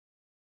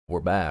we're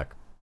back.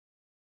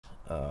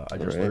 I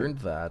just Alright. learned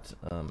that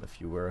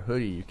if you wear a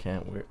hoodie, you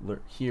can't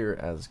hear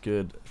as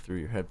good through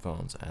your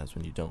headphones as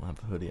when you don't have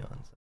a hoodie on.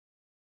 So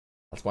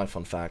that's my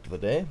fun fact of the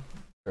day.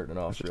 Starting it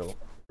off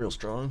real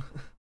strong.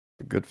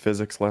 A good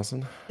physics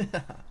lesson.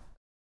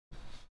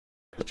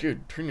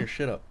 Jude, turn your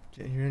shit up.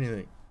 Can't hear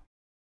anything.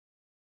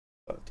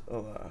 But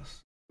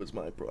alas, it was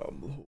my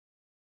problem.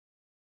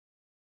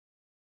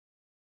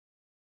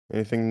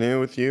 Anything new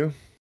with you?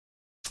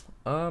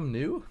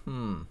 New?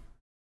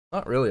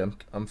 Not really.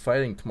 I'm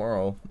fighting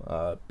tomorrow.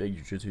 Big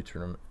jiu-jitsu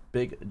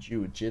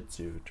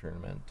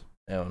tournament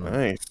down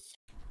Nice.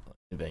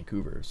 in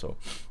Vancouver. So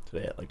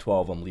today at like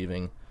 12, I'm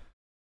leaving.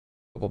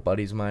 A couple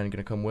buddies of mine are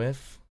gonna come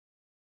with.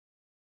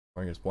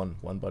 Or I guess one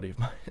buddy of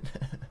mine.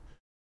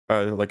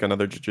 Like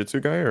another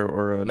jiu-jitsu guy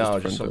or No,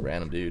 just just some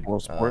random dude.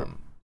 Sport?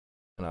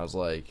 And I was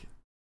like,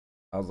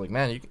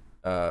 man,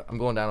 I'm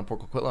going down to Port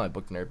Coquitlam. I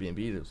booked an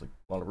Airbnb. There's like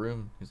a lot of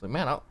room. He's like,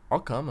 man, I'll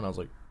come. And I was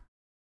like,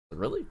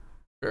 really?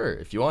 Sure,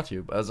 if you want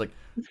to. But I was like,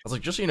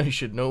 just so you know, you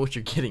should know what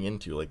you're getting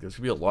into. Like, there's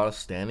gonna be a lot of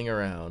standing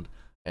around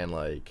and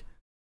like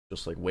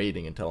just like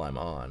waiting until I'm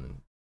on.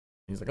 And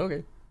he's like,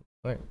 okay,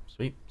 all right,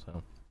 sweet.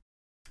 So,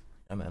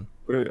 yeah, man.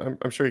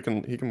 I'm sure he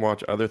can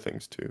watch other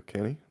things too,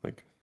 can he?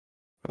 Like,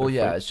 Well,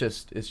 yeah,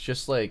 fights? it's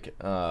just like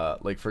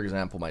for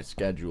example, my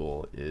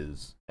schedule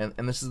is, and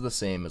this is the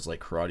same as like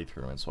karate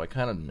tournaments, so I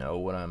kind of know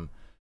what I'm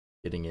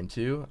getting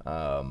into.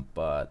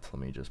 But let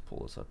me just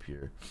pull this up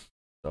here.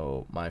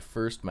 So my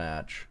first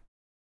match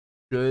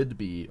should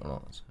be,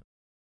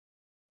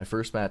 my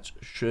first match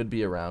should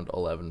be around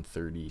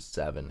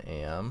 11:37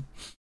 a.m.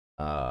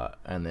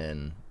 And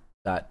then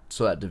that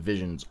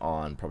division's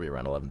on probably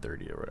around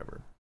 11:30 or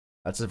whatever.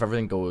 That's if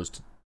everything goes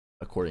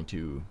according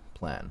to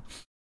plan.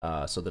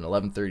 So then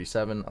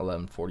 11:37,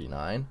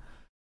 11:49,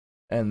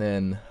 and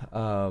then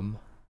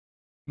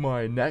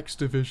my next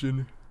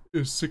division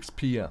is 6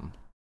 p.m.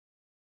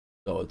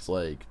 So it's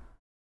like,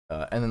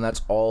 and then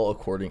that's all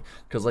according,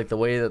 because like the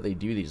way that they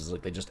do these is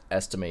like they just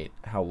estimate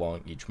how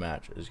long each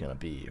match is gonna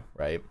be,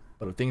 right?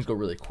 But if things go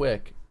really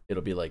quick,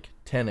 it'll be like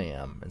 10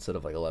 a.m. instead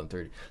of like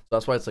 11:30. So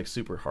that's why it's like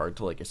super hard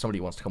to, like, if somebody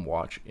wants to come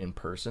watch in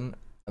person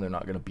and they're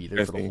not gonna be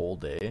there for the whole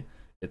day,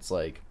 it's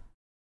like,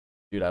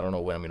 dude, I don't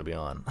know when I'm gonna be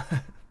on.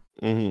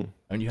 Mm-hmm.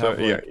 And you have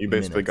you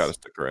basically got to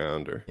stick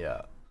around or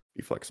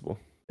be flexible.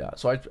 Yeah.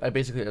 So I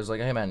basically, I was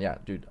like, hey man, yeah,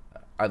 dude,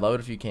 I'd love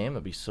it if you came.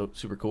 It'd be so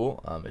super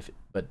cool.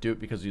 But do it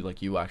because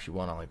you actually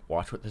want to like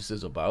watch what this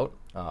is about.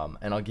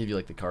 And I'll give you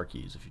like the car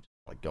keys if you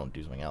like don't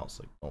do something else.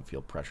 Like, don't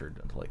feel pressured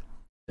into like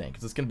thing,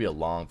 because it's gonna be a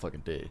long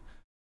fucking day.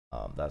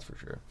 That's for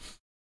sure.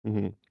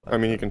 Mm-hmm. I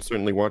mean, you can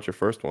certainly watch your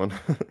first one.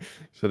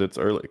 Said it's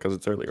early because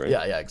it's early, right?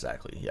 Yeah,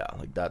 exactly. Yeah,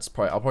 like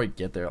I'll probably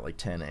get there at like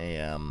 10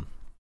 a.m.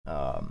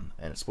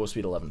 And it's supposed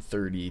to be at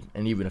 11:30,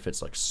 and even if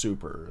it's like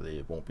super early,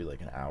 it won't be like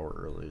an hour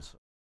early. So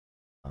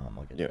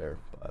I'll get there.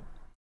 But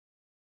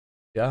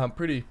yeah, I'm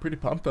pretty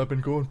pumped. I've been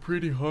going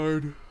pretty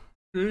hard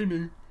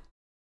training.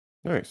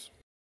 Nice.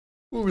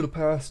 Over the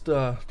past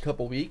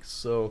couple weeks,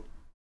 so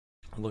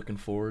I'm looking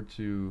forward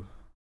to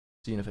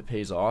seeing if it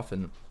pays off.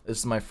 And this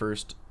is my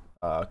first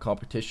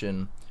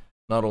competition,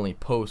 not only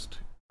post,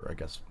 or I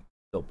guess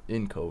still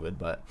in COVID,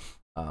 but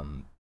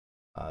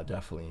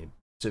definitely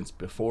since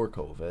before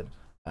COVID.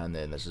 And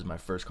then this is my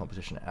first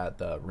competition at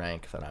the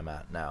rank that I'm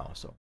at now.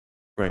 So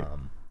Right.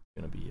 It's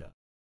gonna be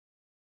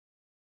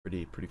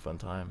pretty fun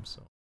time.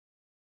 So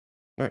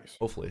Nice.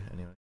 hopefully,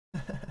 anyway.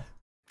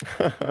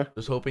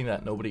 Just hoping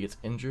that nobody gets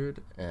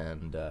injured,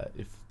 and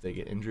if they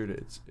get injured,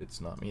 it's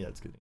not me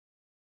that's getting.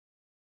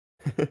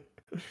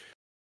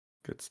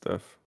 Good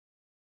stuff.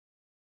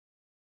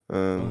 How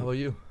about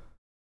you?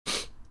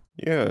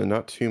 Yeah,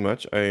 not too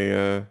much.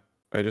 I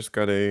just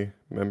got a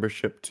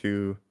membership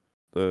to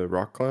the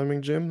rock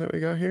climbing gym that we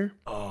got here.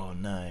 Oh,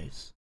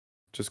 nice.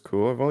 Which is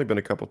cool. I've only been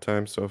a couple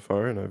times so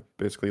far, and I've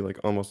basically like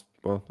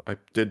I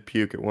did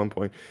puke at one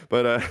point,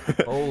 but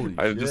Holy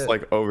I shit. just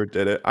like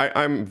overdid it. I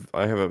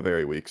have a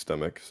very weak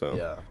stomach, so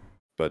Yeah.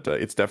 But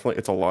it's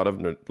a lot of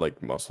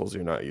like muscles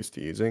you're not used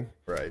to using.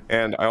 Right.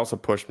 And I also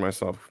pushed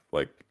myself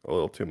like a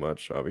little too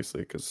much,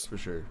 obviously, For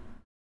sure.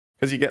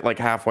 because you get like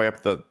halfway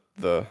up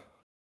the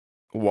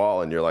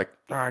wall and you're like,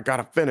 I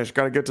gotta finish,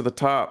 gotta get to the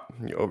top.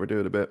 And you overdo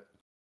it a bit.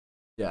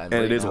 Yeah, And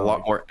it is a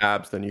lot more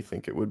abs than you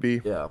think it would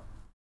be. Yeah.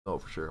 Oh,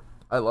 for sure.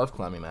 I love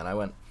climbing, man.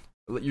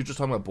 You're just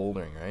talking about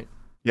bouldering, right?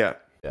 Yeah.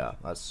 Yeah,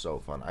 that's so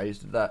fun. I used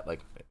to do that like,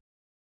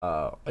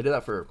 I did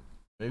that for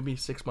maybe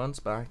 6 months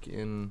back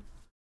in,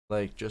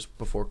 like, just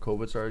before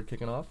COVID started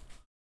kicking off.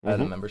 I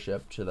had a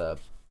membership to the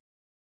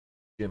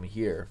gym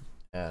here,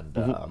 and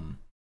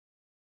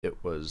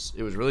it was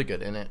really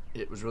good, and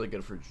it was really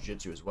good for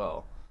jiu-jitsu as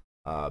well,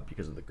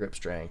 because of the grip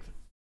strength.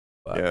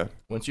 But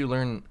once you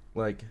learn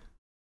like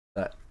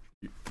that,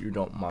 you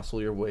don't muscle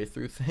your way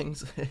through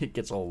things, it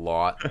gets a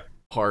lot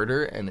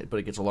harder, but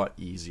it gets a lot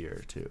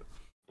easier too.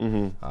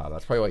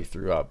 That's probably why you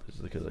threw up, is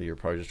because you're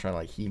probably just trying to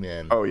like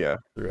He-Man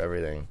through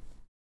everything.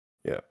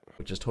 Yeah,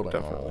 which is totally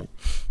normal.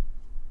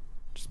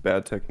 Just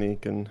bad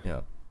technique and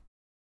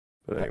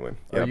But anyway,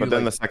 but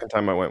then the second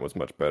time I went was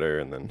much better,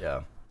 and then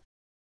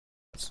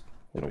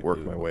want to Wait, work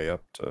my way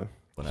up to.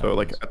 what So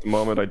like happens? at the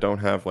moment, I don't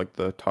have like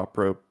the top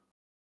rope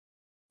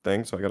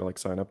thing, so I gotta like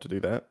sign up to do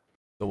that.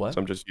 The what?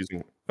 So I'm just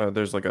using.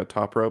 There's like a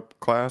top rope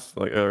class,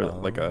 like or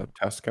like Oh, a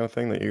test kind of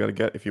thing that you gotta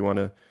get if you want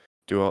to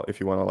if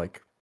you want to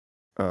like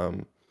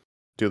um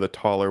do the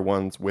taller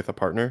ones with a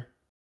partner,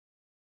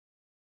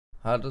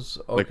 how does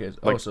like okay?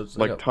 Oh, like so it's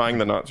like like a tying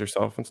the knots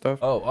yourself and stuff.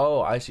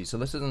 oh, I see. So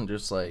this isn't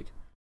just like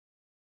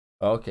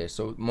okay.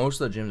 So most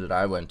of the gyms that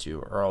I went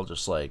to are all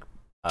just like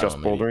I don't Just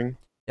know, maybe bouldering.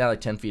 yeah,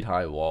 like 10 feet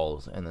high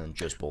walls and then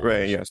just Right,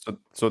 boulders. yeah.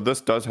 So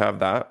this does have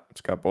that.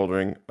 It's got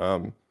bouldering,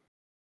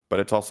 but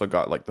it's also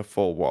got like the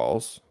full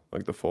walls,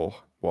 like the full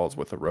walls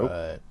with a rope.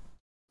 Right.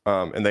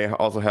 And they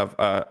also have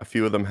a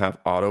few of them have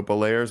auto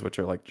belayers, which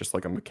are like just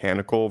like a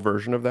mechanical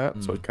version of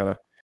that. So Mm. it kind of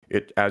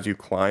it as you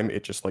climb,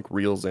 it just like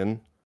reels in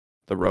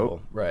the rope.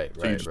 Oh, right,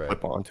 So you right, just right.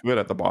 clip onto it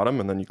at the bottom,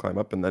 and then you climb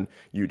up, and then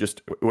you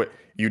just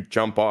you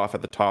jump off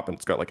at the top, and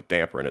it's got like a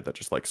damper in it that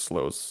just like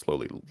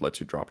slowly lets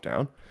you drop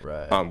down,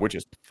 Right. which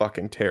is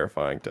fucking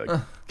terrifying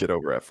to get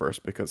over at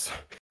first because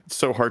it's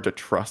so hard to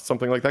trust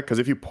something like that. Because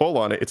if you pull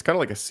on it, it's kind of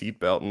like a seat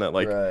belt, and that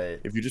like Right.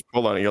 if you just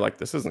pull on it, you're like,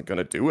 this isn't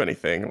gonna do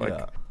anything. Yeah.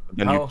 Like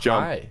then you How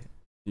jump. high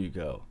do you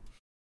go?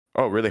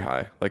 Oh, really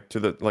high. Like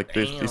to the like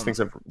these Damn. things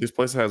have these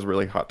places has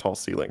really hot tall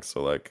ceilings.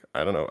 So like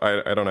I don't know.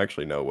 I don't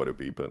actually know what it'd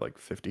be, but like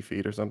 50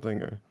 feet or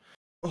something or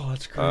Oh,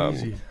 that's um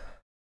crazy.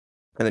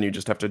 and then you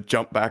just have to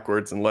jump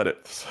backwards and let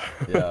it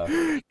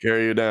Yeah.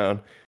 carry you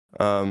down.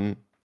 Um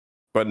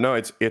but no,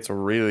 it's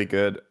really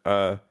good.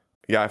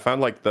 Yeah, I found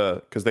like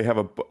because they have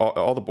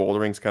all the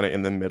bouldering's kind of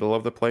in the middle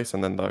of the place,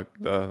 and then the like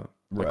full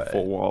Right.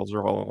 walls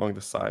are all along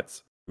the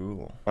sides.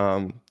 Cool.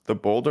 The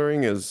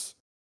bouldering is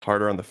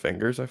harder on the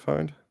fingers, I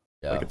find.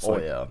 Like Yeah. it's Oh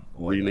like yeah.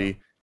 Oh yeah. really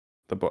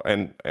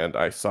and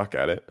I suck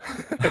at it.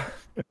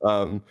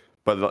 um,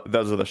 but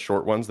those are the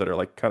short ones that are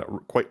like kind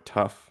of quite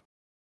tough,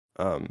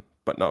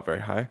 but not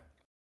very high.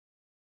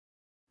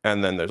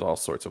 And then there's all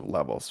sorts of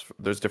levels.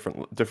 There's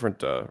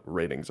different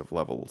ratings of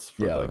levels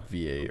for Yeah, the like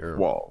V8 or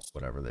walls.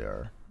 whatever they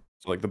are.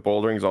 So like the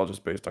bouldering is all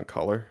just based on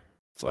color.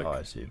 It's Oh, like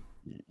I see.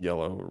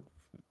 yellow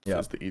Yeah.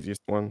 is the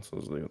easiest one. So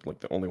those are like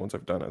the only ones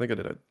I've done. I think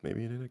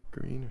maybe I did a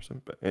green or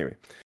something. But anyway,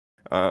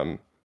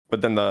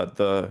 but then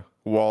the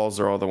walls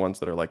are all the ones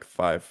that are like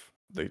five.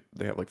 They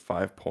have like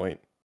 5 point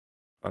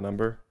a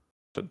number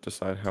to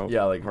decide how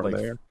Yeah, hard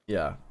they are.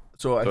 yeah.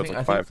 So So it's like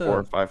I think 5,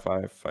 4, 5,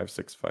 5, 5,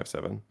 6, 5,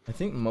 7. I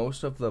think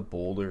most of the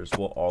boulders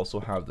will also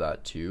have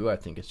that too. I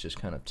think it's just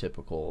kind of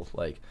typical,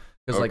 like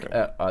because like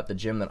Okay. at the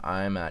gym that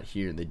I'm at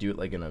here, they do it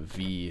like in a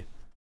V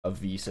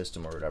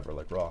system or whatever,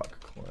 like rock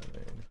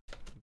climbing,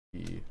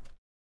 V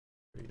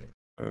rating.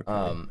 Okay.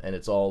 And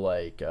it's all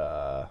like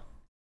I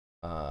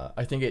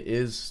think it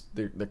is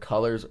the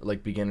colors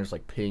like beginners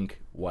like pink,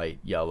 white,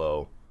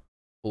 yellow,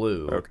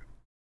 blue. Okay.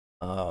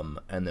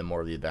 And then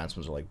more of the advanced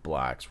ones are like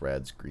blacks,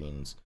 reds,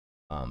 greens.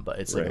 But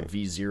it's like a Right.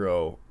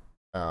 V0,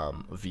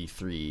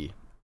 V3,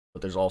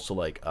 but there's also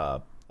like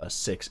a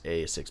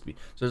 6A, 6B.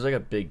 So there's like a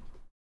big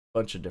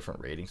bunch of different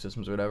rating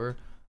systems or whatever.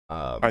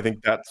 I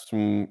think that's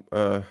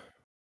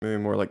maybe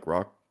more like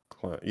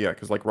yeah,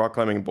 because like rock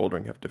climbing and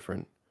bouldering have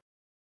different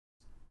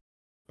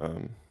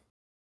um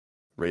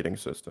rating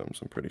systems.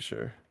 I'm pretty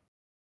sure.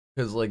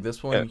 Because like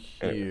this Yeah. one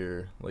Anyway.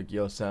 here, like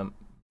Yosem,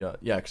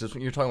 yeah, because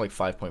you're talking like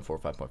 5.4,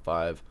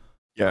 5.5.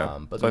 Yeah.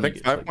 But So I then you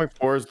think get to, like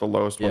 5.4 is the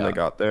lowest one they yeah,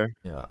 got there.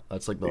 yeah,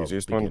 that's like The the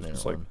easiest one. beginner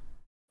Just like one.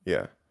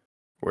 yeah,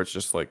 where it's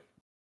just like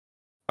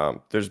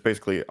there's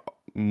basically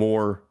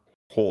more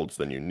holds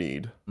than you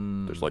need.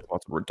 There's Mm, like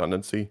lots of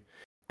redundancy,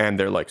 and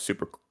they're like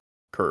super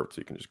curved, so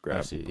you can just I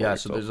grab see. and pull Yeah,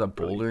 so yourself there's a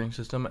really easy. bouldering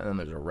system and then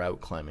there's a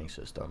route climbing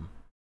system.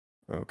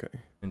 Okay.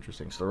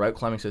 Interesting. So the route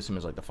climbing system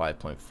is like the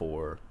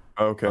 5.4.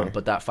 Okay.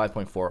 But that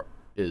 5.4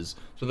 is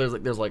so there's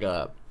like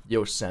a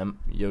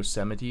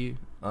Yosemite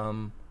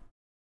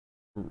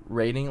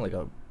rating, like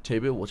a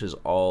table which is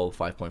all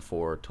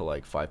 5.4 to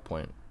like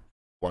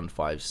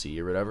 5.15C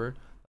or whatever.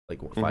 Like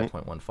Mm-hmm.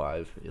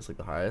 5.15 is like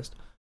the highest.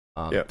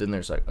 Yeah. Then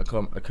there's like a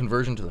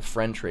conversion to the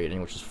French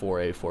rating, which is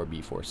 4A,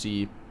 4B,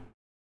 4C.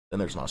 Then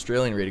there's an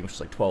Australian rating, which is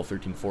like 12,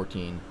 13,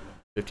 14,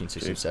 15,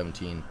 16, Jeez.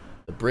 17.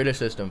 The British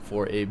system,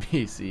 4A,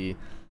 B, C.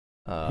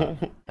 And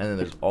then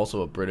there's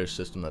also a British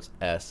system that's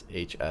S,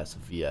 H, S,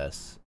 V,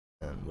 S,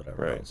 and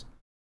whatever Right. else.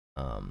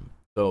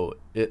 So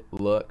it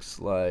looks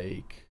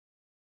like,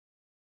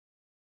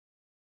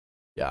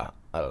 yeah,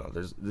 I don't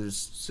know.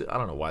 There's I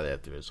don't know why they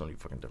have to do so many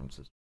fucking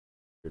differences.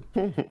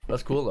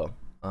 That's cool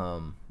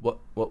though.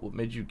 What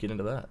made you get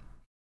into that?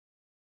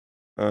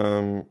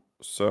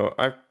 So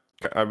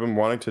I've been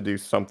wanting to do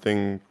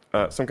something,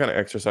 some kind of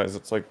exercise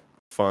that's like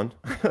fun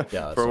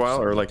Yeah, for a while,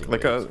 some or lifting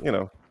like weights.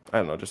 I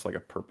don't know, just like a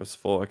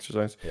purposeful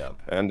exercise. Yeah.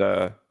 And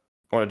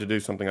wanted to do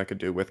something I could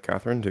do with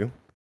Catherine too.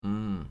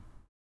 Mm.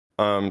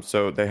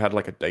 So they had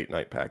like a date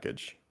night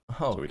package.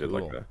 Oh, So we did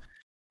like cool.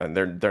 and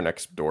they're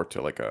next door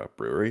to like a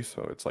brewery,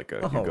 so it's like you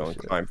Oh go and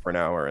shit. climb for an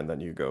hour, and then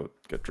you go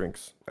get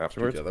drinks Do it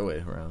afterwards. the other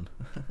way around.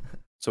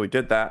 So we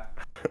did that.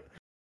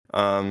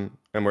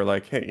 And we're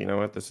like, hey, you know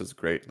what? This is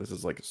great. This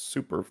is like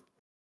super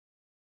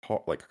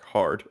like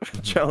hard,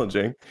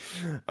 challenging,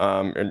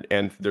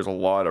 and there's a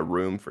lot of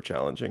room for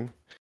challenging,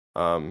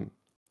 um,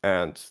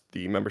 and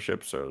the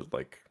memberships are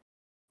like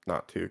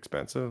not too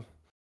expensive,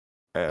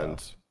 Yeah.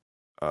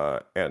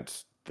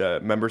 and the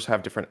members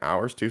have different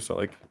hours too. So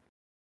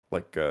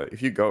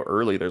if you go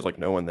early, there's like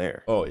no one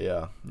there. Oh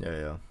yeah. Yeah,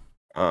 yeah.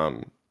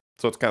 Um,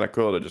 so it's kind of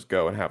cool to just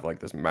go and have like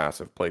this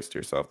massive place to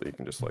yourself that you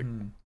can just like.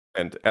 Mhm.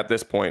 And at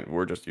this point,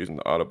 we're just using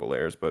the audible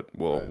layers, but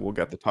Right. we'll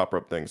get the top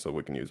rope thing so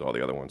we can use all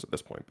the other ones at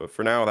this point. But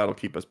for now, that'll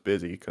keep us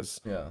busy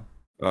because Yeah.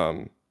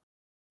 um,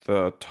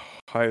 the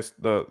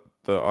highest the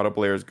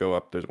audible layers go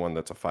up. There's one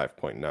that's a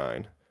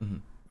 5.9,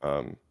 Mhm.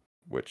 um,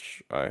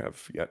 which I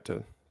have yet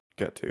to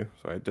get to.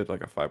 So I did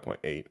like a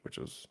 5.8, which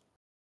was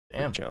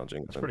pretty Damn.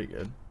 challenging. That's pretty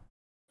good.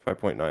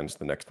 5.9 is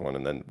the next one,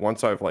 and then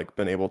once I've like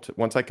been able to,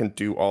 once I can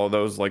do all of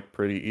those like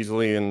pretty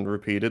easily and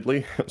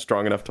repeatedly,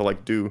 strong enough to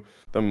like do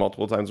them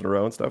multiple times in a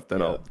row and stuff, then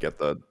Yeah. I'll get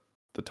the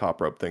top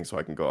rope thing so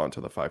I can go on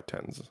to the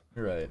 510s.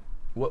 You're right.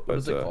 What But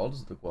is it called?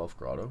 Is it the Guelph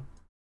Grotto?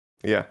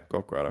 yeah,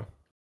 Golf Grotto.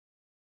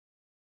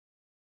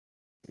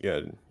 Yeah,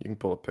 you can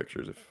pull up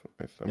pictures if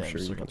I'm Yeah, sure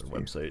just you look can at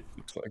their see website. what it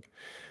looks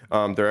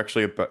like. They're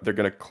actually they're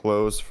gonna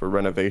close for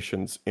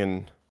renovations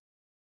in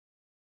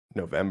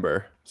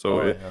November,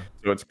 so Oh yeah.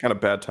 so it's kind of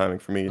bad timing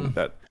for me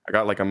that I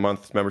got like a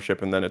month's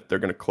membership and then they're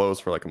gonna close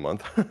for like a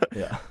month.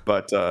 Yeah.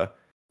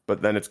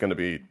 But then it's gonna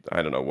be,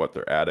 I don't know what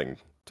they're adding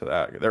to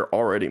that. They're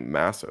already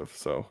massive,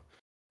 so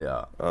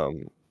Yeah.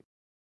 um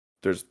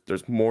there's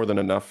more than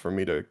enough for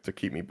me to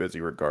keep me busy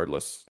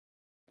regardless,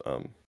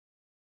 um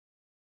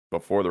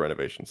before the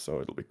renovations.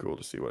 So it'll be cool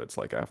to see what it's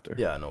like after.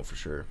 Yeah, no, for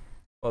sure.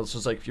 Well, it's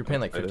just like if you're paying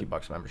like Excited.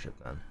 $50 membership,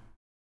 then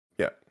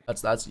Yeah.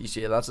 that's you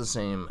see that's the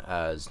same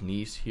as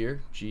Nice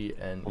here,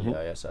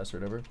 GNEISS or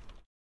whatever.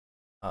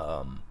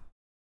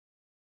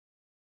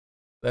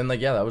 Then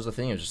like yeah, that was the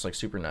thing. It was just like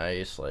super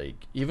nice. Like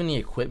even the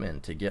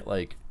equipment to get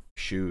like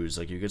shoes,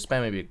 like you could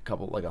spend maybe a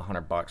couple like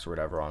 $100 or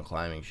whatever on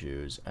climbing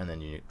shoes, and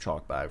then you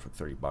chalk bag for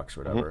 $30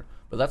 or whatever.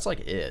 But that's like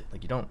it.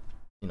 Like you don't,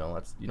 you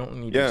don't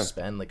need Yeah. to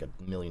spend like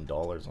 $1 million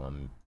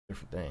on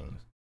different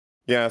things.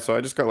 Yeah, so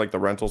I just got like the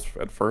rentals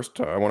at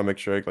first. I want to make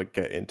sure I like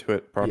get into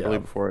it properly Yeah.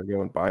 before I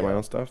go and buy my Yeah.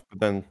 own stuff. But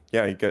then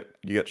yeah, you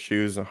get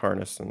shoes, a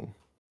harness, and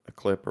a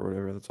clip or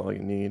whatever. That's all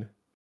you need.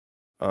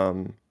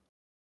 Um,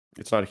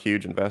 it's not a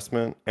huge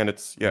investment, and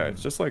it's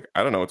it's just like,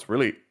 I don't know.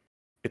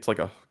 It's like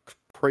a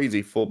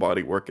crazy full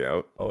body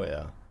workout. Oh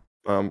yeah.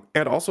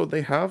 And also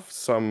they have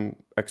some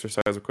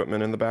exercise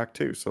equipment in the back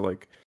too. So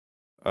like,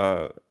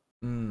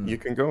 you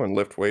can go and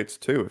lift weights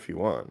too if you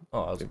want.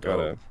 Oh, that's They've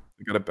dope.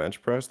 got a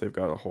bench press. They've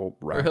got a whole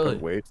rack Really?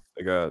 of weights.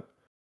 They got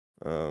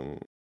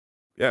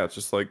yeah, it's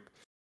just like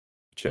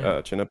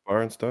Yeah. chin up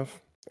bar and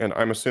stuff. And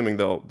I'm assuming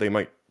they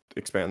might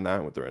expand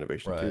that with the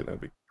renovation too. Right.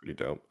 That'd be pretty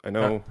dope. I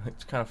know.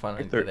 It's kind of fun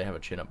think that they have a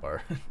chin up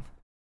bar.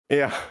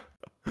 Yeah.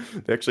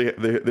 They actually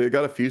they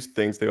got a few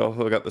things. They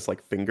also got this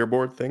like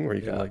fingerboard thing where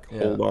you can Yeah, like yeah.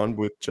 hold on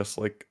with just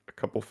like a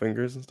couple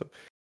fingers and stuff.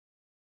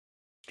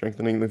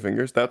 Strengthening the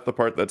fingers. That's the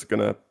part that's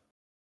gonna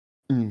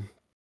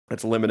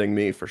that's limiting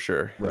me for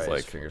sure. Right, Is it's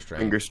like finger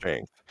strength.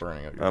 strength.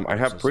 Burning out your I glutes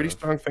have and pretty stuff.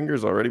 strong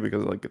fingers already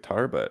because of like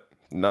guitar, but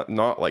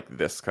not like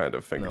this kind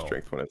of finger No.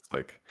 strength when it's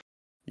like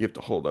you have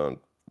to hold on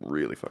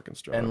really fucking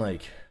strong. And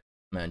like,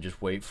 man,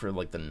 just wait for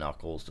like the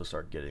knuckles to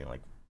start getting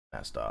like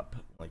messed up.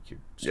 Like you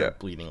start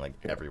bleeding like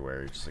everywhere.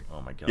 You're just like,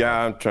 oh my god. Yeah,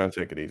 I'm trying to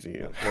take it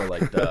easy. Or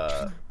like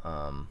the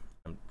I'm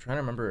trying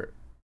to remember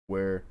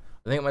where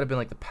I think it might have been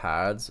like the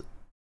pads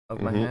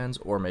of my hands,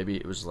 or maybe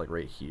it was just like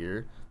right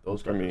here.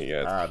 Those For me,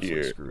 yeah, it's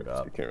here. screwed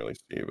up. You can't really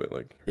see, but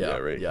like Yeah,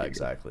 right here.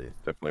 exactly.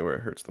 Definitely where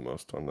it hurts the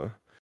most, on the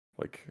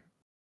like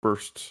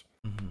first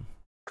Mm-hmm.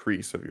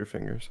 crease of your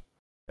fingers.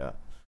 Yeah.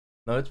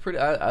 No, it's pretty.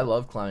 I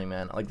love climbing,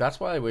 man. Like that's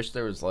why I wish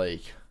there was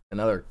like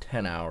another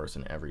 10 hours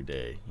in every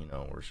day.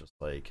 Where it's just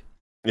like,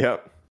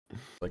 Yep.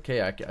 like,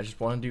 hey, I just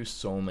want to do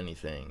so many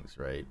things,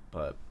 right?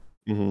 But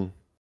Mm-hmm.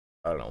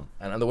 I don't know.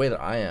 And the way that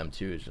I am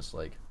too is just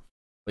like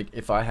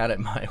if I had it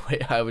my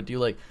way, I would do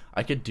like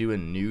I could do a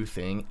new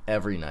thing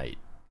every night,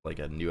 like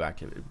a new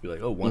activity. It'd be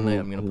like, oh, one night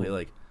I'm gonna play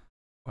like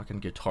fucking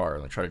guitar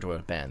and like try to join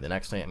a band. The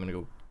next night I'm gonna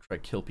go try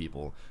to kill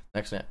people.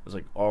 Next night it's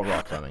like all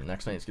rock climbing.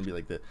 Next night it's gonna be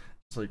like the.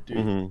 It's like,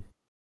 dude,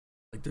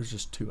 like there's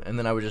just two, and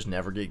then I would just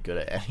never get good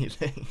at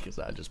anything because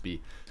I'd just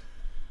be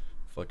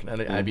fucking.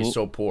 I'd be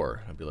so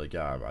poor. I'd be like,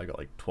 yeah, I got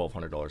like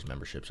 $1,200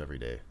 memberships every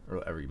day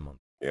or every month.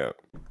 Yeah.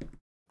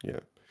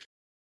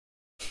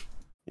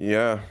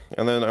 Yeah,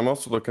 and then I'm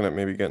also looking at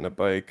maybe getting a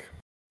bike.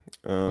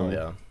 Oh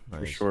yeah, for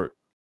nice.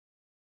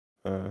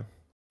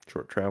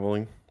 short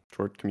traveling,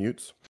 short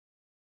commutes.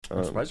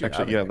 I'm surprised you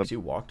actually, haven't, because you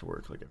walk to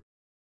work like.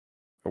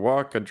 I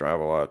walk, I drive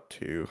a lot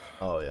too.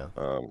 Oh yeah.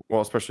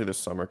 Well, especially this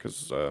summer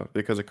because of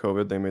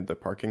COVID, they made the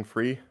parking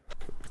free.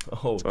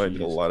 Oh, so I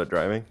did a lot of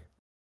driving.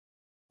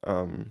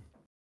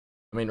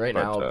 I mean, right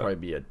now would probably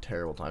be a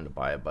terrible time to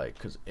buy a bike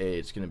because A,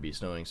 it's gonna be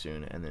snowing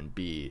soon, and then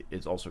B,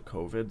 it's also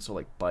COVID. So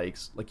like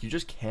bikes, like you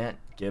just can't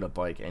get a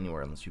bike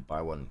anywhere unless you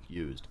buy one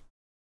used,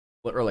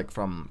 or like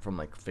from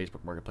like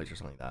Facebook Marketplace or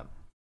something like that.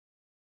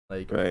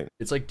 Like Right.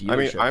 it's like I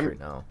mean, dealerships right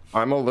now.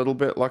 I'm a little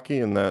bit lucky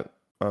in that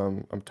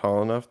I'm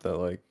tall enough that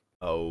like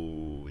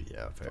Oh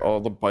yeah, fair.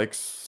 all the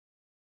bikes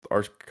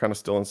are kind of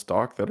still in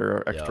stock that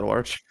are extra Yep,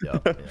 large.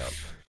 yep, yep.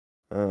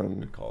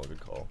 Good call,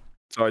 good call.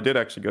 So I did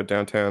actually go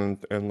downtown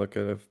and look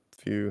at a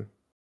few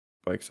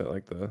bikes at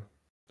like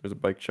there's a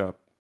bike shop.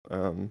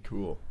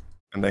 Cool.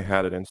 And they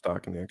had it in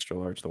stock in the extra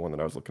large. The one that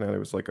I was looking at, it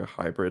was like a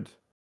hybrid.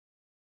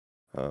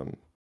 So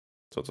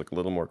it's like a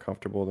little more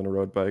comfortable than a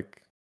road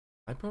bike.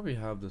 I probably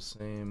have the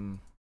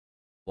same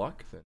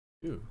luck then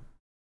too.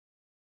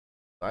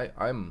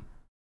 I'm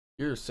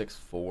you're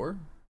 6'4",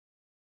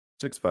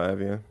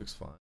 6'5", yeah.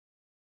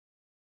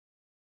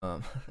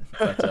 6'5".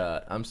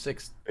 But I'm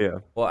six. Yeah.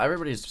 Well,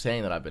 everybody's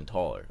saying that I've been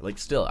taller. Like,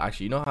 still,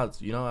 actually, you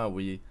know how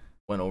we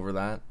went over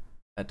that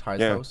at Ty's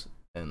house,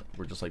 and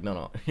we're just like,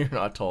 no, you're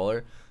not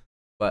taller.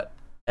 But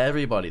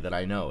everybody that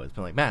I know has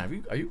been like,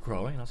 man, are you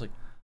growing? And I was like,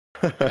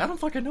 I don't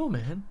fucking know,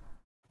 man.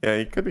 Yeah,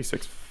 you could be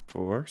 6'4",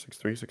 6'3",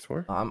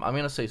 6'4". I'm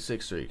gonna say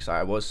 6'3" because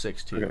I was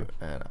 6'2", Okay.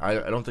 and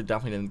I don't think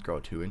definitely didn't grow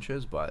 2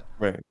 inches, but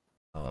Right.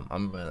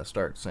 I'm gonna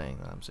start saying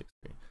that I'm 6'3".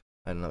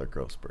 I had another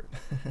growth spurt.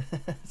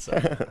 So,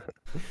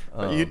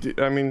 you do,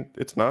 I mean,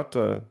 it's not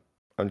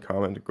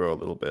uncommon to grow a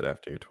little bit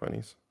after your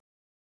 20s.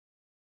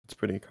 It's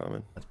pretty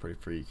common. That's pretty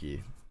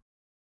freaky.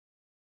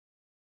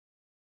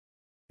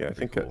 Yeah, I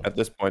think at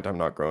this point I'm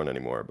not growing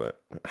anymore,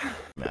 but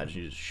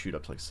imagine you just shoot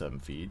up to like 7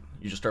 feet.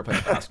 You just start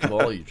playing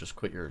basketball. You just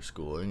quit your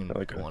schooling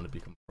and go on to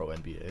become pro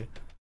NBA.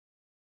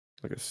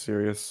 Like a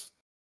serious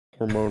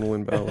hormonal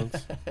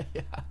imbalance.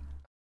 Yeah.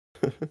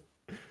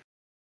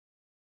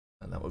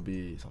 And that would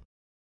be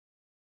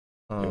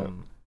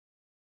something.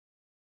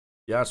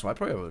 Yeah, so I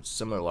probably have a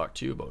similar luck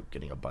too about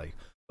getting a bike.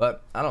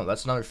 But I don't know,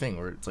 that's another thing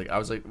where it's like I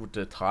was like with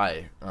the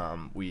Thai,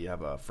 we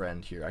have a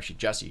friend here, actually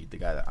Jesse, the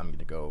guy that I'm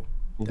gonna go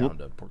down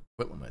to Port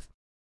Quitland with.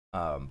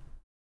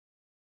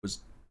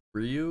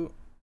 Were you?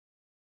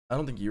 I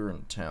don't think you were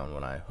in town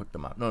when I hooked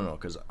them up. No,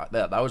 because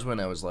that was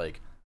when I was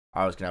like,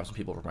 I was gonna have some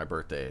people for my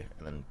birthday,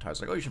 and then Ty's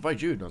like, "Oh, you should invite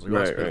Jude." And I was like,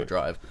 "Oh, it's a bit of a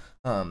drive."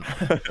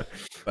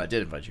 But I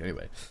did invite you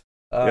anyway.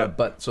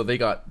 But so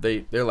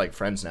they're like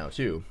friends now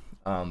too.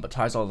 But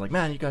Ty's always like,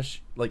 "Man, you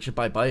guys should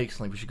buy bikes.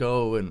 Like we should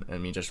go." And me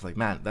and Jess were like,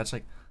 "Man, that's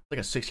like a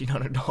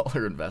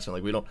 $1,600 investment.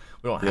 Like we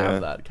don't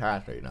have that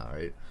cash right now,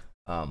 right?"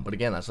 But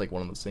again, that's like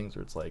one of those things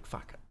where it's like,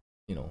 fuck,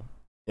 you know,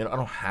 I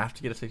don't have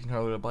to get a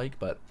 $1,600 bike,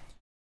 but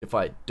if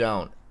I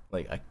don't,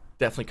 like, I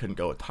definitely couldn't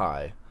go with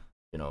Ty,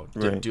 you know,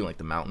 doing like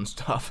the mountain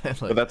stuff.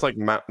 And, like, but that's like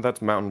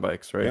that's mountain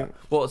bikes, right? Yeah.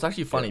 Well, it's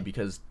actually funny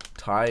because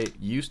Ty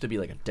used to be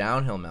like a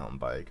downhill mountain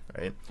bike,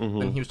 right?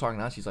 Then he was talking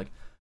to us. He's like,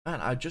 "Man,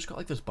 I just got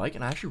like this bike,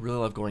 and I actually really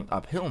love going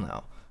uphill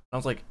now." And I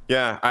was like,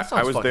 "Yeah,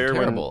 I was there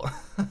terrible."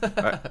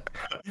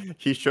 when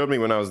he showed me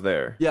when I was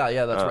there.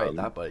 Yeah, that's right.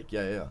 That bike,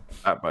 yeah.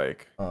 That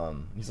bike.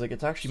 He's like,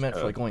 "It's actually meant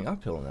for like going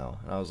uphill now."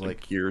 And I was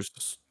like, "Gears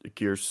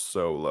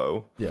so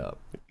low. Yeah,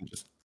 you can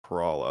just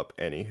crawl up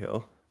any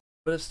hill."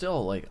 But it's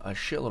still like a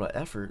shitload of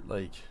effort.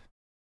 Like,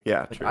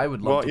 yeah, like true. I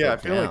would love to go I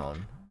feel down. Like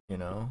you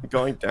know,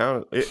 going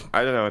down.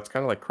 I don't know. It's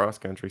kind of like cross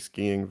country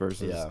skiing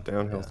versus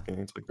downhill skiing.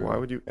 It's like, why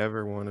would you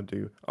ever want to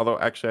do? Although,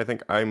 actually, I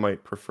think I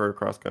might prefer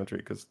cross country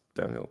because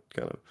downhill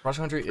kind of. Cross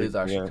country is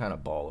actually kind of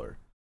baller.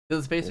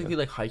 It's basically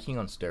like hiking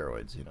on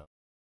steroids, you know.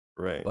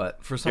 Right.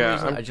 But for some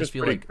reason, I just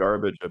feel like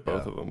garbage at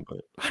both of them.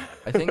 But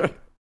I think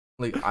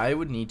like I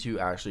would need to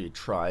actually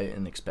try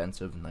an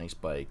expensive, nice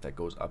bike that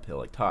goes uphill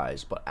like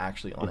Ty's, but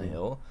actually on a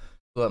hill,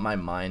 so that my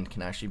mind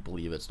can actually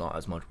believe it's not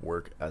as much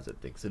work as it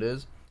thinks it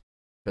is.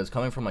 Because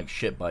coming from like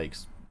shit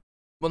bikes,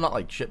 well, not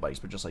like shit bikes,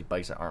 but just like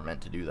bikes that aren't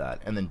meant to do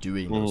that, and then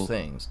doing those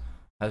things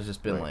has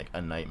just been like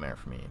a nightmare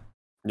for me.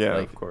 Yeah,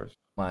 like, of course.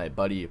 My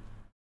buddy,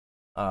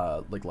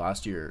 like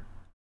last year,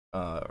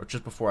 or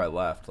just before I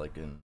left, like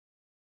in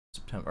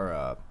September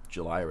or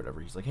July or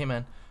whatever, he's like, "Hey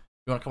man,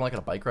 you want to come like on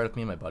a bike ride with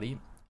me and my buddy?" And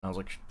I was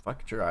like,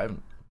 "Fuck, sure. I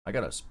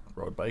got a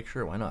road bike,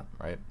 sure, why not?"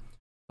 Right?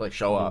 So, like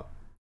show up,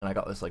 and I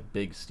got this like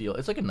big steel.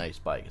 It's like a nice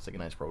bike. It's like a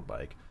nice road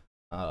bike,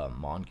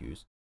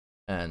 Mongoose.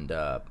 And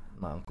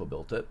my uncle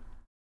built it.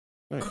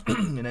 Nice.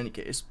 In any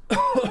case,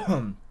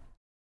 so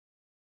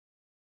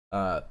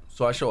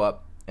I show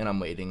up and I'm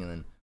waiting, and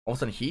then all of a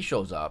sudden he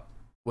shows up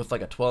with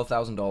like a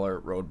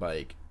 $12,000 road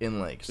bike in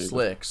like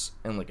slicks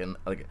and and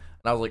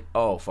I was like,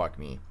 oh fuck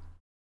me.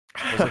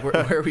 I was like,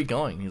 where are we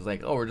going? He's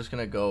like, oh, we're just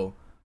gonna go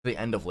to the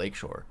end of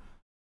Lakeshore.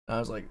 And I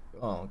was like,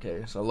 oh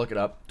okay. So I look it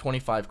up,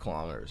 25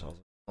 kilometers. I was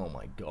like, oh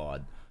my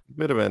god.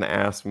 Bit of an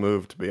ass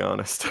move, to be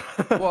honest.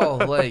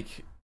 Well, I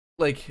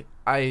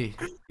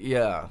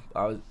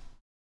was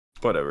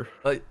whatever.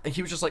 like,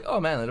 he was just like, oh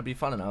man, it'll be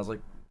fun, and I was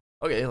like,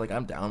 okay, like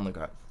I'm down, like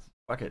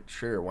fuck it,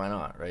 sure, why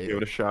not, right? Give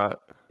it a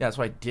shot. Yeah,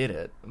 so I did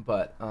it,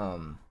 but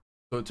so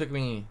it took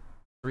me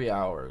 3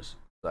 hours,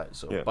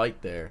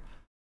 bike there,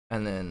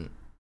 and then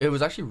it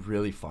was actually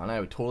really fun. I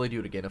would totally do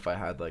it again if I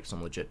had like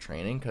some legit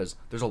training, because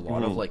there's a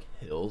lot of like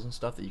hills and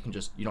stuff that you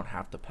don't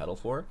have to pedal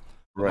for.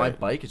 Right. My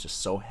bike is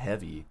just so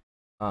heavy,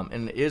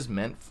 and it is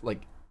meant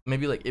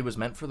maybe like it was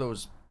meant for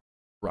those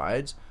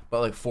rides,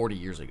 but like 40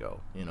 years ago,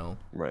 you know.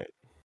 Right.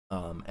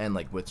 And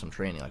like with some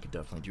training, I could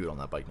definitely do it on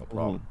that bike, no Mm-hmm.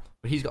 problem.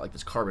 But he's got like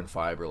this carbon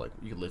fiber, like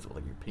you could lift it with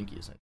like your pinky,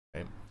 essentially,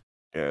 right?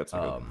 Yeah, it's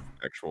like a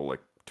actual like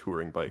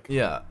touring bike.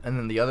 Yeah, and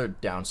then the other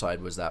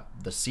downside was that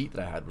the seat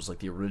that I had was like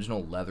the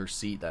original leather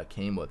seat that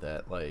came with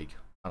it, like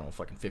I don't know,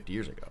 fucking 50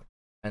 years ago.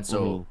 And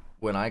so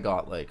when I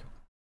got like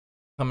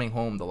coming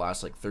home the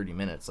last like 30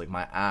 minutes, like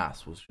my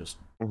ass was just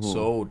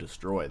so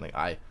destroyed. Like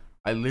I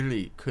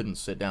literally couldn't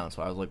sit down,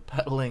 so I was like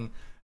pedaling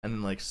and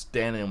then like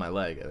standing on my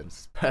leg and then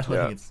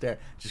pedaling and staring,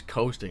 just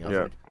coasting. I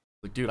was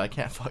like, dude, I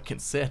can't fucking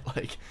sit.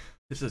 Like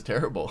this is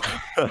terrible.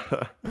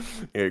 Yeah,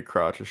 your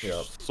crotch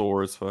is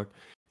sore as fuck.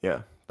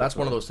 Yeah, that's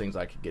one of those things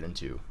I could get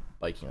into,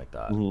 biking like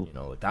that. You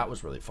know, like that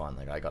was really fun.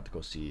 Like I got to go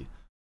see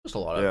just a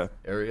lot of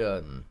area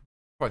and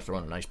probably throw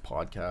in a nice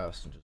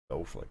podcast and just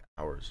go for like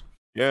hours.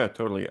 Yeah,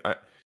 totally.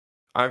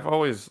 I've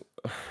always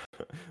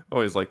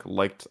like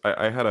liked.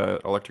 I had an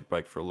electric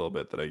bike for a little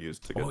bit that I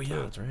used to get to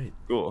that's right.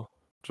 school,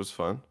 which was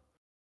fun.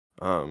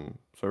 So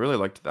I really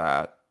liked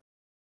that.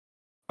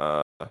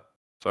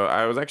 So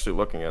I was actually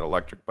looking at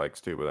electric bikes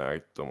too, but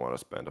I don't want to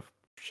spend a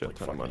shit Like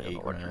ton of money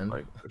on an electric $8,000.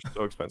 bike. They're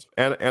so expensive.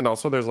 And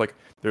also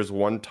there's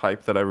one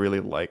type that I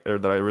really like or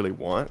that I really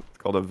want. It's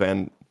called a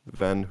Van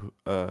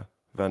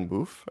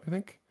Moof, I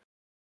think.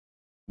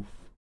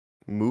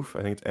 Moof,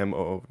 I think it's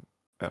MOOF.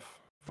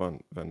 Van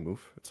Moof.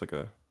 It's like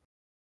a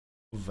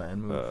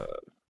Van Move.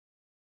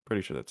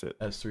 Pretty sure that's it.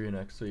 S3 and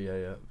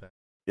X3,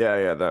 yeah.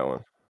 Yeah, that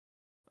one.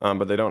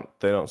 But they don't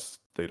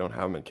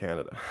have them in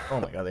Canada. Oh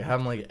my god, they have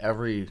them like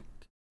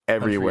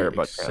everywhere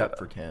but except Canada.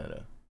 for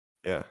Canada.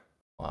 Yeah.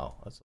 Wow,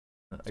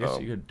 I guess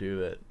you could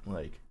do it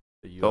like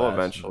the US. They'll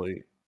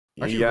eventually.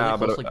 Aren't you really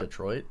close, like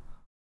Detroit?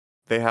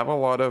 They have a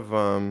lot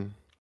of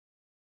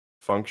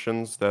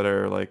functions that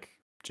are like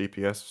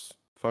GPS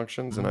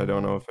functions, and I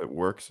don't know if it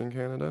works in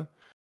Canada.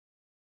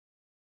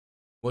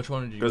 Which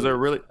one did you? Because they're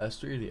really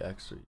S3 or the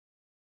X3?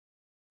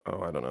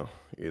 Oh, I don't know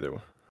either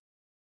one.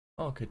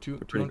 Oh, okay,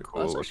 pretty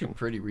cool. That's actually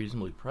pretty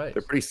reasonably priced.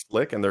 They're pretty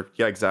slick, and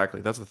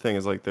exactly. That's the thing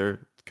is like they're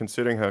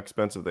considering how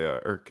expensive they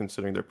are, or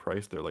considering their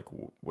price, they're like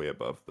way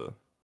above the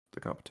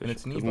competition. And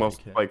it's an e-bike,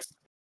 most bikes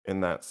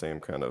in that same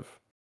kind of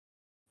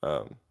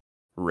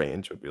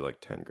range would be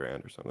like 10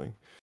 grand or something.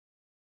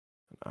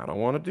 I don't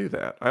want to do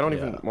that. I don't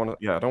even want to.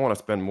 Yeah, I don't want to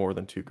spend more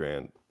than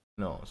 $2,000.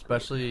 No,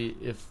 especially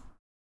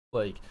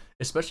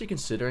especially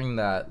considering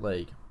that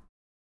like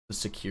the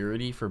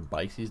security for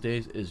bikes these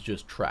days is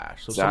just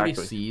trash. So somebody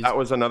sees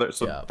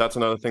that's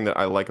another thing that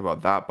I like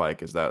about that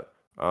bike is that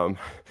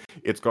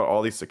it's got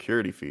all these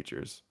security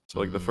features. So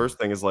like the first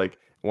thing is like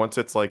once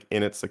it's like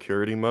in its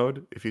security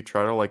mode, if you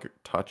try to like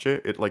touch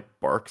it, it like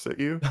barks at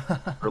you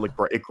or like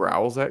it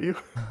growls at you.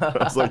 I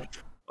was like,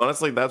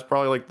 honestly, that's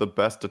probably like the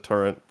best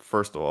deterrent.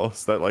 First of all,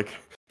 is that like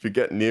if you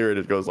get near it,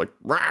 it goes like,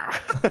 rah!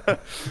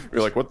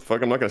 You're like, what the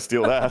fuck? I'm not gonna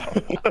steal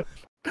that.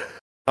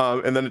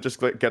 And then it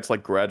just gets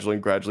like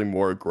gradually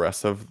more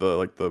aggressive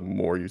the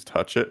more you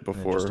touch it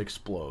before it just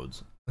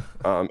explodes.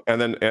 And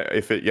then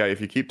if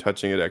you keep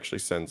touching it, actually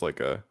sends like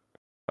a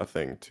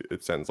thing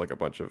it sends like a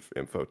bunch of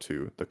info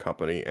to the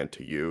company and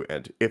to you,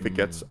 and if it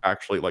gets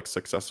actually like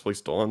successfully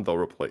stolen, they'll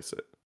replace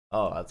it.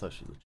 Oh, that's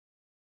actually legit.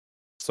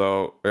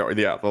 So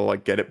they'll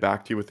like get it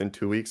back to you within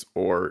 2 weeks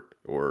or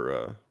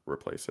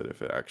replace it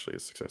if it actually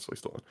is successfully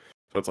stolen.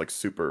 So it's like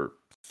super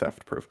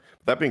theft proof.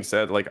 That being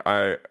said, like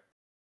I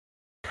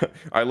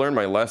learned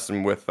my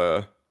lesson with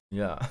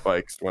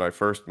bikes when I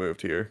first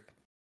moved here.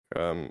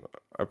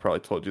 I probably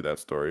told you that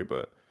story,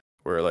 but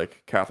where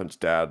like Catherine's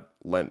dad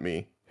lent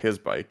me his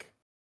bike,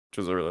 which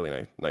was a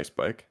really nice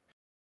bike,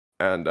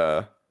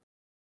 and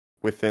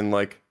within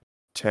like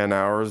 10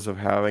 hours of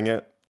having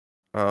it,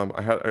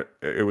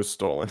 it was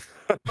stolen.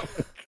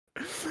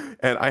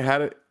 And I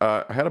had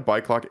a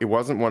bike lock. It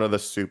wasn't one of the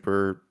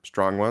super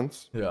strong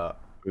ones. Yeah,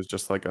 it was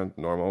just like a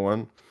normal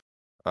one.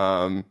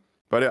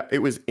 But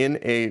it was in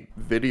a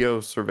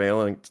video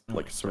surveilled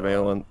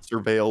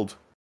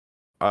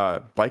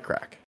bike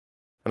rack,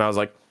 and I was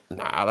like,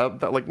 nah,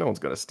 that like no one's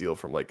gonna steal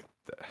from like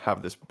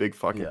have this big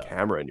fucking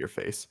camera in your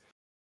face.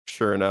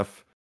 Sure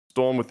enough,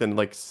 stolen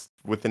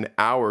within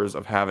hours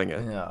of having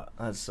it. Yeah,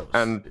 that's so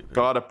and stupid.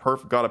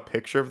 got a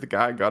picture of the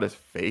guy, got his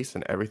face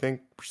and everything,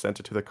 sent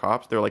it to the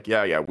cops. They're like,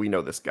 yeah, we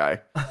know this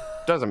guy.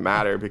 Doesn't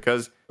matter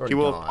because he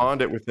will have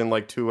pawned it within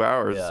like 2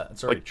 hours. Yeah,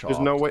 it's already like, there's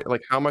no way.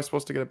 Like, how am I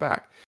supposed to get it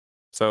back?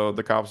 So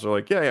the cops are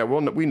like,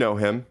 we know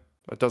him.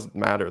 It doesn't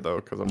matter though,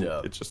 because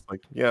it's just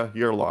like,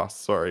 you're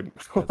lost. Sorry.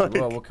 Like,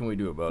 well, what can we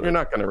do about it? You're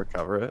not gonna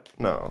recover it.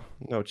 No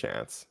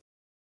chance.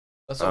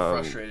 That's so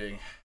frustrating.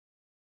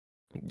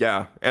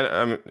 Yeah,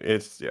 and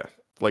it's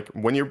like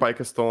when your bike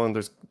is stolen,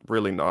 there's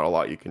really not a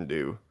lot you can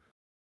do.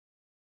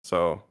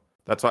 So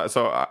that's why.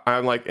 So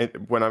I'm like,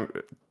 when I'm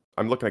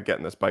looking at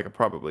getting this bike, I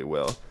probably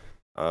will.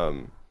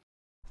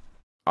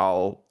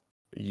 I'll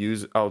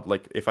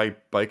like if I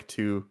bike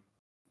to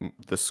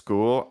the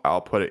school,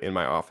 I'll put it in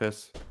my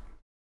office.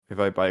 If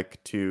I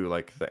bike to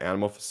like the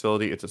animal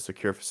facility, it's a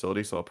secure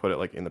facility, so I'll put it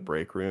like in the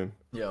break room.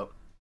 Yep.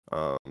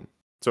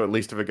 So at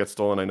least if it gets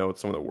stolen, I know it's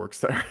someone that works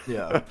there.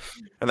 Yeah.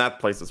 And that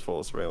place is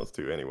full of surveillance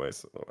too, anyway.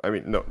 So I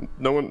mean,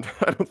 no one.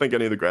 I don't think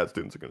any of the grad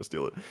students are going to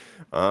steal it.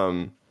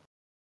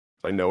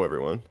 I know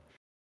everyone,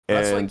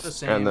 That's like and the and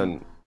same.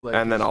 then Like,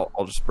 and then 'cause-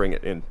 I'll just bring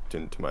it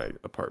into my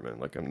apartment.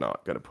 Like I'm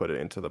not going to put it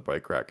into the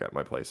bike rack at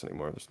my place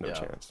anymore. There's no yeah.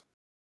 chance.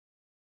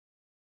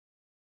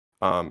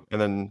 And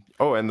then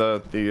and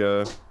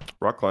the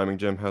rock climbing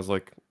gym has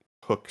like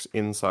hooks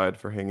inside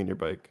for hanging your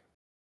bike.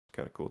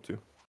 Kind of cool too.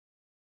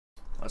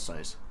 That's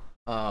nice.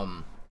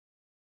 That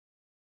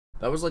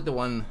was like the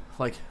one,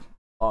 like,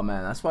 oh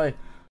man, that's why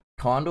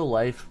condo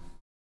life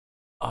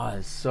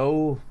is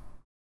so,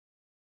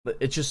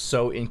 it's just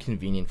so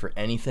inconvenient for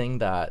anything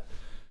that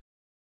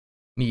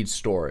needs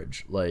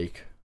storage.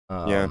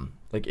 Yeah.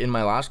 Like in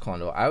my last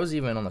condo, I was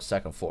even on the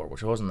second floor,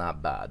 which wasn't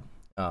that bad.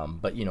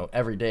 But you know,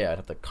 every day I'd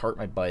have to cart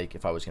my bike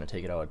if I was gonna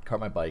take it out. I'd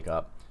cart my bike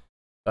up,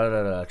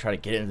 try to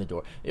get into the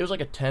door. It was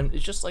like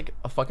it's just like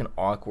a fucking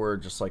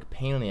awkward, just like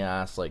pain in the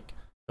ass. Like,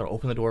 gotta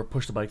open the door,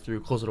 push the bike through,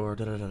 close the door,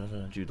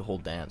 do the whole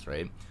dance,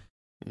 right?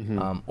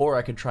 Mm-hmm. Or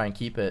I could try and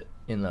keep it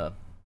in the,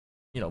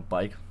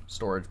 bike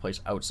storage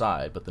place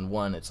outside. But then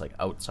one, it's like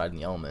outside in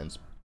the elements,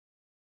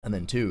 and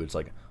then two, it's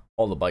like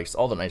all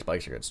the nice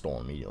bikes are getting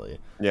stolen immediately.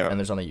 Yeah. And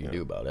there's nothing you can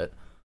do about it.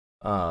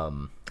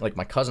 Like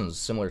my cousins,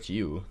 similar to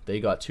you, they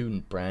got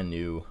two brand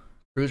new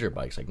cruiser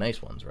bikes, like nice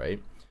ones,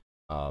 right?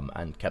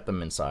 And kept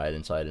them inside.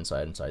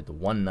 The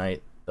one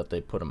night that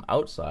they put them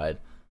outside,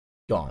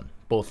 gone.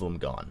 Both of them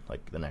gone,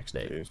 like the next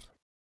day. Jeez.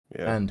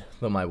 Yeah. And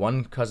then my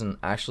one cousin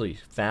actually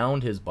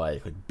found his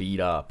bike like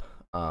beat up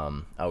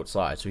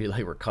outside, so he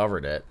like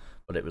recovered it,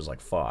 but it was like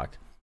fucked.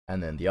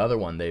 And then the other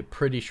one, they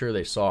pretty sure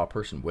they saw a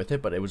person with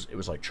it, but it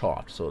was like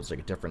chopped, so it's like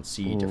a different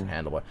seat, different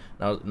handlebar.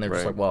 And they're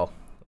just like, well,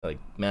 like,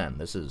 man,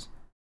 this is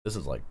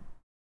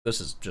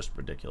just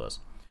ridiculous.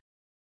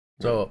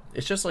 So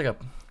it's just like I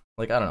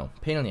don't know,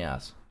 pain in the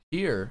ass.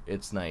 Here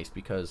it's nice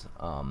because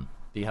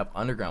they have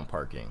underground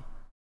parking.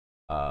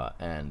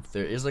 And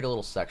there is like a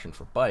little section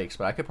for bikes,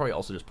 but I could probably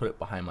also just put it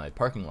behind my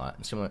parking lot.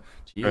 And similar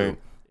to you,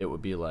 it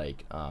would be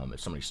like if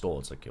somebody stole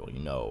it, it's like,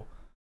 well,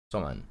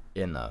 someone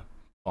in the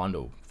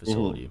condo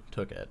facility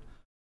took it.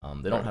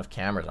 They don't have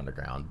cameras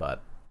underground,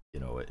 but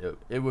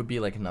it would be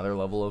like another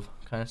level of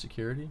kind of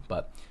security.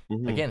 But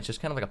again, it's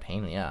just kind of like a pain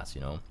in the ass.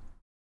 If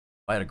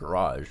I had a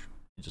garage,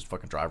 you just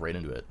fucking drive right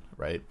into it,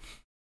 right?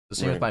 The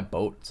same with my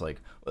boat. It's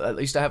like, at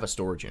least I have a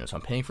storage unit, so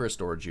I'm paying for a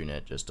storage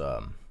unit just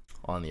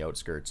on the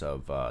outskirts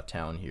of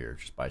town here,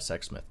 just by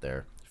Sexsmith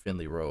there,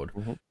 Findlay Road.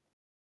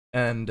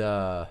 And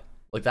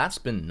like that's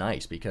been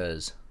nice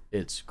because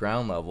it's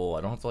ground level.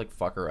 I don't have to like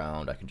fuck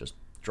around. I can just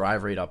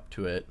drive right up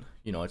to it.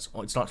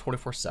 It's not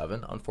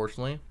 24/7,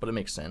 unfortunately, but it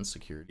makes sense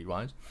security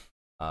wise.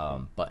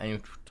 But any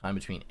time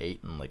between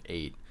 8 and like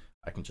 8,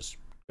 I can just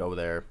go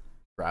there,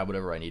 grab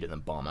whatever I need, and then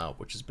bomb out,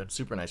 which has been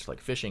super nice for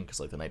like fishing, because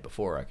like the night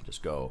before I can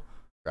just go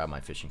grab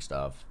my fishing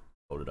stuff,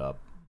 load it up,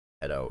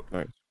 head out.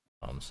 Nice.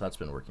 So that's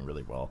been working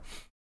really well.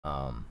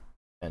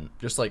 And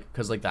just like,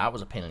 because like that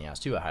was a pain in the ass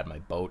too. I had my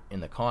boat in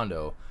the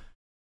condo,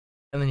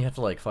 and then you have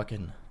to like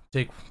fucking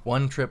take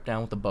one trip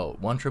down with the boat,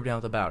 one trip down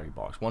with the battery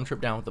box, one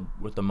trip down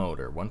with the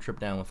motor, one trip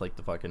down with like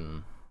the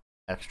fucking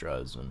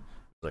extras, and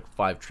like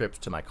 5 trips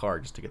to my car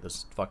just to get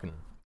this fucking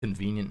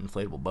convenient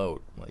inflatable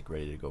boat like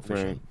ready to go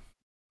fishing.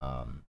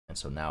 And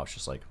so now it's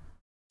just like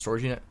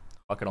storage unit,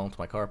 hook it all into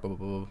my car, boom,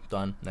 boom, boom,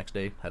 done. Next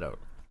day, head out.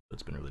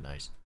 It's been really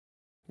nice.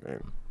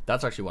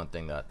 That's actually one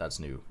thing that's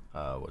new,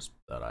 was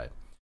that I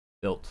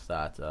built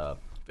that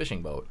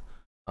fishing boat.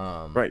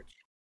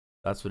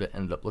 That's what it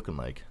ended up looking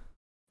like.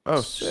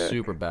 Oh, sick.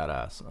 Super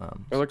badass.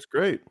 It looks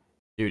great,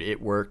 dude.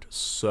 It worked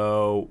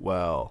so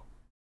well.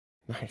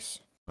 Nice.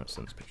 I'll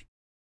send this picture.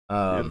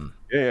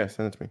 Yeah,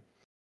 send it to me.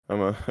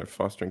 I'm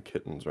fostering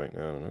kittens right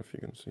now. I don't know if you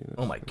can see this.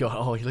 Oh my god!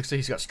 Oh, he looks like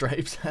he's got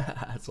stripes.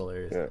 That's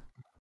hilarious. Yeah.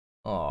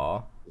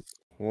 Aw. It's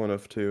one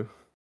of 2.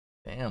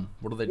 Damn.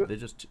 What do they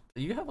just?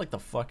 You have like the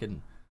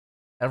fucking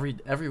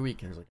every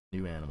week there's like a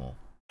new animal.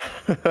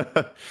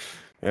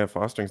 Yeah,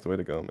 fostering's the way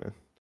to go, man.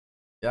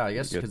 Yeah, I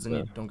guess because then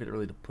you don't get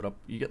really to put up.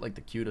 You get like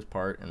the cutest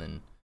part, and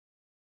then.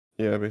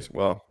 Yeah, basically.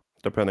 Well,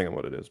 depending on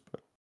what it is,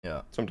 but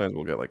yeah. Sometimes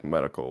we'll get like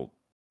medical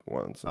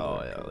ones.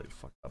 Oh yeah, like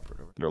fucked up or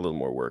whatever. They're a little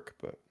more work,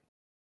 but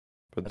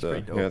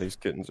yeah, these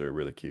kittens are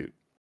really cute.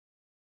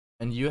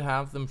 And you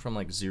have them from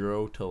like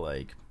 0 to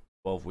like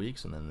 12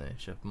 weeks, and then they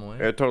ship them away.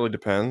 It totally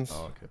depends.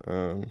 Oh,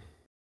 okay.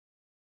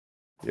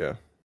 Yeah,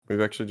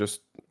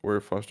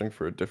 we're fostering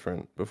for a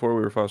different. Before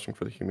we were fostering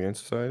for the Humane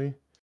Society.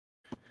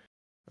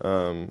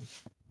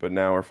 But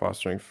now we're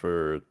fostering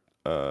for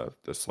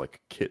this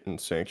like kitten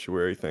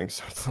sanctuary thing,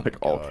 so it's like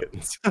all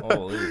kittens.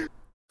 Holy.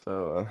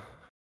 So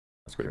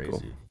that's crazy.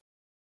 Cool.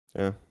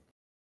 Yeah.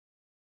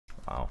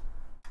 Wow.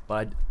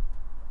 But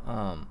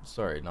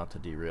sorry, not to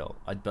derail.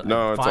 I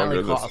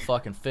finally caught a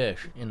fucking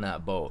fish in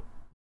that boat.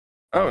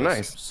 Oh,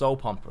 nice. So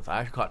pumped with it.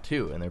 I actually caught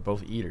 2, and they're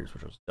both eaters,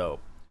 which was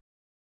dope.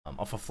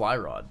 Off a fly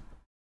rod,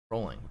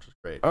 trolling, which was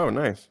great. Oh,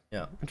 nice.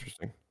 Yeah.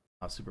 Interesting.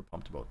 I was super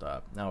pumped about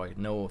that. Now I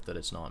know that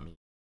it's not me.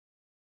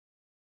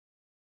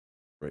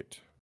 Right.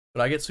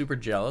 But I get super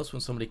jealous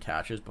when somebody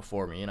catches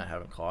before me and I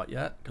haven't caught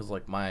yet, because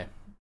like I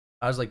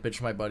was like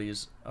bitching my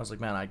buddies. I was like,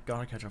 man, I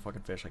gotta catch a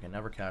fucking fish. I can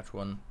never catch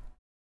one.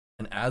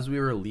 And as we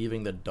were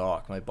leaving the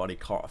dock, my buddy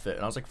caught a fish,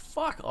 and I was like,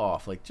 fuck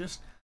off, like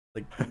just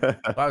like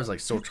I was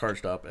like so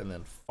charged up, and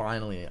then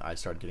finally I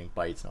started getting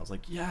bites, and I was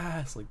like,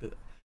 yes, like it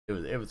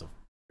was a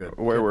good.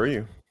 Where were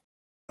you?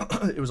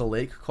 It was a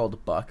lake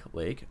called Buck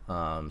Lake.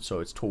 So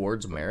it's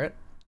towards Merritt.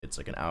 It's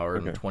like an hour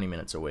and 20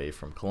 minutes away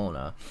from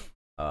Kelowna.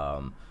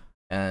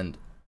 And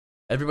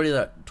everybody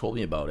that told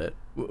me about it,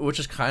 which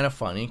is kind of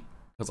funny,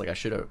 because like I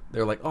should have.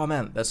 They're like, "Oh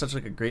man, that's such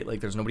like a great lake.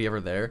 There's nobody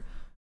ever there."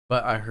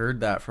 But I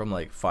heard that from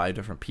like 5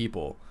 different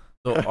people.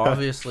 So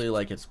obviously,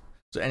 like it's.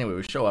 So anyway,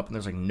 we show up and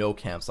there's like no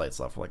campsites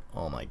left. We're like,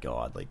 "Oh my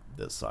god, like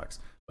this sucks."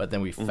 But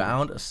then we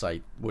found a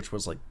site which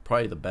was like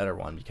probably the better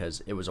one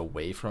because it was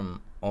away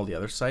from all the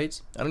other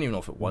sites. I don't even know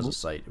if it was a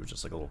site. It was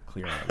just like a little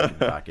clearing that we could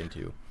back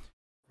into.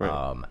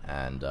 Right.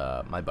 And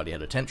my buddy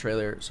had a tent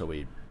trailer, so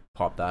we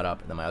popped that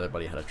up. And then my other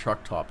buddy had a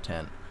truck top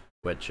tent,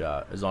 which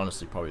is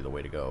honestly probably the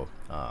way to go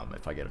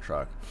if I get a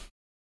truck.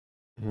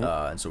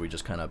 And so we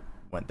just kind of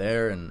went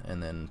there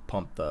and then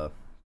pumped the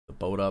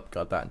boat up,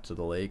 got that into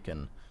the lake,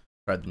 and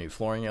tried the new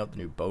flooring out, the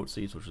new boat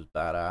seats, which was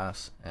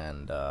badass.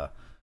 And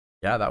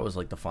yeah, that was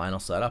like the final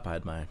setup. I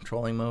had my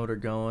trolling motor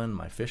going,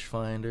 my fish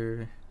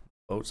finder,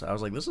 boats. I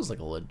was like, this is like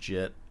a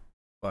legit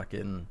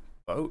fucking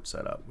boat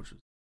setup, which is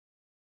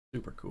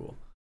super cool.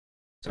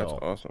 So, that's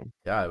awesome.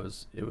 Yeah, it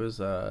was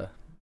a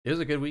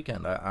good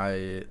weekend.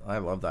 I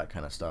love that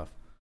kind of stuff.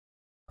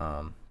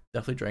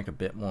 Definitely drank a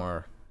bit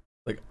more.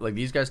 Like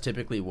these guys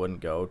typically wouldn't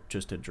go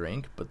just to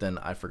drink, but then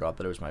I forgot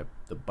that it was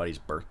the buddy's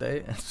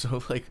birthday, and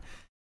so like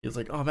he was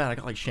like, oh man, I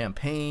got like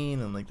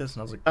champagne and like this,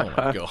 and I was like, oh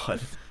my god.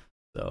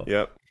 So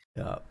yep.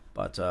 Yeah,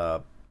 but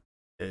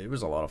it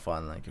was a lot of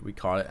fun. Like we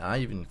caught it, and I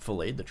even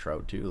filleted the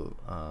trout too.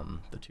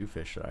 The 2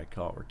 fish that I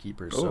caught were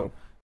keepers, so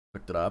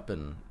cooked it up,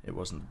 and it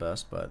wasn't the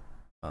best, but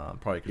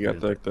probably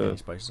could put any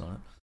spices on it.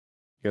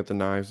 You got the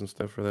knives and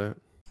stuff for that?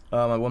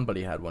 My one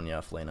buddy had one,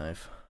 fillet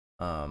knife.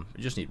 You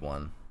just need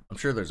one. I'm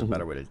sure there's a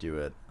better way to do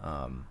it.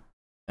 And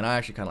I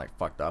actually kind of like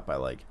fucked up.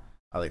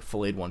 I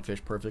filleted one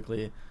fish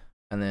perfectly,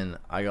 and then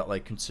I got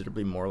like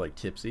considerably more like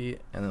tipsy,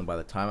 and then by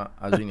the time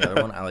I was doing the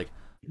other one, I like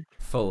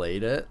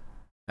filleted it,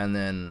 and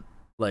then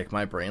like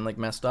my brain like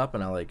messed up,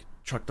 and I like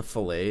chucked the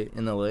fillet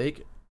in the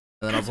lake,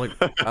 and then I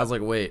was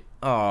like wait,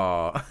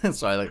 oh,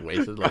 so I like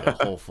wasted like a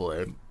whole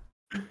fillet,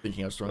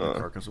 thinking I was throwing the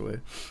carcass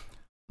away.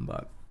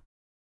 But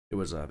it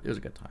was a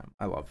good time.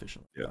 I love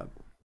fishing like that.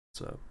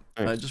 So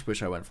I just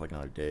wish I went for like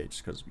another day,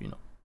 just because by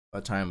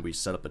the time we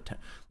set up a tent,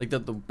 like the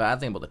bad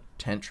thing about the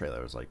tent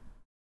trailer was like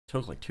it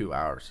took like 2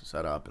 hours to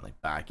set up and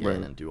like back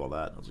in and do all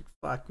that. And I was like,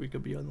 fuck, we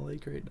could be on the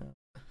lake right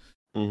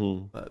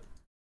now. But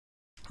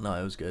no,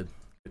 it was good.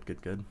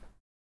 Good.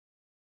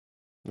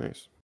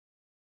 Nice.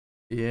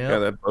 Yeah,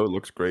 that boat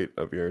looks great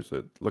of yours.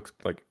 It looks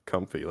like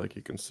comfy, like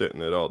you can sit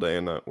in it all day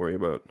and not worry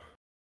about,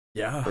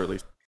 or at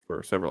least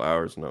for several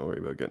hours, not worry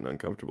about getting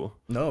uncomfortable.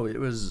 No, it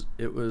was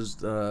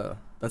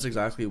that's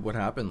exactly what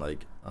happened.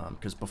 Like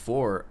because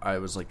before I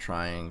was like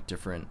trying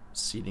different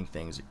seating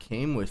things. It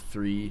came with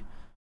 3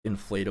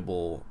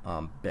 inflatable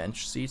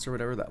bench seats or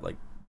whatever that like,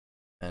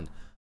 and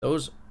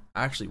those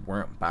actually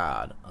weren't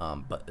bad,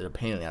 but it a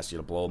pain in the ass you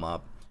to blow them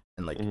up,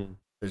 and like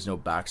there's no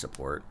back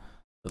support.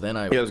 So then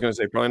I was gonna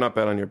say probably not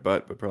bad on your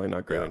butt, but probably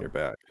not great on your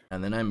back.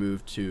 And then I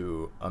moved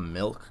to a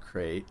milk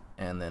crate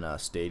and then a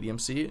stadium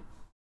seat,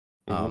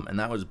 and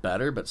that was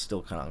better, but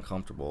still kind of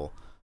uncomfortable.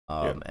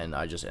 And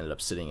I just ended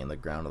up sitting in the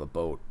ground of the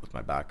boat with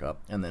my back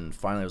up. And then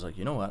finally I was like,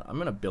 you know what? I'm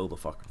gonna build a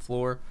fucking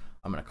floor.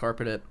 I'm gonna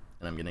carpet it,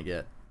 and I'm gonna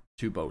get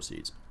 2 boat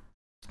seats.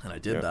 And I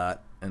did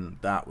that, and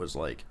that was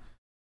like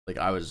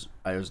I was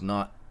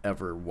not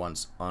ever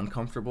once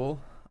uncomfortable.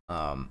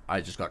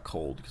 I just got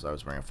cold because I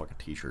was wearing a fucking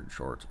t-shirt and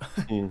shorts.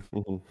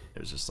 It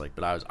was just like,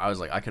 but I was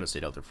like, I could have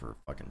stayed out there for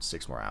fucking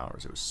 6 more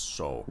hours. It was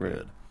so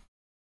good.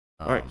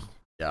 Nice.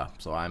 Yeah,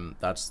 so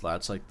that's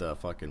like the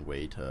fucking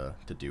way to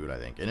do it, I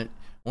think. And it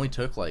only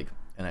took like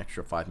an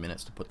extra 5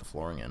 minutes to put the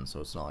flooring in,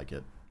 so it's not like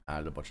it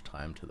added a bunch of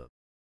time to the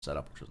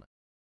setup, which was nice.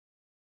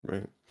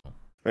 Right.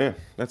 Man,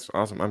 that's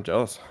awesome. I'm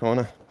jealous. I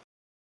wanna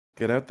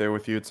get out there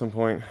with you at some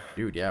point.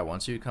 Dude, yeah,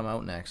 once you come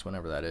out next,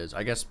 whenever that is.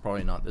 I guess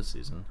probably not this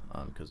season,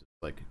 because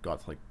like it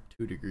got to like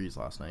 2 degrees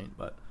last night,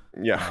 but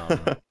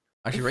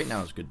actually right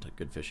now is good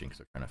fishing because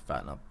they're trying to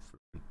fatten up for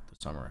the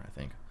summer, I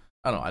think.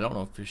 I don't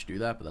know if fish do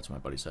that, but that's what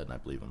my buddy said, and I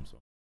believe him. So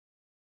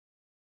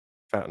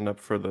fatten up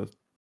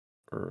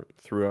or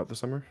throughout the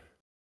summer,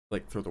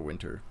 like through the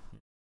winter,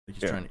 like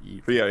he's trying to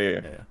eat.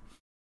 Yeah.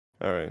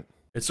 All right.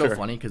 It's so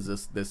funny because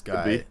this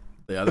guy,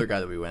 the other guy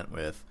that we went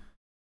with,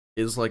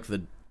 is like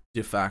the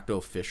de facto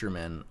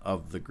fisherman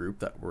of the group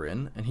that we're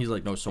in, and he's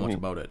like knows so much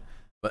about it,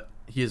 but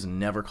he has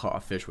never caught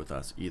a fish with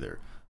us either.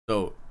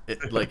 So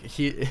it like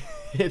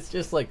it's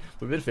just like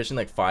we've been fishing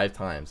like 5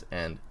 times,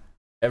 and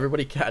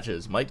everybody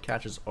catches. Mike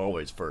catches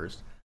always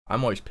first.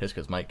 I'm always pissed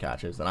because Mike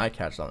catches, then I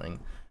catch something,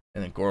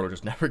 and then Gordo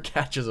just never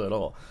catches at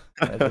all.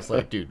 And it's just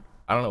like, dude,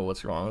 I don't know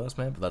what's wrong with us,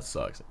 man, but that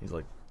sucks. He's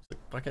like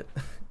fuck it.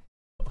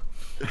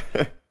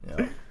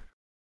 Yeah.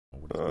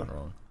 What is going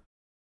wrong?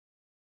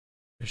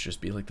 It's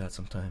just be like that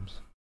sometimes.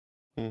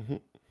 Mm-hmm.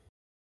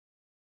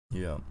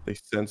 Yeah. They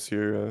sense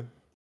your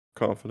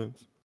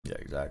confidence. Yeah,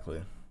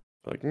 exactly.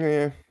 Like,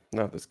 nah,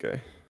 not this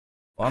guy.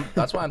 Well,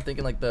 that's why I'm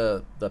thinking like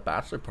the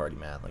bachelor party,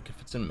 man. Like if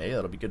it's in May,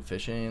 that'll be good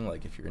fishing.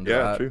 Like if you're into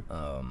Yeah, that, true.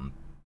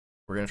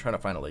 we're gonna try to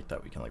find a lake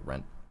that we can like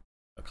rent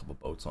a couple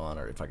boats on,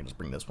 or if I can just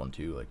bring this one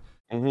too, like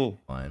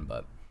fine.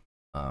 But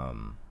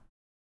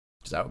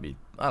because that would be,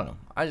 I don't know.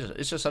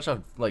 It's just such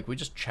a like we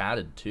just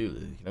chatted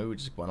too. You know, we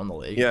just went on the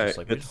lake. Yeah, And just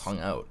like we just hung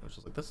out. It was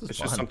just like this is it's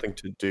fun. just something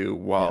to do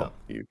while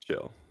you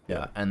chill.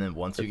 Yeah, and then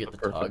once you It's get the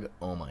perfect. tug,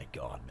 oh my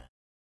god, man,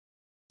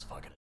 it's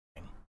fucking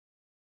amazing.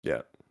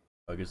 Yeah.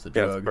 Tug is the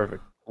Yeah, it's drug.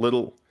 perfect.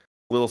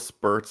 Little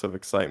spurts of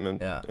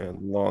excitement Yeah.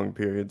 and long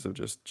periods of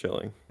just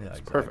chilling. Yeah, It's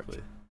exactly.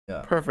 perfect.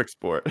 Yeah. Perfect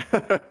sport.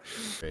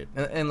 Great.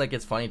 And like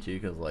it's funny too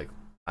because like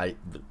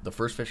the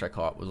first fish I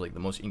caught was like the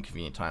most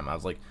inconvenient time. I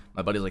was like,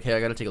 my buddy's like, hey, I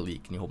gotta take a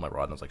leak. Can you hold my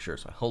rod? And I was like, sure.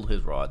 So I held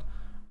his rod,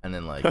 and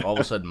then like all of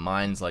a sudden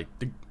mine's like,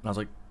 and I was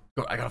like,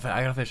 go, I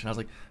gotta fish. And I was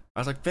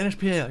like, finish,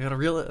 PA. I gotta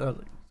reel it. And I was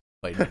like,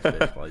 fighting this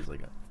fish while he's like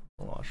in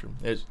the washroom.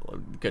 It's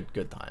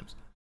good times.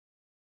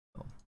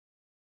 So.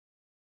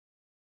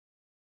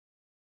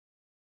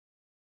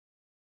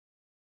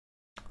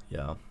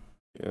 Yeah.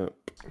 Yeah.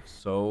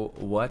 So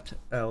what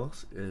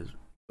else is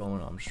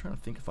going on? I'm just trying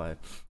to think if I.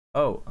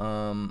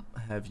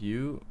 Have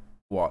you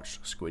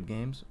watched Squid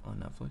Games on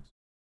Netflix?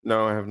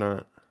 No, I have not.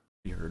 Have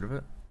you heard of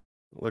it?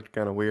 It looked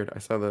kind of weird. I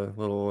saw the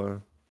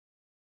little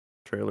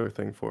trailer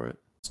thing for it.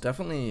 It's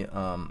definitely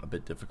a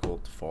bit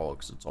difficult to follow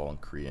because it's all in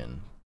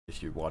Korean.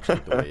 If you watch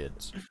it the way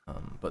it's,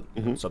 but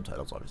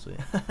subtitles obviously.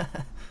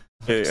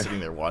 Yeah.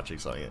 Sitting there watching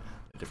something in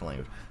a different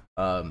language.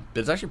 But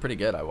it's actually pretty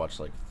good. I watched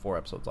like 4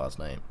 episodes last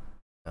night.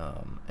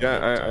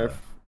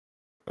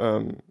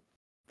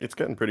 It's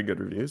getting pretty good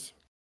reviews.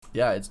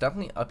 Yeah, it's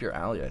definitely up your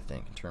alley, I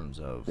think, in terms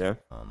of kind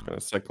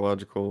of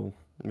psychological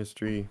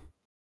mystery.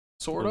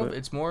 Sort of.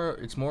 It's more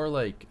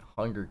like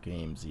Hunger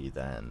Gamesy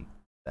than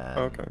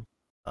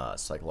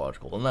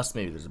psychological. Unless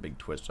maybe there's a big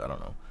twist. I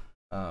don't know.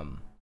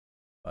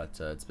 But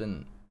it's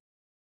been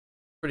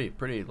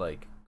pretty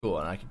like cool,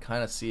 and I can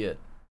kind of see it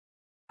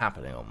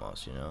happening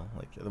almost. You know,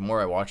 like the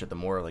more I watch it, the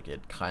more like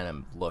it kind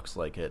of looks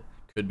like it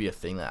could be a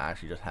thing that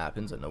actually just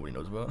happens that nobody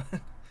knows about.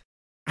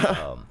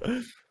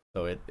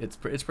 So it's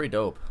pretty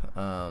dope.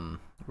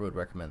 Would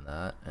recommend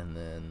that, and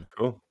then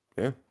cool.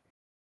 Yeah.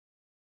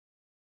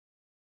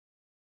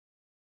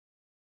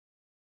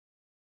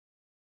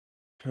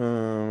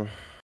 I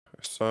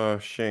saw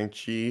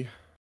Shang-Chi.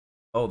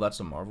 oh, that's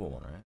a Marvel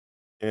one, right?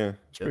 Yeah,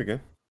 it's pretty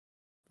good.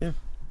 Yeah,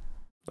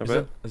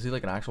 is he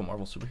like an actual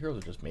Marvel superhero,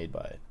 or just made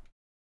by it?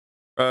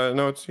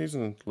 No, he's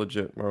a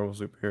legit Marvel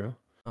superhero.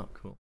 Oh,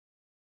 cool.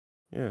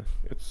 Yeah,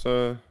 it's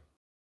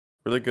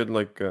really good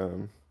like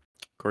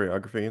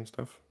choreography and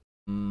stuff.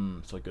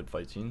 It's like good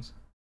fight scenes.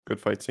 Good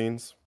fight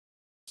scenes.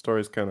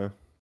 Story's kind of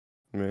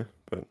meh,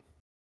 but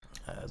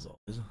As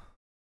always.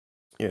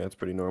 yeah, it's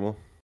pretty normal.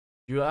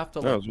 Do you have to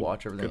like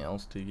watch everything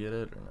else to get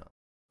it, or no?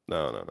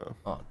 No.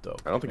 Oh,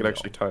 dope. I don't think it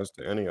actually ties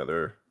to any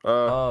other.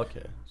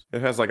 Okay.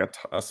 It has like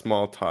a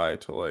small tie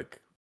to like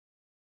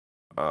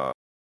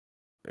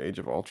Age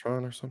of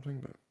Ultron or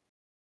something,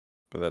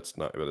 but that's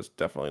not. But it's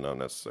definitely not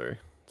necessary.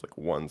 It's like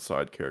one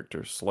side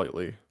character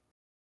slightly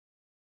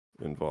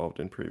involved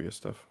in previous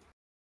stuff.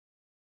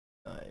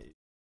 Nice.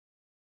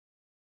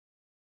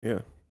 Yeah.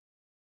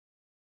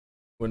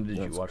 When did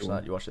you watch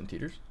that? You watched it in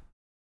theaters?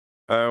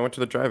 I went to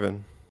the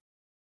drive-in.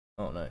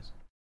 Oh, nice.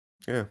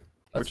 Yeah.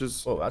 Which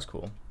is that's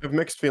cool. I have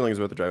mixed feelings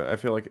about the drive-in. I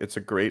feel like it's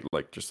a great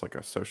like just like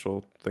a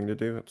social thing to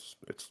do. It's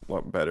a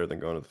lot better than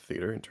going to the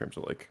theater in terms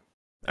of like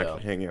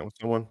actually hanging out with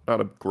someone.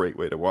 Not a great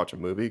way to watch a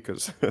movie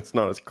because it's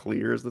not as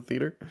clear as the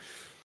theater.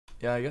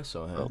 Yeah, I guess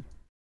so.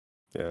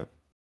 Hey? Yeah.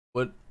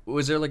 What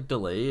was there like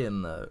delay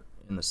in the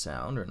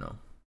sound or no?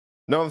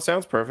 No, the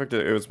sound's perfect.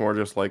 It was more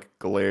just like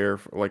glare,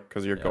 like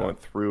because you're going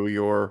through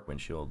your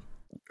windshield,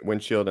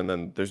 and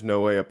then there's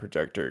no way a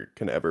projector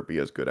can ever be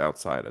as good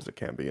outside as it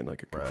can be in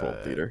like a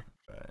controlled theater.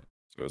 Right.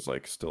 So it's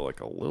like still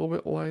like a little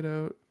bit light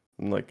out,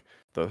 and like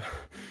the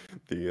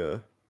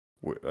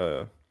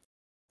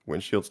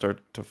windshield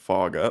start to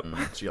fog up.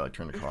 So you like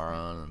turn the car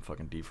on and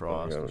fucking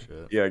defrost and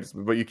shit. Yeah,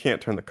 but you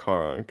can't turn the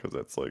car on because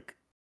that's like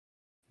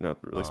not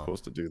really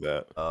supposed to do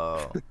that.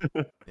 Oh,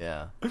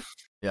 yeah,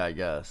 I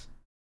guess.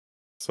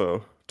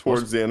 So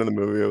towards the end of the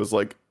movie, I was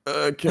like,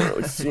 I can't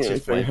really see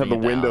anything. I had the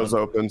windows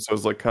open, so it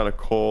was like kind of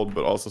cold,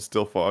 but also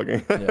still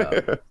fogging.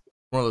 Yeah.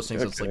 One of those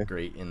things that's like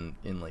great in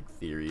like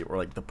theory, or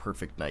like the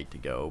perfect night to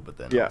go, but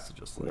then also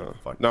just like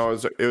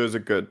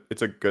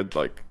it's a good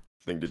like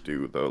thing to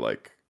do though,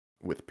 like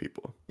with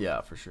people.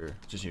 Yeah, for sure.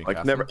 Just you like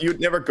you'd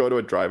never go to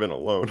a drive-in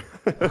alone.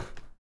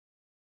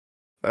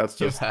 That's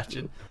just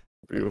a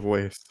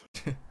waste.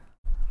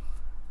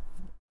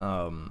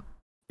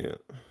 Yeah.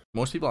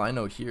 Most people I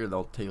know here,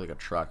 they'll take like a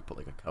truck, put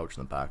like a couch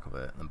in the back of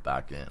it, and then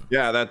back in.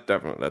 Yeah,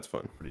 that's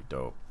fun. Pretty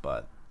dope,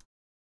 but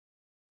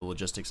the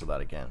logistics of that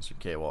again. So,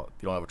 okay, well,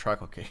 if you don't have a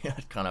truck, okay,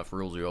 it kind of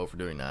rules you out for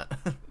doing that.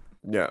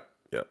 Yeah.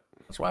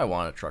 That's why I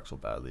want a truck so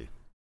badly.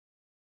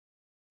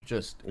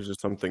 Just There's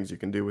just some things you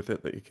can do with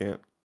it that you can't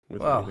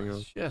with well, anything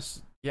else.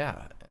 just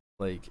yeah,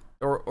 like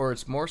or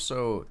it's more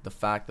so the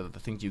fact that the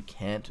things you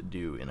can't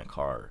do in a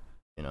car,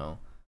 you know,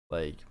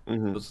 like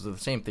Hmm. this is the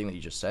same thing that you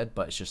just said,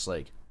 but it's just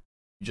like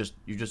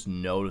you just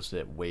notice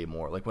it way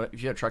more. Like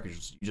if you have a truck, you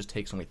just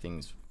take so many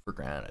things for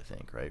granted. I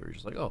think, right? Where you're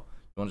just like, oh,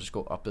 you want to just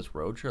go up this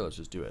road? Sure, let's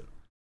just do it.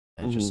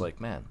 And it's just Hmm. like,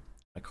 man,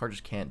 my car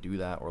just can't do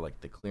that, or like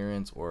the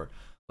clearance, or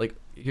like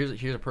here's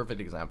a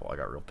perfect example. I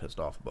got real pissed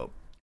off about.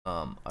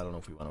 I don't know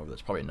if we went over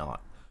this, probably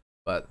not,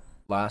 but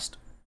last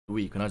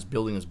week when I was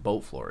building this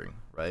boat flooring,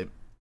 right?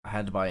 I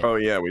had to buy an Oh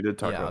yeah, we did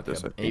talk yeah, about okay,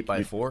 this. I an eight think by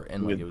you four,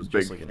 and like need it the was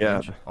just big, like an yeah,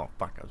 inch. Oh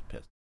fuck, I was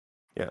pissed.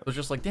 yeah, It was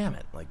just like, damn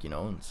it, like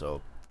and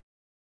so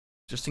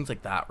just things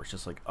like that where it's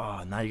just like,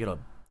 oh, now you gotta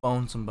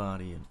phone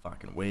somebody and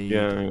fucking wait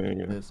yeah, and yeah,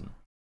 yeah. this, and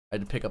I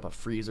had to pick up a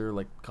freezer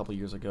like a couple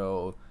years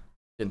ago,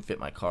 didn't fit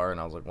my car,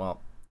 and I was like, well,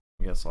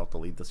 I guess I'll have to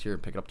leave this here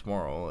and pick it up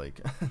tomorrow.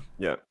 Like,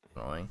 Yeah.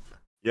 annoying.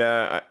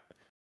 Yeah,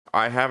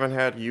 I haven't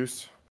had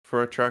use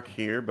for a truck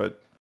here,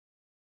 but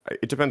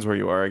it depends where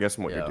you are, I guess,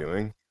 and what you're Yeah,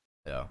 doing.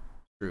 yeah,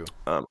 true.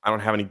 I don't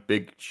have any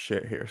big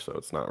shit here, so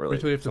it's not Wait really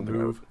till you have to something I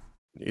would move.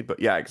 need. But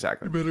yeah,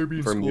 exactly. You better be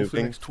in For school for the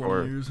moving, next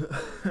 20 years.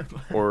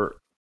 or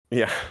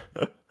yeah,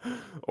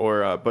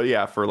 or but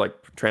yeah, for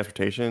like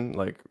transportation,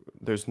 like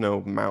there's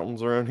no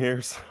mountains around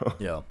here, so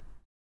Yeah.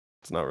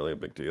 it's not really a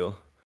big deal.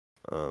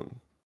 Um,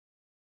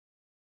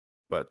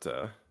 but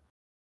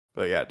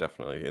yeah,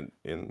 definitely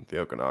in the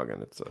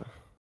Okanagan, it's a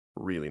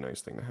really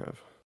nice thing to have.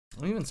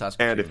 Even And if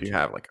Saskatoon you too.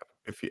 have like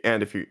if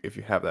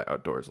you have that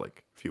outdoors,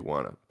 like if you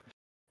want to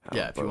have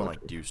Yeah, a if you want boat. to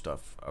like do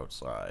stuff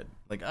outside,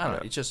 like I don't know,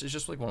 Yeah. it's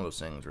just like one of those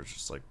things where it's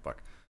just like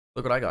fuck.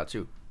 Look what I got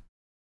too.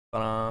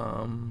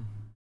 Um,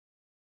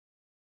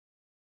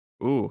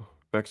 Ooh,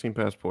 vaccine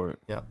passport.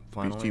 yeah, BC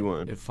finally,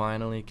 one. it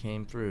finally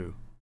came through,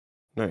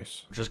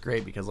 Nice. which is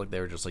great because like they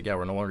were just like, yeah,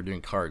 we're no longer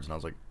doing cards, and I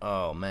was like,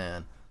 oh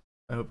man,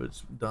 I hope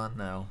it's done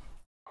now.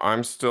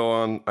 I'm still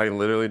on. I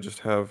literally just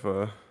have.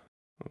 Oops.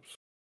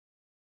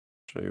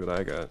 Show you what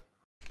I got.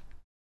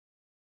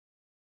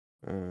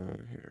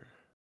 Here.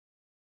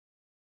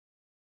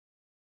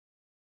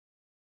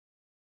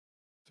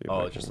 See if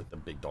Oh, I it's just can. like the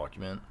big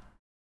document.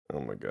 Oh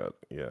my god.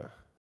 Yeah.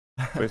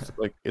 So it's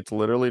like it's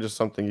literally just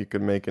something you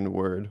could make in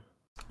Word.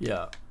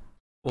 Yeah.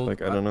 Well,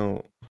 Like I don't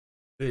know.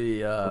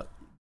 the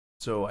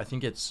so I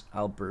think it's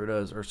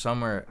Alberta's or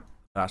somewhere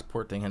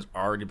passport thing has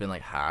already been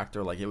like hacked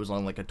or like it was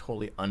on like a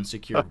totally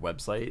unsecured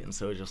website, and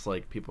so it's just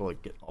like people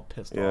like get all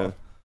pissed Yeah. off.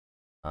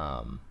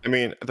 Um, I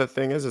mean, the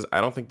thing is I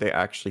don't think they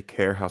actually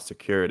care how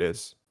secure it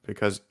is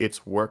because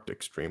it's worked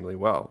extremely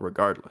well,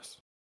 regardless.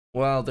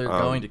 well, they're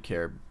going Um. to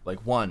care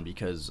like one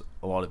because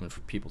a lot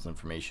of people's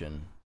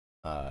information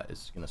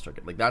is gonna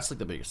start like that's like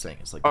the biggest thing.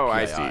 It's like the Oh,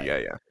 I see. PII. Yeah,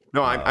 yeah.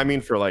 No, I Um,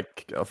 mean for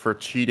like for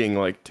cheating,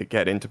 like to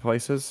get into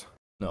places.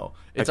 no,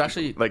 it's Like,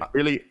 actually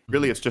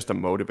really, it's just a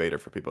motivator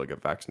for people to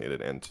get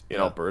vaccinated. And in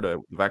yeah,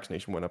 Alberta,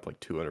 vaccination went up like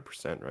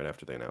 200% right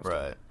after they announced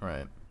it.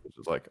 right. Which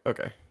was like,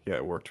 okay, yeah,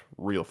 it worked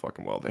real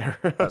fucking well there.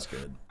 That's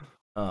good.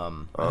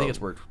 I think it's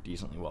um, worked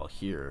decently well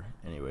here.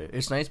 Anyway,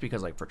 it's nice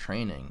because like for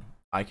training,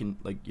 I can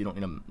like you don't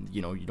need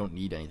you don't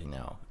need anything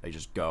now. I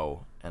just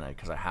go and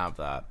because I have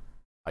that,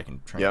 I can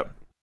train. yep.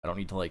 I don't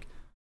need to like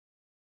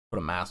put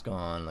a mask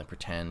on, like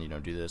pretend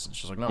do this. It's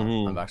just like no,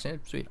 I'm Hmm.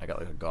 vaccinated. Sweet, I got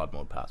like a God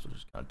mode pass, which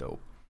is kind of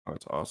dope. Oh,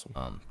 that's awesome.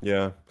 Um,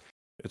 Yeah,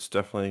 it's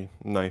definitely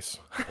nice.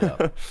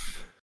 yeah.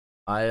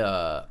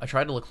 I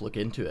tried to look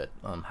into it,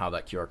 how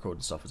that QR code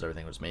and stuff was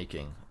everything was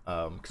making.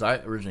 Because I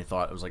originally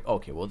thought it was like,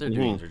 okay, well, what they're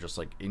doing is they're just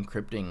like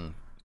encrypting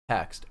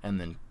text and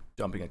then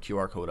dumping a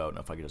QR code out, and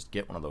if I could just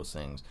get one of those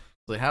things.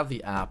 So they have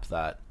the app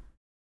that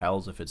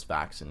tells if it's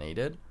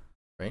vaccinated,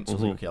 right? So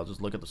it's like, okay, I'll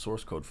just look at the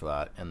source code for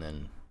that and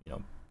then,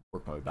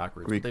 work my way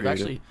backwards. But they've Recreate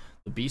it. actually,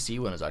 the BC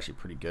one is actually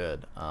pretty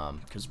good,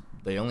 because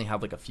they only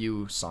have like a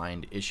few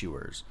signed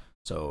issuers.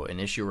 So an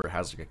issuer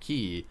has like a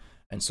key,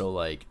 and so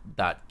like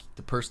that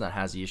the person that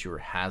has the issuer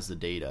has the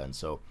data, and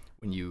so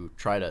when you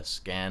try to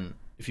scan,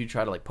 if you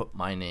try to like put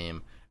my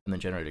name and then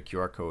generate a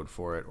QR code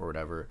for it or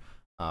whatever,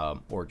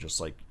 or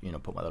just like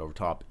put that over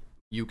top,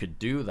 you could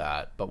do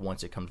that, but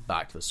once it comes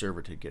back to the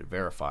server to get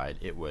verified,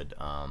 it would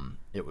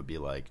be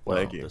like no,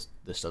 Laggy.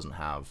 this doesn't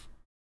have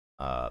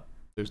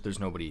there's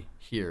nobody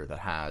here that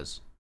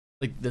has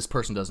like this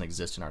person doesn't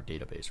exist in our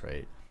database,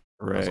 right?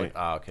 I was like,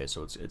 Right. okay,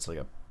 so it's like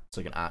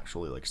an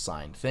actually like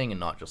signed thing and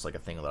not just like a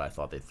thing that I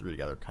thought they threw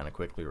together kind of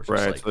quickly or just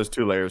Right. like So there's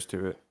two layers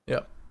to it. yeah,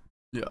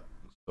 yeah.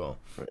 So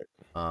Right.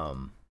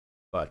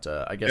 but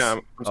I guess Yeah,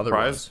 I'm other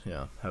surprised. ones,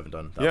 yeah, haven't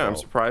done that Yeah, I'm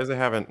well. surprised they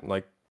haven't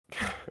like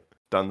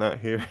done that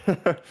here.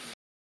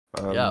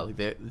 Yeah, um, like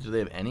do they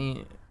have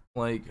any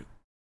like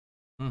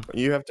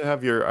you have to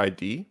have your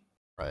ID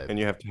right? and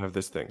you have to have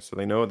this thing, so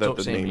they know that So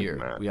the same name is here.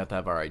 Matt. We have to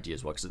have our ID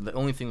as well. Because the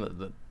only thing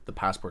that the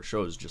passport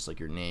shows is just like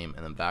your name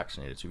and then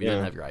vaccinated. So if you didn't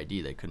Yeah. have your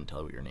ID, they couldn't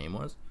tell what your name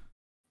was.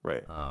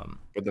 Right. Um,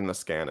 But then the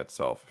scan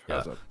itself yeah.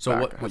 has a So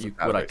back, what has a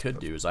what I database could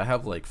of- do is I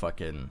have like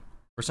fucking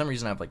for some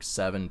reason I have like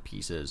 7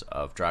 pieces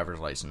of driver's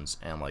license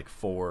and like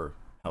 4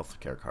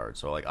 healthcare cards.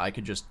 So like I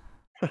could just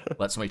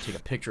let somebody take a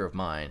picture of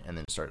mine and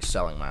then start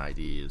selling my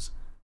IDs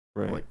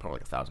for Right. like probably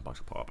like $1,000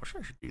 a pop. I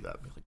should do that.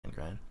 Make like 10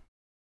 grand.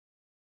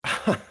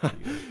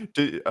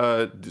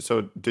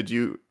 Did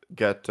you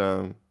get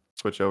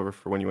switch over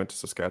for when you went to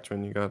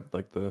Saskatchewan? You got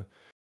like the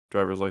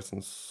driver's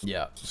license,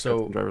 Yeah.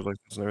 Saskatchewan So driver's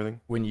license and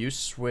everything? when you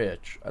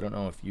switch, I don't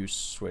know if you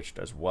switched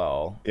as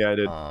well. Yeah, I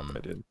did. I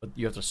did. But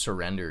you have to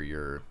surrender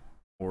your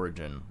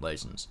origin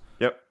license.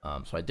 Yep.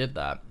 So I did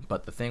that.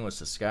 But the thing with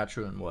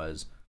Saskatchewan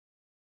was,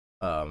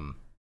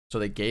 so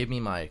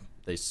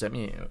they sent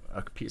me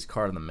a piece of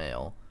card in the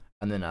mail,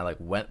 and then I like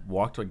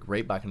walked like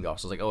right back in the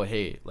office. I was like, oh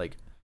hey, like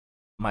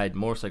my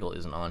motorcycle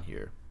isn't on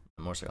here.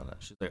 My motorcycle.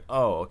 She's like,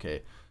 oh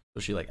okay.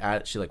 So she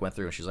went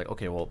through and she's like,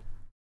 okay, well,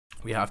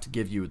 we have to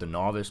give you the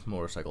novice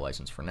motorcycle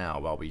license for now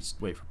while we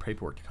wait for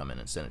paperwork to come in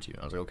and send it to you.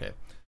 And I was like, okay.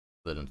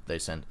 Then they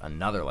sent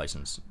another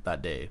license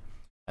that day,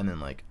 and then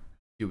like a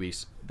few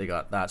weeks they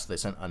got that, so they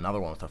sent another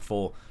one with a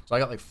full. So I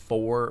got like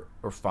 4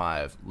 or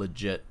 5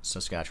 legit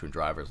Saskatchewan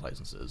driver's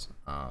licenses,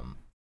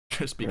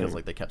 just because Right.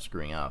 like they kept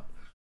screwing up.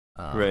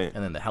 Right.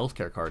 And then the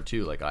healthcare card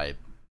too. Like I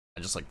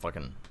just like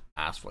fucking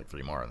asked for like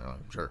 3 more, and they're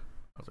like, sure.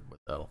 I was like, what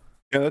the hell?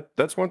 Yeah,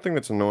 that's one thing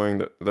that's annoying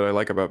that I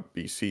like about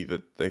BC,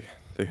 that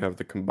they have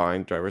the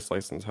combined driver's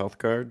license health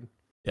card.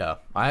 Yeah,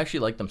 I actually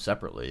like them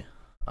separately,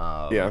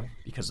 Yeah.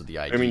 because of the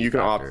I mean, ID you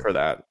can opt factor. for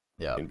that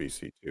Yeah, in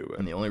BC too, but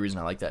and the only reason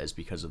I like that is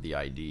because of the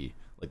ID,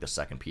 like the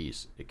second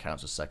piece, it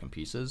counts as second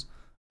pieces,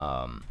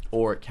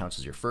 or it counts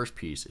as your first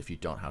piece if you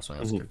don't have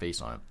something else with your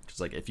face on it. Because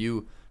like if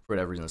you, for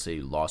whatever reason, say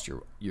you lost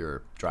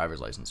your driver's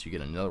license, you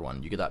get another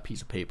one, you get that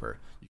piece of paper,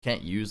 you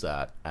can't use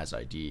that as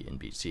ID in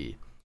BC.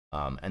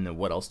 And then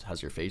what else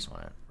has your face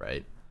on it,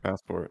 right?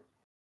 passport.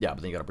 Yeah,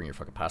 but then you got to bring your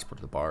fucking passport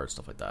to the bar and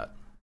stuff like that.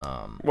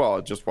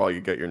 Well, just while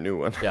you get your new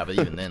one. Yeah, but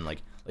even then,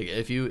 like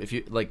if you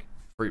like,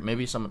 for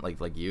maybe someone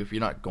like you, if you're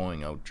not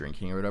going out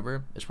drinking or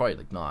whatever, it's probably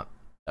like not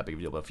that big of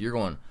a deal. But if you're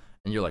going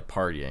and you're like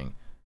partying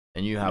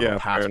and you have Yeah, a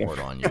fair passport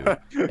enough. on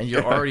you and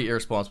you're already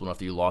irresponsible enough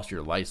that you lost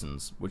your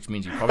license, which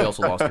means you probably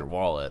also lost your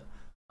wallet.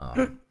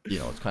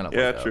 It's kind of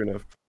Yeah, like true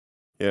enough.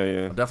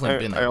 Yeah. I've definitely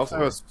been I there also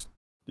have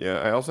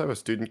before. I also have a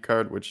student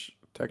card, which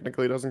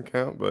technically doesn't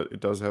count, but it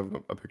does have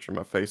a picture of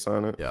my face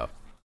on it. Yeah,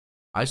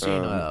 I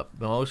seen Um,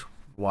 the most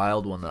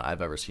wild one that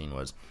I've ever seen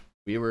was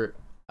we were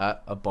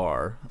at a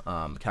bar,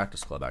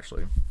 Cactus Club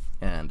actually,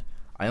 and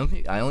I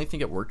only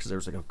think it worked because there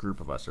was like a group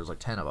of us. There was like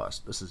 10 of us.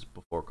 This is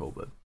before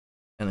COVID,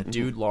 and the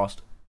dude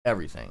lost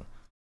everything,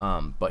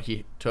 but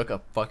he took a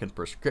fucking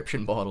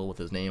prescription bottle with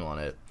his name on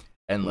it,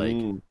 and like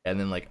mm, and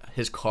then like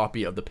his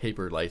copy of the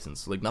paper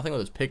license, like nothing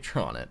with his picture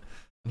on it.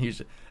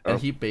 And oh.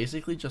 he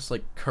basically just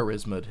like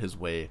charismaed his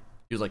way.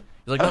 He's like,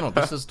 no,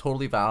 this is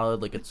totally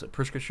valid. Like it's a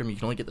prescription. You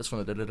can only get this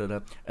one. Da, da, da, da.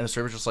 And the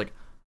server's just like,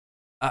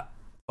 ah,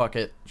 fuck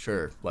it,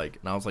 sure. Like,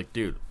 and I was like,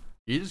 dude,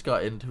 you just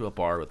got into a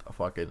bar with a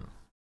fucking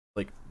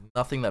like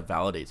nothing that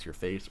validates your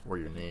face or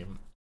your name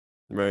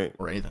Right.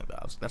 or anything like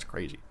that. That's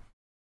crazy.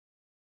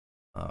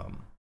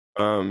 Um,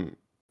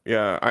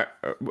 Yeah.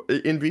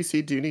 In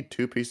BC, do you need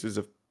 2 pieces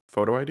of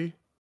photo ID?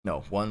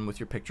 no, one with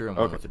your picture and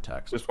one Okay, with the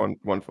text. just one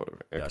photo.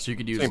 Yeah, Okay. so you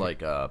could use Same. like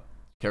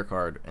care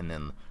card and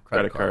then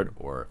credit card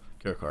or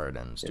care card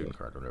and student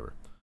card or whatever.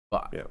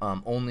 But Yeah.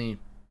 only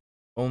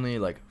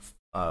like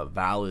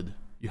valid.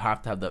 You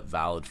have to have that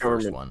valid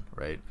first Government. one,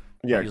 right?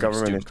 Yeah, Use, like,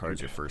 government student card is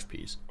issued your first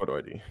piece. photo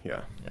ID.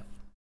 Yeah. Yeah.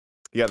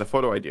 Yeah, the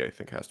photo ID I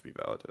think has to be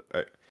valid.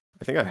 I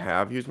think I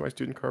have used my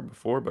student card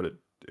before, but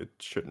it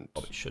shouldn't.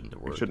 Probably shouldn't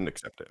have It worked. shouldn't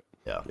accept it.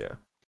 Yeah. Yeah.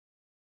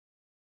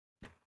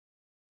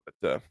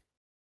 But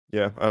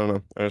yeah, I don't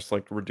know. I just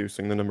like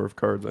reducing the number of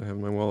cards I have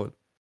in my wallet.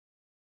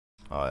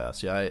 Oh yeah.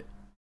 See,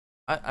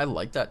 I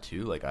like that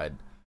too.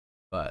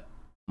 But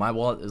my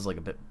wallet is like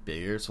a bit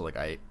bigger, so like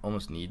I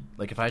almost need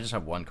like if I just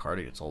have one card,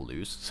 it gets all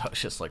loose. So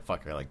it's just like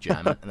fuck, I like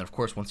jam it, and then of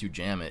course once you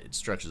jam it, it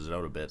stretches it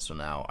out a bit. So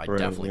now I Right,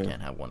 definitely yeah.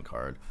 can't have one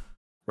card.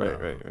 Right,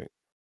 Um, right.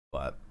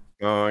 But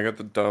Oh, I got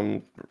the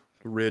dumb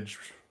Ridge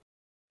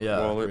yeah,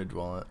 wallet, Ridge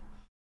wallet.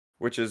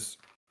 which is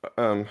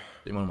Same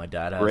one my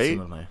dad has. great.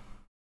 Some of my.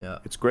 Yeah.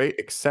 It's great,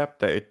 except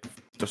that it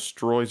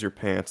destroys your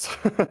pants.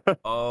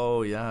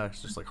 Oh yeah,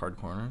 it's just like hard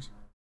corners.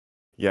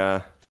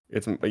 Yeah,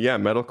 yeah,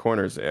 metal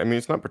corners. I mean,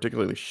 it's not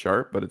particularly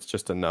sharp, but it's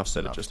just enough Just that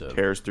enough it just to-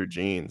 tears through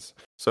jeans.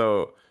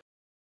 So,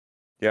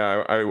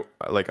 yeah, I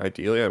like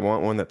ideally I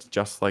want one that's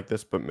just like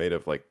this, but made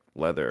of like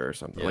leather or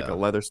something, like a Yeah.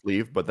 leather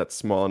sleeve, but that's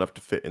small enough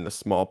to fit in the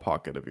small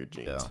pocket of your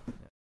jeans. Yeah.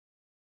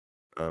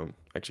 I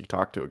actually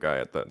talked to a guy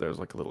at there's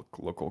like a little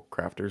local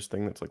crafters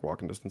thing that's like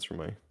walking distance from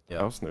my Yeah.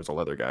 house, and there's a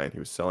leather guy, and he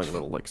was selling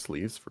little like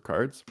sleeves for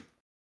cards,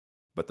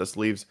 but the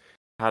sleeves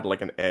had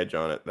like an edge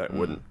on it that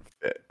wouldn't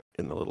fit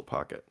in the little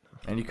pocket.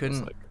 And you It's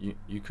couldn't like,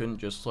 you couldn't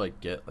just like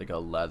get like a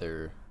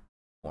leather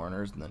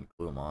corners and then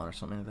glue them on or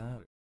something like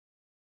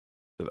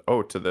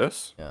that. to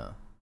this? Yeah.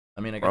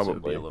 I mean, I guess it would be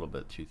Probably. a little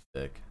bit too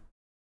thick.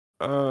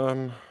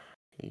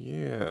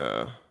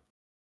 Yeah.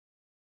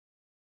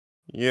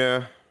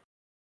 Yeah.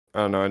 I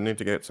don't know. I need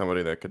to get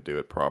somebody that could do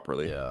it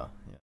properly. Yeah.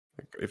 Yeah.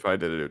 Like, if I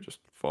did it, it would just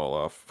fall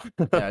off.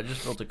 Yeah. I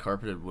just built a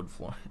carpeted wood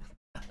floor.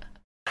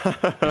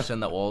 You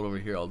send that wallet over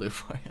here, I'll do it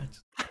for you.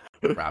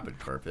 Just rapid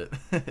carpet.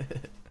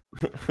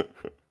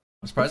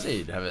 I'm surprised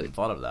they haven't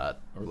thought of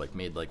that, or like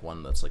made like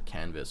one that's like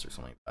canvas or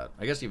something like that.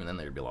 I guess even then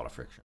there'd be a lot of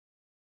friction.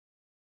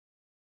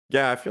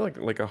 Yeah, I feel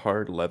like a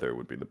hard leather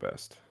would be the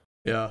best.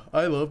 Yeah,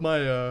 I love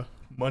my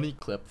money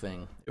clip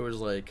thing. It was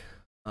like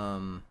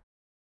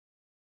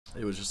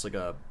it was just like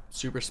a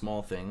super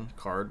small thing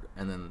card,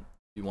 and then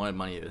if you wanted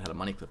money, it had a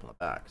money clip on the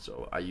back.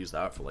 So I used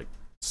that for like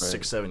Right.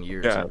 6-7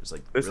 years. Yeah, And it was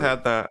like this really,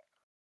 had that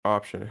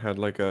option. It had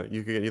like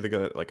you could either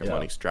get like a yeah.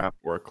 money strap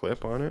or a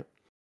clip on it.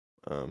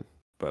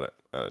 But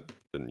I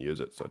didn't use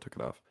it, so I took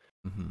it off.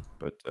 Mm-hmm.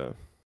 But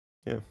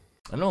yeah.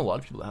 I know a lot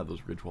of people that have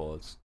those Ridge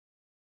wallets.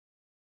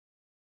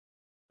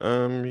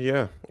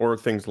 Yeah, or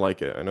things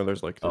like it. I know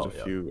there's Oh a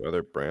yeah, few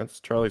other brands.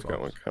 Charlie's got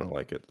one Fox. kind of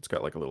like it. It's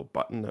got like a little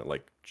button that it,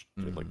 like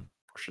Mm.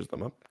 pushes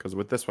them up. Because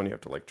with this one, you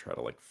have to like try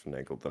to like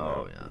finagle them Oh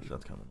out. yeah, And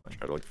that's kind of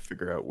try to like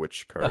figure out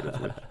which card is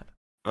which.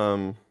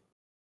 annoying.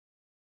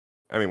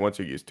 I mean, once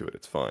you're used to it,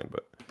 it's fine.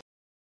 But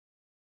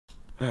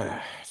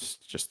it's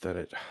just that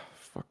it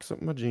fucks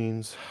up my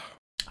jeans.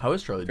 How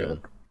is Charlie Got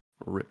doing?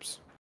 rips.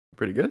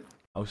 Pretty good.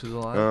 Oh, he's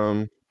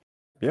alive.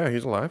 Yeah,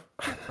 he's alive.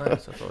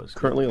 Nice. That's always good.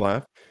 Currently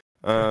alive.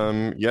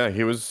 Yeah,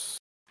 he was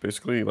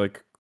basically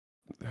like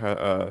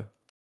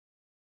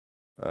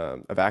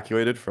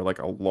evacuated for like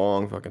a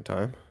long fucking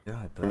time Yeah,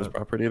 I from his bet.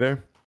 property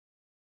there.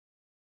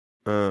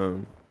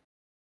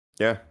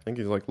 Yeah, I think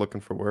he's like looking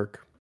for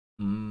work.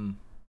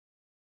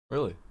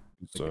 Really?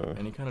 It's, Like,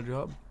 any kind of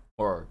job,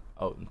 or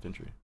out in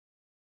Fintry?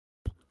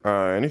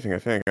 anything, I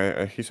think.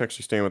 He's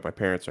actually staying with my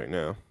parents right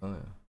now. Oh yeah.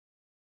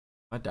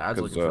 My dad's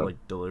 'Cause, looking for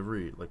like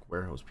delivery, like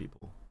warehouse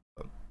people.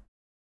 But I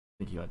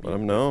think he might be let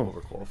him know.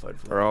 overqualified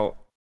for that. Or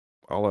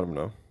I'll let him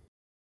know.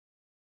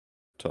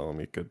 Tell him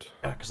he could.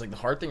 Yeah, because like the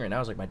hard thing right now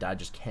is like my dad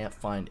just can't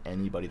find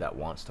anybody that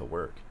wants to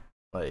work.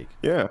 Like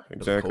Yeah,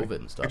 because of exactly. COVID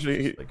and stuff, Actually,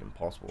 it's just, like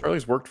impossible.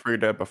 Charlie's worked for your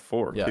dad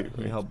before Yeah, too.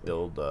 he Right? helped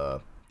build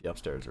the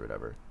upstairs or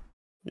whatever.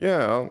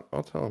 Yeah,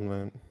 I'll tell him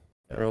that.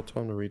 Yeah. Or I'll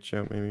tell him to reach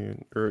out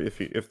maybe, or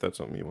if that's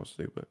something he wants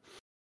to do. But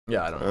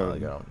Yeah, I don't know.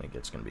 Like I don't think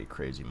it's gonna be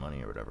crazy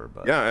money or whatever.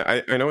 But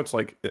yeah, I know it's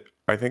like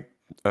I think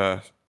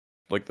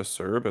like the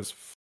Serb is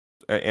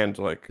and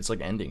like it's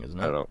like ending, isn't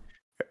it? I don't know.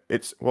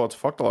 It's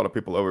fucked a lot of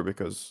people over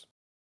because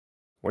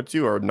once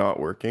you are not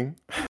working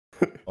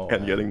Oh, and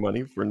man. getting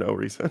money for no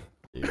reason,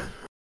 Dude.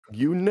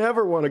 you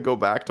never want to go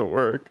back to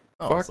work.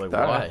 Oh, Fuck it's like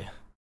that. why?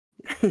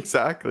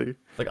 Exactly.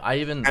 Like I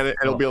even And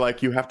it'll be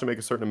like you have to make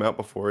a certain amount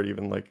before it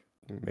even like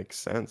makes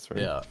sense, right?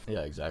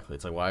 yeah, exactly.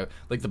 It's like why?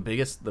 Like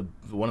the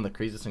one of the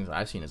craziest things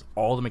I've seen is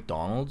all the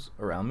McDonald's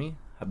around me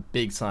have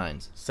big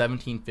signs,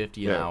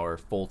 $17.50 an hour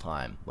full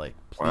time. Like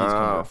please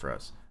come work for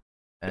us.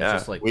 And Yeah,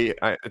 it's just like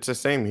it's the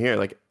same here.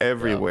 Like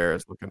everywhere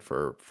is looking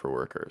for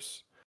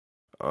workers.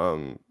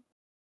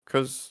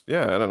 Because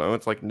yeah, I don't know.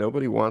 It's like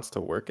nobody wants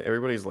to work.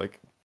 Everybody's like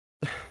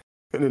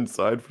been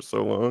inside for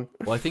so long.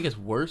 well, I think it's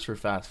worse for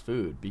fast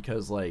food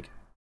because like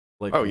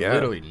Oh yeah,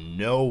 literally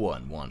no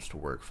one wants to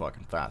work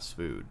fucking fast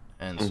food,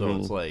 and so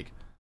it's like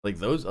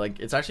those like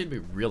it's actually be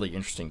really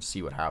interesting to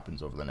see what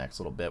happens over the next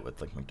little bit with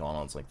like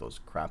McDonald's, like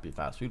those crappy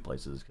fast food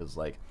places, because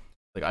like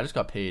I just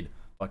got paid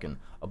fucking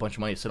a bunch of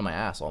money to sit on my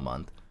ass all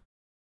month,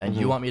 and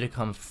you want me to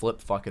come flip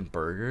fucking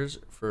burgers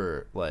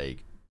for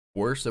like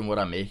worse than what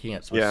I'm making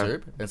at Swiss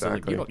Serb? And so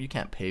like you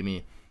can't pay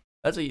me.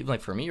 That's even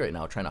like for me right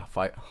now trying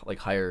to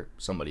hire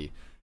somebody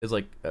is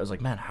like I was like,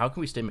 man, how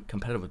can we stay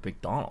competitive with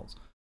McDonald's?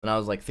 And I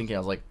was like thinking, I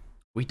was like,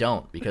 we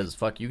don't, because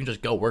fuck, you can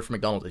just go work for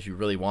McDonald's if you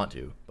really want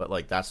to, but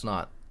like that's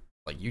not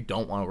like you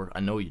don't want to work. I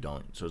know you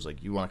don't. So it's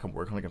like you want to come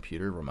work on a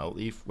computer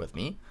remotely with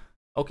me?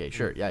 Okay,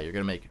 sure, yeah, you're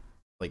gonna make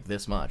like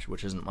this much,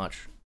 which isn't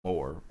much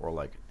more, or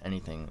like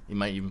anything. It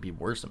might even be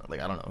worse than it. Like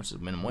I don't know, it's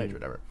just minimum wage or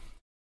whatever.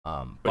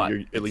 But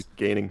you're at least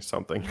gaining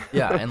something.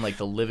 Yeah, and like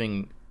the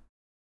living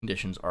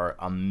conditions are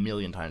a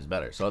million times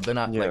better. So they're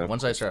not like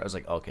once I started, I was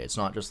like, okay, it's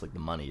not just like the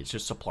money; it's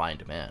just supply and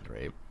demand,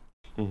 right?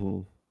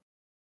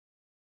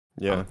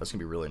 Yeah, that's gonna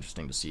be really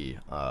interesting to see.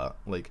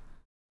 Like,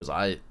 because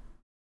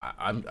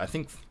I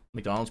think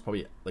McDonald's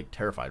probably like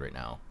terrified right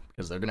now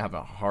because they're gonna have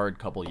a hard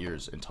couple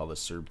years until this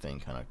Serb thing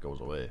kind of goes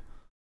away,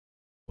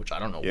 which I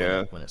don't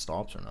know when it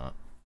stops or not.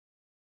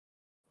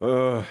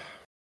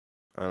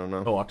 I don't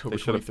know. Oh, October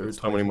 23rd,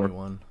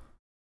 2021.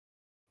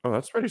 Oh,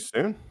 that's pretty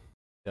soon.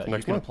 Yeah,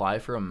 you can apply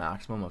for a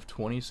maximum of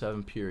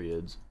 27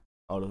 periods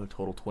out of the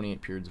total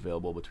 28 periods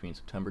available between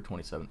September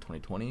 27th,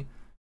 2020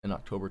 and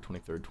October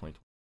 23rd, 2020.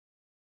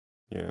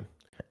 Yeah.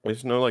 I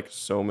just know like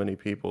so many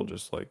people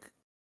just like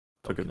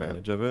took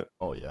advantage of it.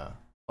 Oh yeah.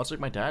 That's like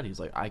my dad. He's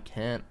like, I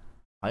can't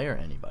hire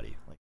anybody.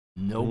 Like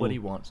nobody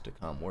wants to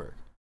come work.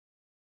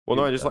 Well,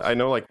 no, I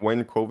know like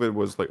when COVID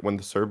was like when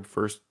the Serb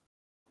first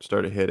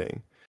started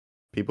hitting,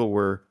 people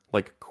were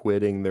like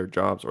quitting their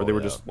jobs, or they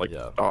were just like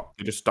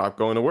they just stopped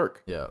going to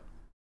work. Yeah.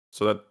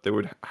 So that they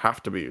would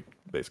have to be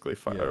basically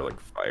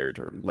fired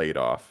or laid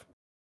off.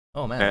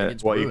 Oh man.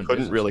 And you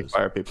couldn't really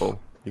fire people.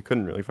 You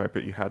couldn't really fire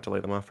people. You had to lay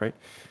them off, right?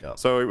 Yeah.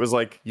 So it was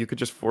like you could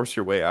just force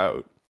your way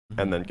out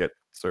and then get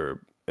Serb.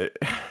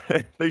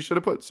 They should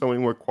have put so many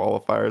more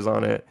qualifiers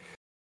on it.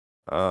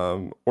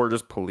 Or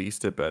just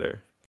policed it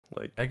better.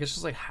 Like, I guess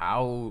just like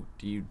how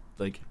do you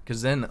like?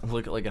 Because then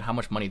look at like at how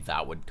much money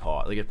that would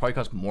cost. Like it probably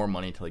costs more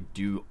money to like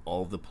do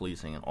all of the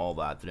policing and all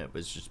that than it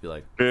was just be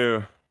like.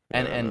 yeah,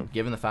 And I know.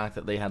 given the fact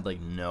that they had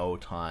like no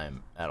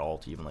time at all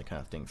to even like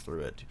kind of think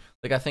through it,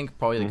 like I think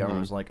probably the government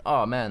Mm-hmm. was like,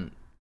 oh man,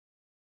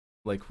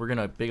 like we're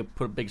gonna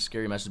put a big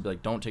scary message, be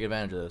like, don't take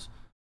advantage of this,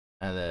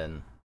 and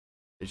then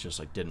it's just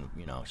like didn't,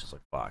 it's just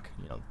like fuck,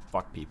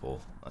 fuck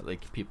people,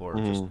 like people are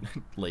just Mm-hmm.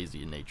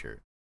 lazy in nature,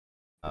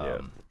 Yeah,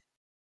 um,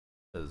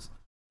 because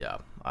yeah,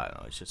 I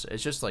don't know,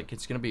 it's just like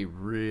it's gonna be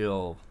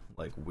real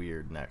like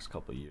weird next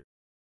couple of years.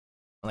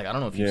 Like I don't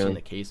know if you've yeah, seen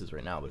the cases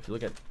right now, but if you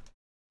look at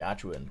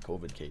Saskatchewan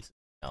COVID cases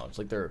now, it's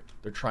like they're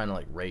trying to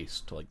like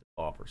race to like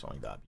the top or something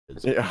like that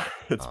because yeah.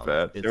 It's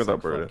bad. Same it's with like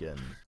Alberta.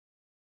 fucking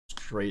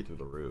straight through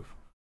the roof.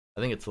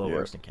 I think it's a little Yeah,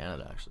 worse in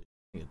Canada actually.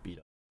 I think it beat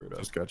up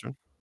Alberta. Saskatchewan.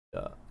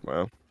 Yeah.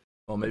 Wow.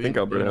 Well, I maybe think maybe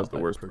Alberta has not the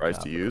by worst per price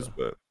to use,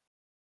 capita. but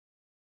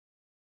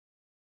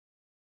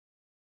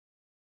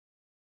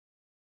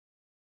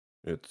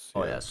it's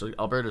Oh yeah, yeah, so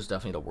Alberta's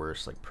definitely the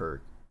worst like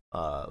per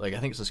like I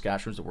think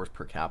Saskatchewan's the worst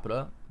per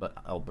capita, but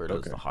Alberta's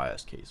okay, the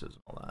highest cases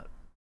and all that.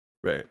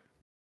 right.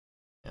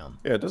 Yeah.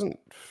 Yeah, it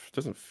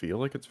doesn't feel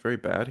like it's very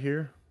bad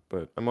here,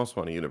 but I'm also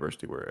on a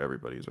university where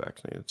everybody's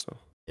vaccinated, so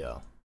Yeah.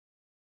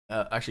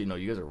 Actually, no.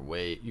 You guys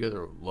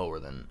are lower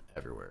than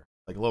everywhere.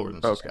 Like lower than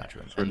okay,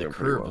 Saskatchewan, so we're and the doing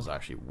pretty curve well. is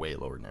actually way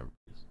lower than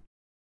everybody's.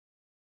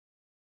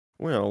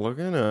 Well,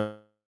 looking at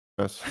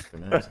us. Who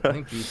knows? I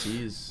think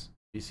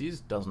BC's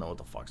doesn't know what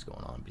the fuck's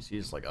going on. BC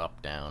is like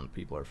up down.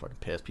 People are fucking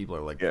pissed. People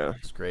are like, Yeah,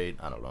 it's great.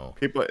 I don't know.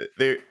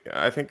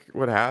 I think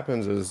what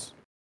happens is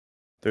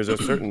there's a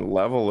certain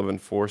level of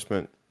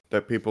enforcement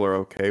that people are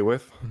okay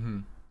with, Mm-hmm.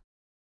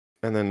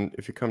 and then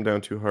if you come down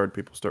too hard,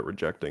 people start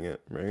rejecting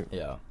it, right?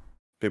 Yeah.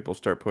 People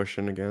start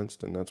pushing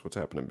against, and that's what's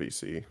happened in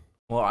BC.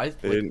 Well, I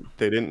They like.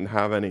 didn't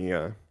have any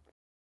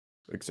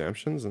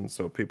exemptions, and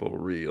so people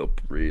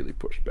really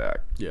pushed back.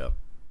 Yeah.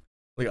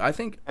 Like I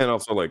think. And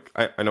also, like,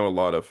 I know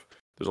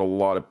there's a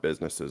lot of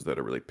businesses that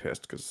are really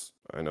pissed because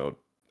I know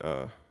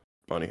uh,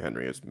 Bonnie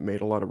Henry has made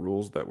a lot of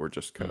rules that were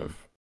just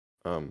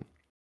um,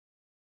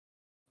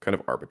 kind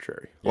of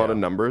arbitrary. A lot of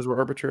Yeah. numbers were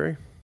arbitrary,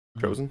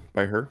 Mhm. chosen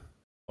by her.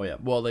 Oh yeah.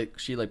 Well, like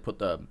she like put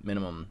the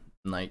minimum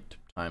night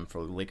time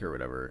for liquor or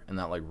whatever, and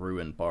that like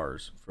ruined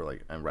bars for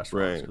like and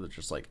restaurants Right. because it's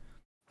just like,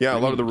 Yeah, what a do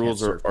you lot mean of the you can't rules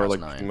serve are past like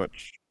too 9?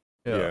 much.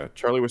 Yeah. Yeah,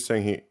 Charlie was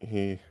saying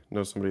he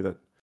knows somebody that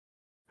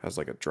has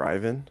like a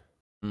drive-in,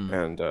 Mm.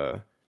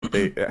 and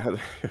they it had,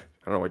 I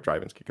don't know why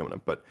drive-ins keep coming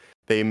up, but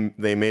they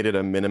made it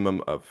a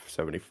minimum of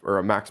 70 or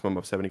a maximum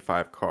of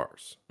 75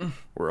 cars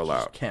were Just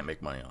allowed. can't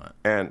make money on it.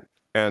 And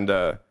and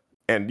uh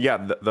and yeah,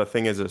 the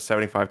thing is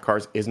 75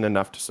 cars isn't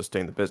enough to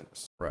sustain the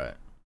business. Right.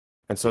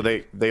 And so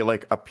they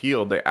like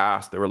appealed, they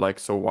asked, they were like,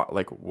 so what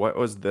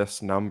was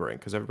this numbering?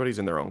 Because everybody's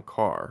in their own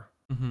car.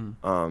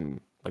 Mm-hmm.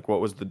 Like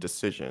what was the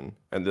decision?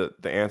 And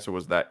the answer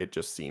was that it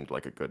just seemed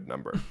like a good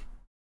number.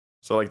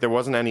 So like there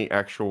wasn't any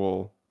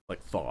actual.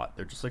 Like thought.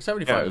 They're just like Yeah,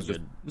 75 is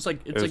good. It's it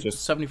like was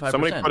just 75%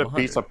 of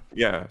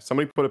 100.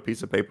 somebody put a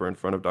piece of paper in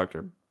front of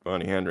Dr.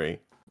 Bonnie Henry,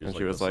 Just and she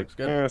like was this like, looks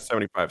good.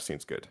 75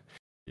 seems good.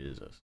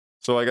 Jesus.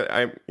 So like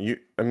I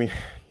mean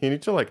you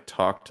need to like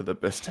talk to the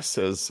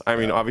businesses. I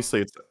mean Yeah.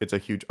 obviously it's a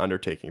huge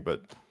undertaking,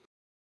 but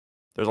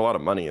there's a lot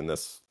of money in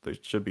this. They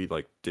should be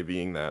like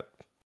divvying that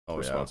Oh yeah.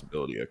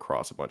 responsibility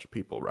across a bunch of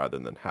people rather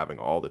than having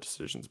all the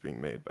decisions being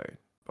made by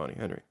Bonnie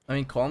Henry. I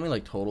mean, call me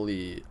like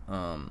totally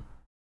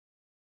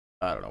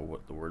I don't know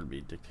what the word would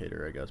be,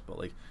 dictator, I guess, but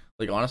like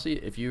honestly,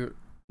 if you're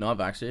not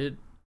vaccinated,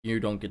 you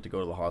don't get to go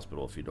to the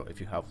hospital if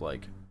you have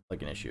like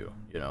an issue,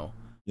 you know.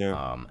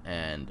 Yeah.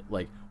 And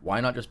like why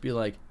not just be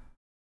like,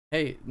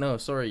 "Hey, no,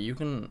 sorry, you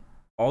can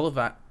all of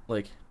that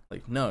like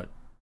no,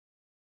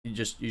 you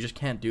just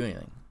can't do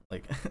anything.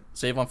 Like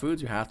save on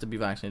foods, you have to be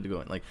vaccinated to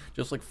go in. Like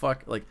just like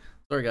fuck like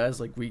sorry guys,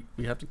 like we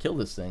have to kill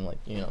this thing, like,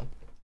 you know.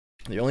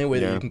 The only way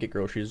that Yeah. you can get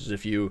groceries is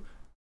if you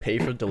pay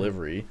for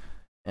delivery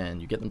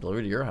and you get them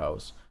delivered to your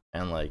house,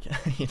 and like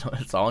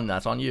that's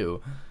on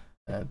you.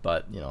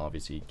 But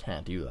obviously you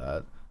can't do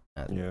that.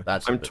 And Yeah.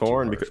 that's a I'm bit too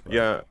torn harsh, because but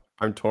yeah,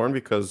 I'm torn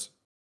because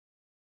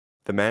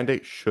the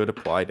mandate should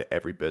apply to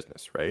every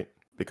business, right?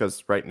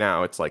 Because right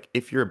now it's like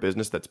if you're a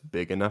business that's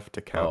big enough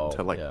to count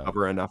to oh like yeah,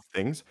 cover enough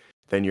things,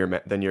 then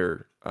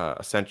you're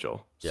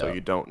essential. So yeah,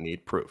 you don't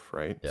need proof,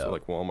 right? So yeah,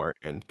 like Walmart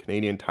and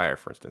Canadian Tire,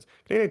 for instance.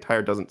 Canadian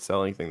Tire doesn't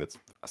sell anything that's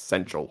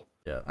essential.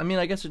 yeah. I mean,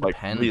 I guess it Like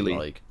depends. really,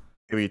 Like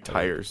maybe like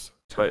tires,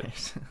 but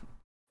times.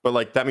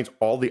 like that means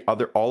all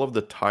of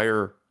the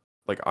tire.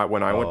 Like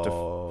when I went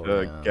Oh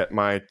to yeah, get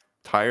my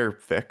tire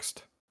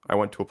fixed, I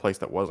went to a place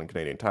that wasn't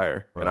Canadian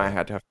Tire, and I right.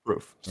 had to have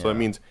proof. So it Yeah.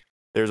 means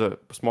there's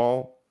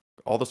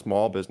all the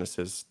small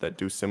businesses that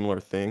do similar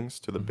things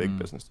to the big Mm-hmm.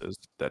 businesses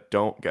that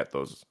don't get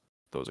those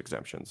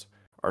exemptions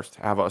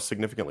have a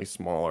significantly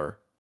smaller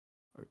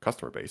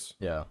customer base,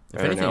 Yeah. If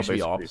and are anything, now it should be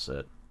basically opposite.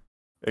 It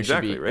should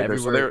exactly be right. So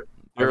everywhere.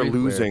 they're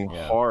Everywhere. losing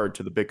Yeah. hard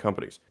to the big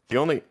companies. The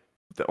only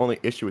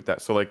issue with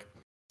that, so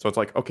it's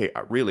like okay,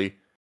 really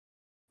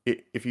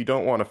if you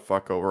don't want to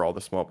fuck over all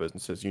the small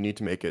businesses, you need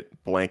to make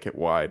it blanket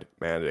wide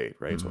mandate,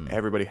 right? So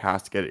everybody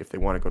has to get it if they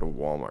want to go to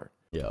Walmart.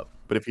 Yeah.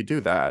 But if you do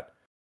that,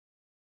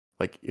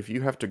 like if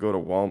you have to go to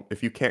Walmart,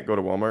 if you can't go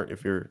to Walmart,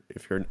 if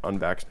you're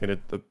unvaccinated,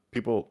 the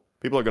people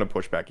are going to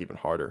push back even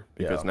harder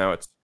because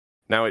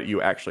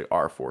you actually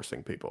are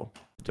forcing people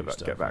to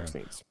get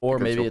vaccines. Or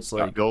maybe it's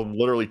like you'll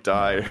literally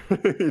die.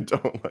 You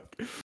don't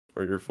like,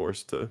 or you're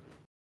forced to.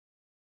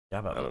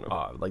 Yeah, but I don't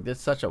know. Like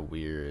that's such a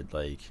weird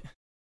like.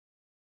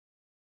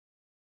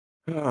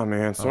 Oh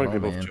man, so many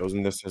people have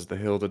chosen this as the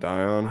hill to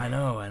die on. I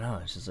know.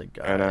 It's just like,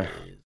 and I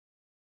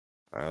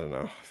don't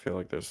know. I feel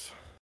like there's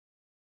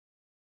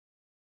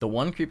the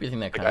one creepy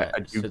thing that kind of I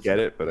do get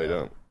it, but I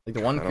don't. Like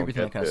the one creepy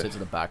thing that kind of sits in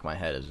the back of my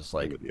head is just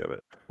like,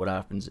 what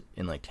happens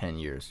in like 10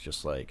 years?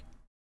 Just like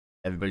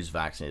everybody's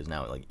vaccinated is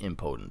now like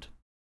impotent,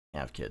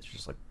 have kids,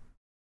 just like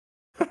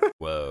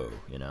whoa,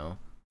 you know.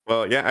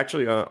 Well, yeah,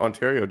 actually,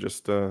 Ontario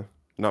just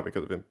not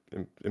because of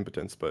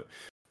impotence, but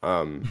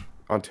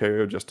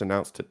Ontario just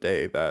announced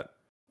today that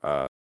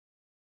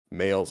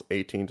males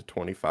 18 to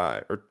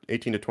 25 or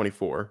 18 to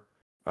 24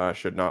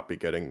 should not be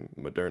getting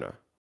Moderna.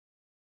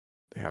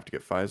 They have to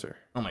get Pfizer.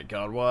 Oh my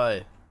God,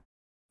 why?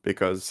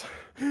 Because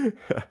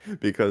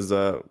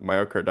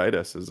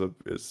myocarditis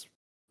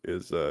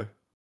is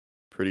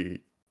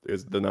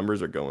the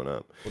numbers are going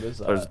up. What is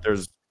that?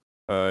 There's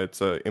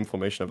it's a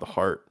inflammation of the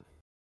heart.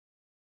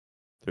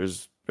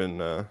 There's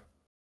been I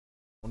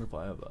wonder if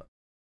I have that.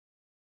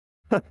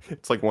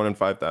 It's like 1 in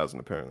 5,000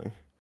 apparently.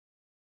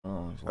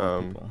 Oh, there's a lot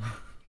of people.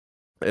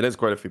 It is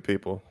quite a few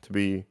people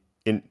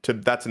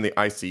that's in the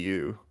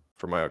ICU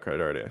for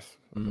myocarditis,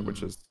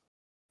 which is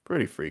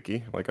pretty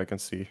freaky. Like I can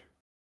see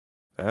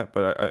that,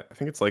 but I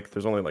think it's like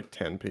there's only like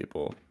 10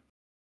 people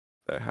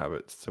that have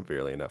it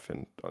severely enough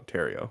in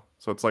Ontario,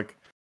 so it's like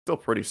still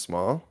pretty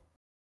small.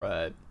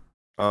 Right.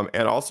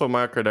 And also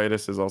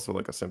myocarditis is also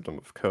like a symptom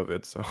of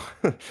COVID. So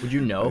would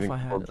you know if I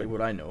had it? Like,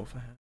 would I know if I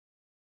had it?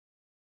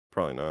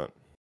 Probably not.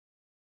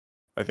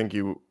 I think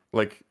you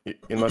like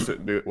unless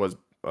it was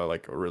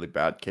like a really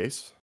bad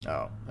case.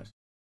 Oh,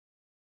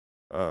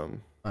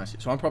 I see.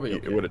 So I'm probably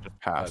okay. It would have just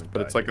passed,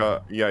 but it's like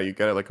you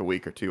get it like a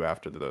week or two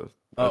after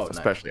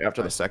especially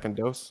after the second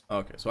dose.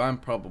 Okay, so I'm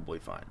probably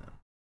fine then.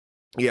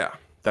 Yeah,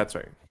 that's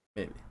right.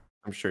 Maybe.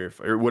 I'm sure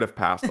it would have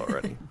passed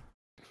already.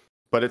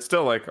 But it's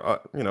still like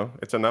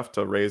it's enough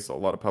to raise a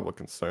lot of public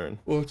concern.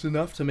 Well, it's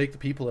enough to make the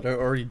people that are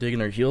already digging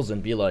their heels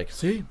in be like,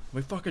 "See,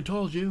 we fucking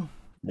told you."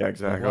 Yeah,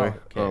 exactly. Oh, wow.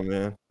 Okay. Oh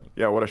man,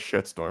 yeah, what a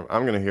shitstorm!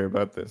 I'm gonna hear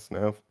about this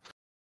now.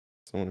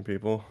 So many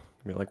people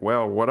be like,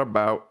 "Well, what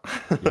about?"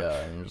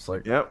 Yeah, and you're just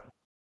like, "Yep,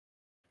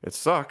 it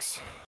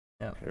sucks."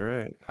 Yeah,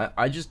 you're right.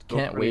 I just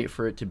can't wait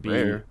for it to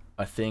be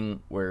a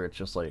thing where it's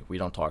just like we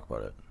don't talk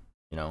about it.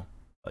 You know,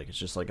 like it's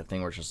just like a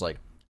thing where it's just like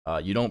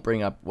you don't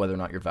bring up whether or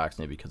not you're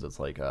vaccinated because it's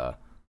like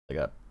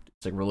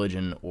it's like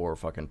religion or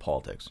fucking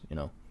politics. You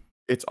know,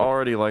 it's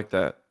already like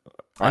that.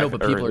 I know,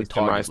 but people are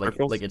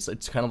talking like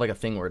it's kind of like a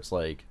thing where it's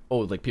like, oh,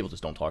 like people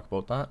just don't talk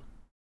about that.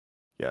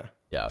 Yeah.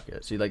 Yeah. Okay.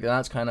 See, like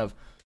that's kind of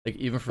like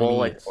even for me,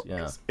 like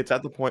it's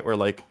at the point where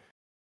like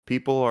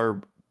people are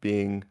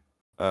being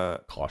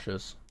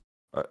cautious.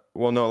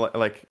 Well, no,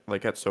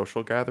 like at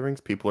social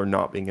gatherings, people are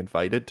not being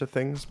invited to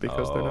things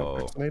because they're not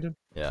vaccinated.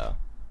 Yeah.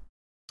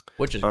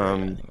 Which is great, I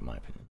think, in my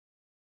opinion.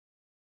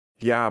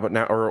 Yeah, but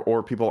now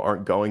or people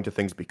aren't going to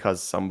things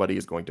because somebody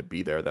is going to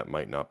be there that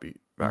might not be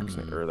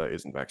vaccinated or that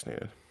isn't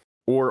vaccinated.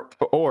 Or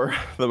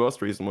the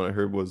most recent one I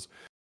heard was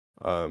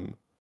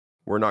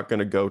we're not going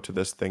to go to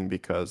this thing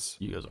because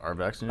you guys are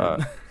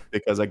vaccinated.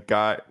 Because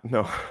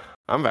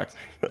I'm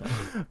vaccinated.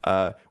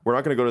 We're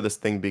not going to go to this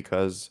thing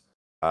because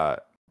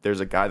there's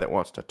a guy that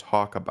wants to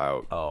talk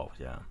about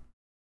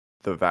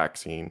the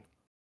vaccine,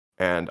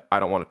 and I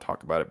don't want to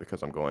talk about it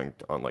because I'm going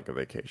on like a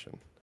vacation,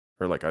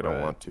 or like I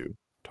don't want to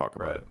talk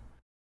about it.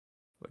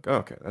 Like, oh,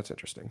 okay, that's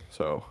interesting.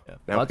 So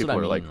now people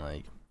are like,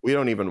 we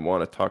don't even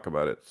want to talk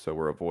about it, so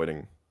we're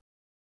avoiding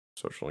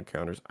social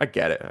encounters. I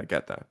get it, I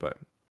get that, but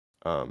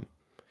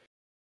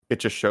it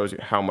just shows you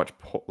how much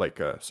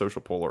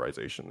social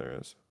polarization there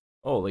is.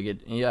 Oh, like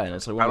it, yeah, and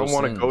it's like I don't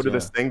want to go to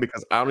this thing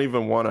because I don't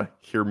even want to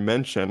hear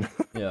mention.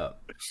 Yeah.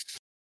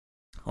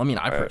 I mean,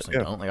 I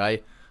personally don't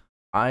like.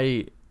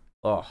 I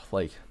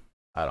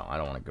don't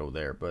want to go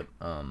there, but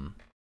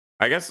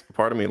I guess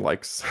part of me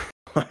likes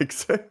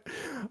it.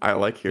 I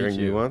like hearing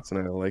nuance, and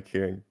I like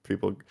hearing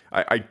people.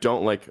 I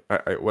don't like.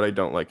 What I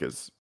don't like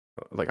is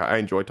like I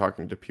enjoy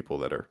talking to people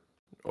that are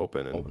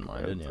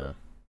open-minded.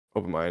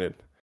 Open-minded.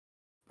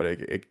 But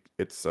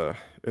it's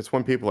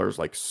when people are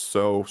like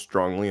so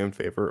strongly in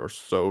favor or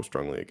so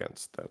strongly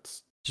against.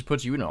 That's just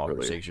puts you in an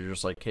awkward stage. You're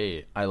just like,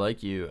 hey, I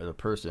like you as a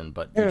person,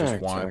 but you just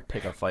want to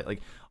pick a fight.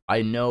 Like,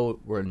 I know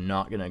we're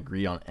not gonna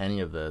agree on any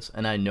of this,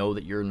 and I know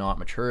that you're not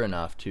mature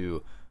enough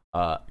to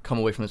come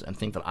away from this and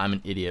think that I'm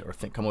an idiot, or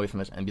come away from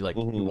this and be like,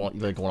 you want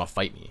to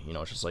fight me. You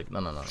know, it's just like, no.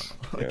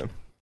 Like,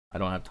 I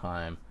don't have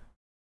time.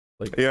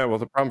 Like, yeah, well,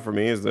 the problem for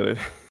me is that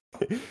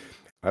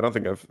I don't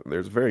think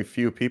there's very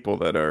few people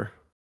that are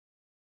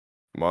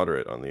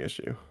moderate on the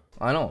issue.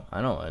 I know,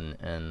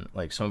 and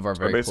like some of our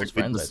So I very close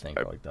basically friends, I think,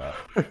 are like that.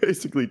 I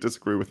basically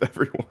disagree with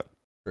everyone.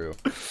 True.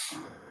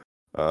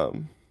 But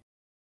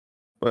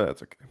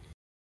that's okay.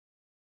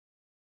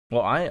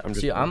 Well,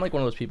 I'm like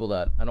one of those people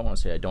that I don't want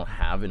to say I don't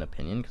have an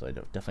opinion, because I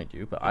definitely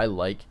do, but I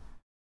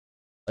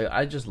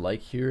just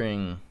like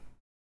hearing.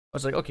 I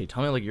was like, okay,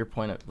 tell me like your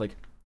point of like,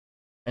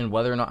 and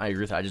whether or not I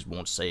agree with it, I just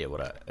won't say it.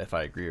 If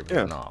I agree with it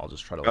or not, I'll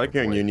just try to. I like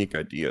hearing avoid. unique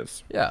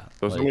ideas. Yeah.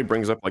 So if somebody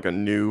brings up like a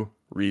new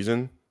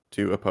reason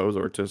to oppose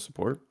or to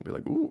support, I'll be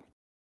like, ooh,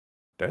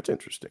 that's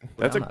interesting.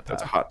 That's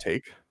a hot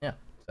take. Yeah,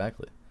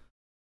 exactly.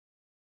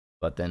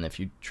 But then if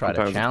you try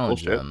Sometimes to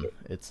challenge them,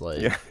 it's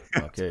like, yeah.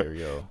 Okay, here we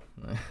go.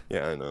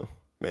 Yeah, I know,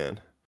 man.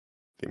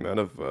 The amount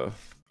of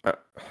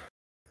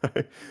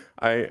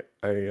I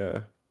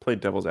played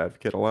devil's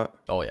advocate a lot.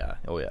 Oh yeah,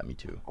 me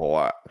too. A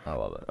lot. I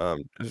love it.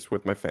 Just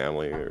with my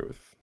family or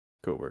with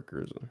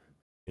coworkers.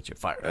 Get you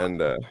fired.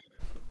 And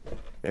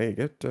yeah, you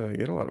get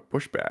a lot of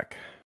pushback.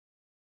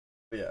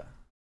 Yeah.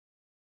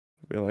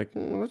 Be like,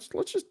 let's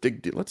just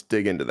dig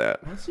into that.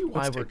 Let's see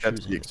why we're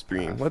choosing the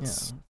extreme.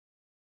 Let's.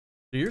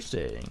 So you're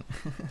saying?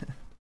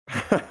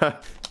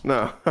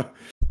 No. I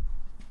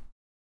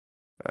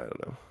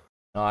don't know.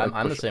 No,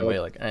 I'm the same way.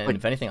 Like, and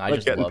if anything, I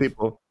just getting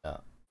love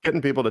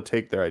getting people to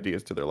take their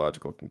ideas to their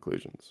logical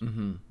conclusions.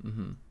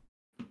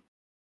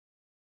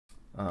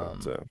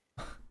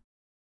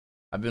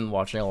 I've been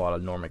watching a lot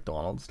of Norm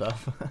Macdonald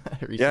stuff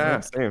recently. Yeah,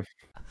 same.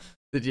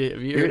 Have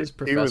you heard his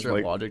Professor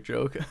of Logic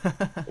joke?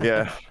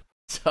 Yeah.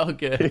 So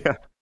good. Yeah.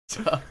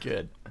 So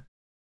good.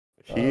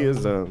 He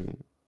is oh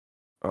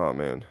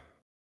man.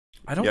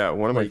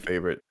 One of my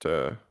favorite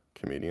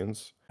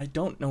comedians. I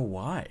don't know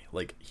why.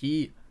 Like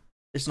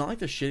it's not like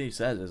the shit he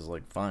says is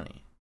like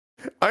funny.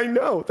 I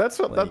know. That's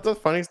the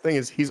funniest thing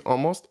is he's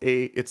almost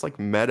it's like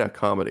meta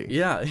comedy.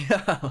 Yeah,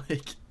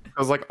 like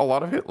because like a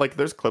lot of it, like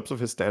there's clips of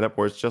his stand-up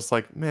where it's just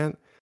like, man,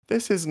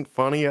 this isn't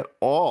funny at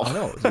all. I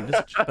know,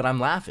 but I'm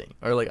laughing,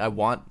 or like I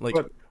want like.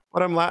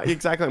 But I'm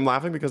exactly. I'm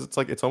laughing because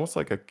it's almost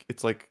like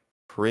it's like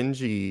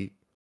cringy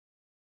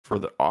for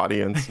the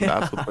audience.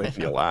 That's what's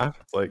making you laugh.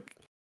 It's like,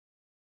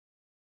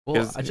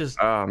 well,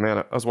 oh man,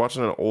 I was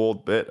watching an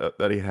old bit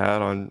that he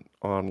had on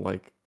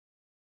like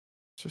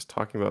just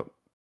talking about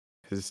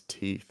his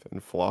teeth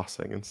and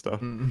flossing and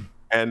stuff.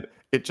 And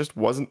it just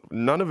wasn't,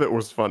 none of it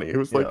was funny. It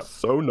was like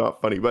so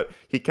not funny, but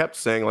he kept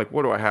saying like,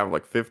 what do I have,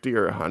 like 50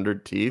 or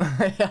 100 teeth?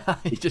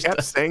 He just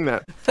kept saying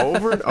that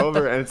over and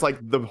over. And it's like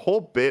the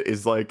whole bit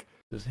is like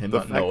just him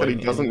the fact that he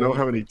doesn't know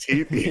how many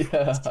teeth he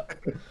has.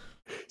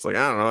 It's like,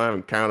 I don't know, I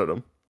haven't counted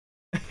them.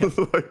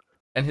 Like,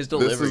 and his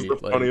delivery. This is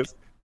the funniest.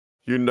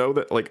 You know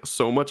that like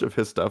so much of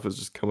his stuff is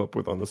just come up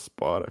with on the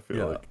spot, I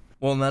feel like.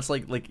 Well, and that's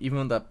like even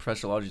with that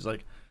Professor Logic, he's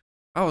like,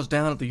 I was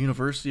down at the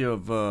University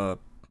of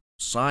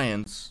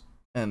Science,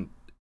 and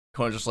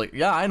Conan's just like,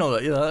 yeah, I know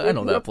that. Yeah, I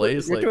know that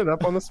place. Making it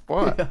up on the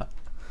spot. Yeah.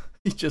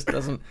 He just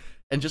doesn't,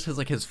 and just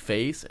his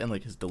face and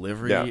like his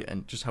delivery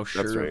and just how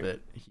sure of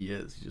it he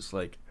is. He's just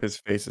like his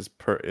face is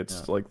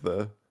it's like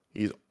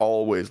he's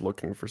always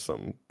looking for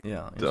something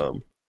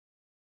dumb.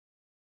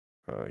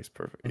 He's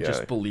perfect. And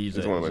just believes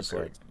it. He's just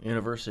like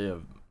University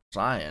of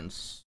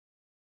Science,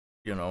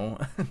 you know.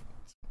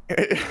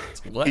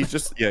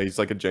 He's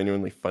like a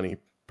genuinely funny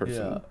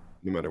person,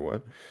 no matter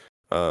what.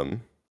 I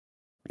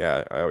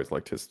always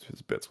liked his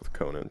bits with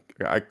Conan.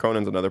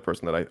 Conan's another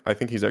person that I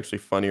think he's actually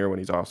funnier when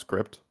he's off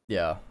script.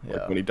 Yeah.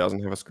 Like when he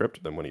doesn't have a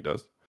script than when he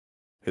does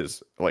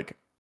his like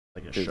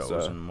his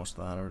shows and most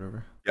of that or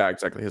whatever. Yeah,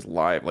 exactly. His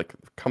live, like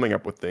coming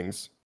up with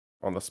things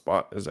on the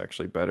spot is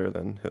actually better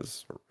than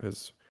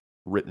his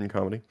written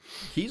comedy.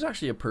 He's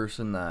actually a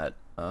person that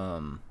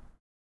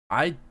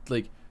I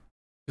like,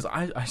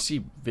 because I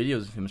see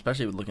videos of him,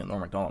 especially looking at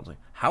Norm Macdonald, like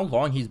how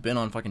long he's been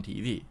on fucking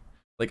TV.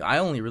 Like I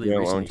only really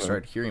recently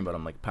started hearing about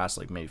him like past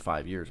like maybe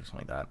 5 years or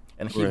something like that,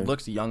 and he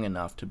looks young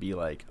enough to be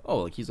like, oh,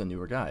 like he's a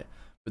newer guy,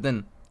 but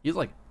then he's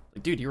like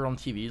dude, you were on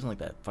TVs in like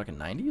that fucking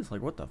 90s,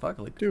 like what the fuck,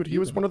 like dude, he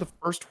was one of the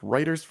first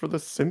writers for The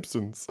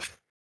Simpsons.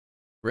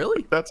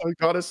 Really? That's how he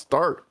got his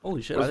start.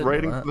 Holy shit! I was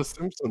writing for The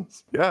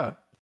Simpsons. Yeah,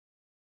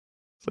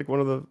 it's like one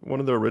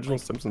of the original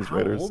Simpsons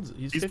writers. Old?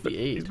 He's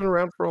 58. He's been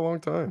around for a long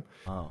time.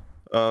 Wow.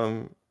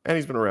 And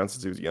he's been around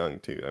since he was young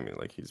too. I mean,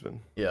 like he's been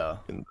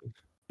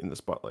in the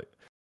spotlight.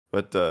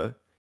 But I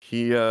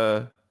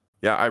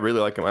really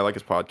like him. I like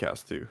his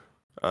podcast too.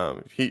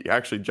 He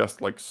actually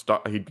just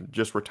he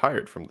just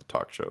retired from the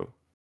talk show.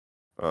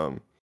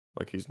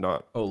 Like he's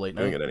not late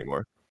doing night? it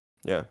anymore.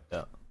 Yeah.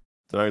 So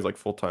now he's like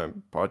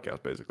full-time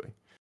podcast basically.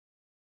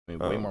 I mean,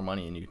 way more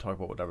money, and you can talk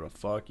about whatever the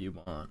fuck you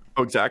want.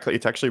 Oh, exactly.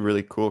 It's actually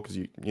really cool because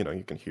you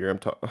can hear him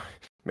talk.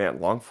 Man,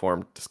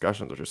 long-form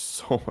discussions are just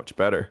so much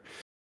better.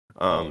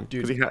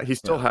 Because he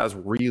still has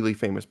really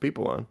famous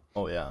people on.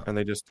 Oh yeah. And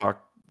they just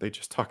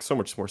talk so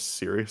much more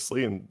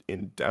seriously and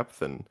in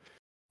depth and.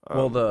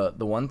 Well,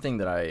 the one thing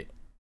that's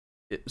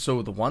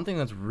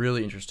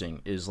really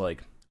interesting is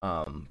like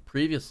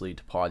previously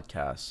to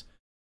podcasts,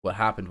 what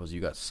happened was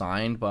you got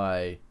signed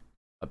by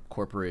a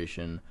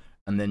corporation,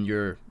 and then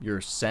you're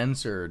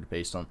censored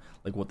based on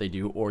like what they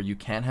do, or you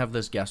can't have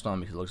this guest on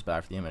because it looks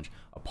bad for the image.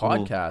 A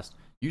podcast,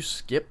 you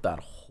skip that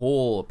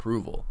whole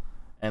approval.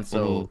 And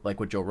so like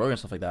with Joe Rogan and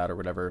stuff like that or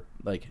whatever,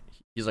 like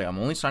he's like, I'm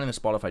only signing the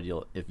Spotify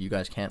deal if you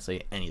guys can't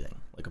say anything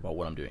like about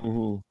what I'm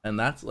doing. And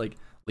that's like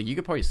you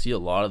could probably see a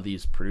lot of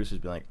these producers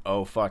be like,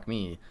 oh fuck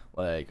me,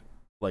 like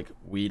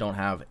we don't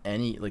have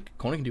any, like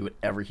Conan can do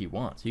whatever he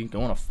wants. He can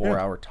go on a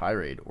 4-hour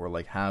tirade or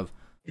like have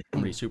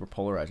somebody super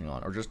polarizing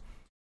on, or just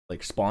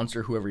like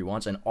sponsor whoever he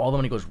wants, and all the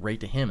money goes right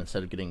to him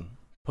instead of getting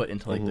put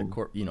into like the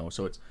court, you know.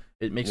 So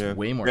it makes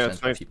way more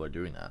sense when people are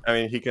doing that. I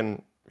mean, he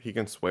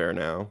can swear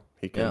now.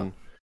 He can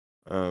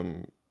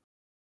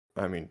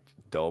I mean,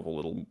 delve a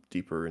little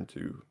deeper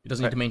into. He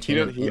doesn't need to maintain.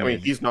 I mean,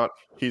 he's not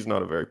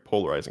a very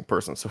polarizing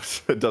person, so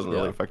it doesn't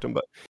really affect him.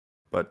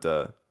 But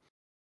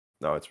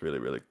no, it's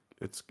really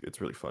it's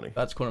really funny.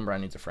 That's Conan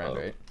Bryan Needs a Friend,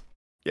 right?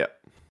 Yeah,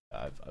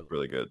 I've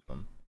really good.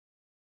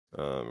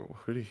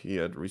 Who did he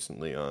had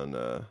recently on?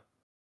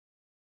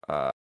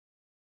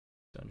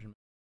 Dungeon.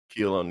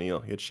 Shaquille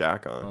O'Neal. He had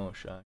Shaq on. Oh,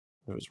 Shaq.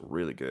 It was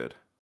really good.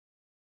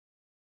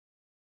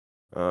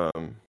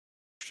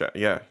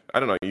 Yeah, I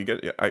don't know. You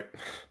get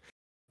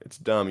it's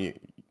dumb.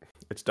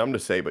 It's dumb to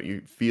say, but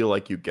you feel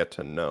like you get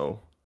to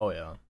know. Oh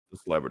yeah. The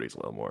celebrities a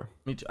little more.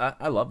 Me too.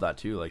 I love that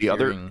too. Like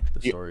hearing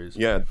the stories.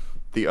 Yeah,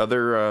 the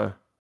other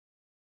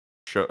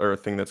show or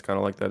thing that's kind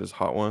of like that is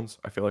Hot Ones.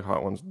 I feel like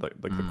Hot Ones, like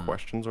the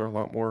questions are a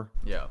lot more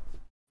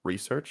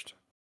researched.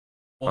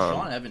 Well,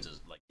 Sean Evans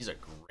is like, he's a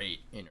great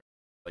interviewer.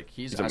 Like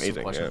he's amazing.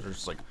 Some questions are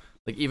just like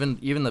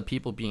even the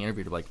people being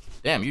interviewed are like,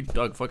 damn, you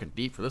dug fucking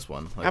deep for this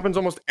one. Like, happens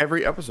almost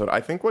every episode. I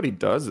think what he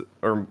does,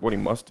 or what he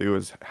must do,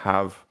 is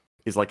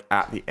like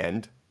at the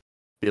end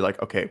be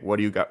like, okay, what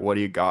do you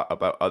got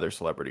about other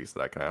celebrities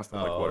that I can ask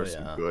them? Like, what are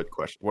some good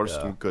questions? What are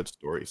some good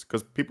stories?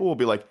 Because people will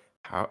be like,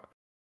 how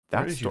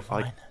that's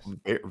like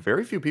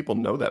very few people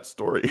know that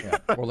story.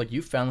 Or like,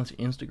 you found this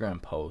Instagram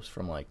post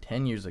from like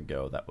 10 years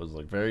ago that was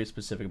like very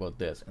specific about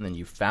this, and then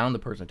you found the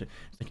person to,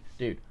 it's like,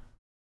 dude,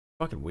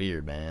 fucking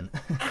weird, man.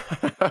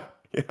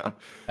 Yeah.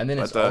 And then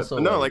it's also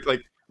no, like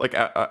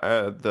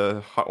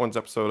the Hot Ones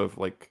episode of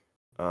like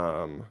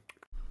who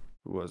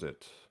was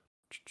it?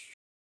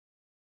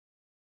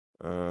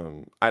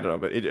 I don't know,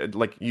 but it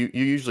like you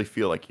usually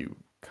feel like you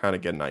kind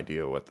of get an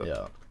idea what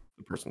the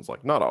person's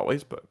like. Not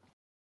always, but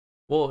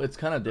well, it's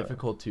kind of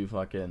difficult to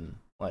fucking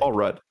like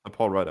the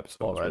Paul Rudd episode.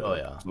 Paul Rudd,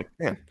 yeah. Like,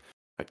 man,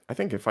 I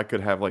think if I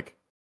could have like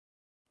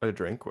a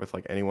drink with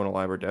like anyone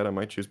alive or dead, I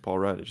might choose Paul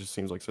Rudd. It just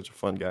seems like such a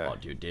fun guy. Oh,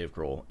 dude, Dave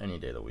Grohl, any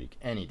day of the week,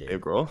 any day. Dave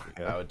Grohl,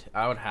 yeah.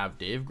 I would have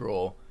Dave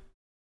Grohl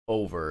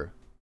over,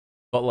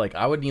 but like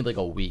I would need like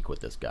a week with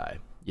this guy,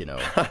 you know,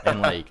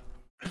 and like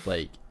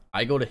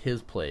I go to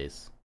his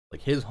place,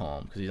 like his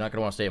home, because he's not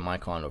gonna want to stay at my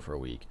condo for a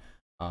week,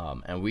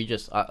 and we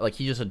just like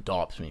he just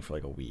adopts me for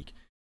like a week,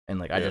 and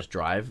like I just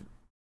drive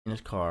in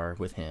his car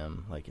with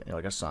him, like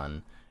a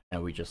son,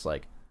 and we just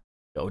like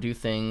go do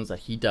things that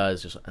he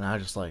does, just, and I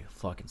just like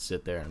fucking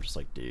sit there and I'm just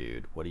like,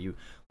 dude, what do you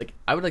like?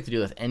 I would like to do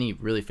that with any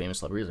really famous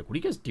celebrities. Like, what do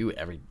you guys do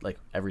every day, like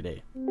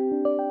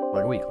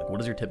a week? Like, what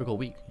is your typical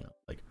week? You know,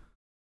 like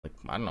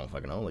I don't know if I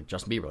can know. Like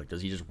Justin Bieber, like,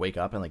 does he just wake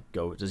up and like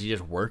go? Does he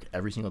just work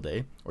every single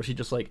day, or is he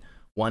just like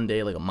one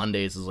day, like a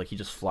Mondays is like he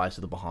just flies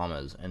to the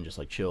Bahamas and just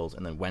like chills,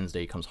 and then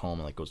Wednesday comes home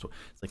and like goes to?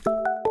 It's like,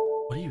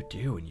 what do you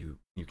do? And you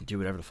can do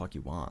whatever the fuck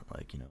you want,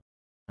 like, you know,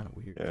 kind of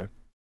weird. Yeah.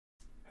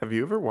 Have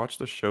you ever watched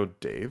the show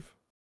Dave?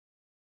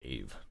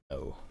 Dave?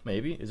 No.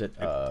 Maybe? Is it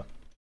do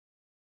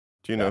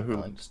you know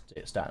who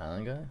Staten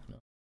Island guy?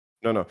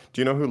 No.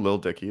 Do you know who Lil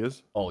Dicky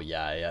is? Oh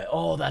yeah.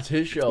 Oh, that's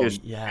his show. It's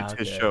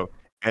his show.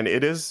 And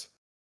it is,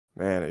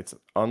 man, it's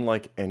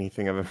unlike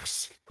anything I've ever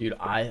seen. Dude,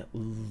 I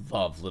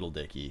love Lil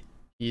Dicky.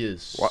 He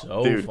is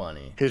so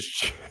funny. His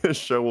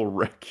show will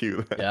wreck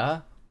you.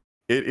 Yeah?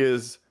 It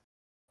is,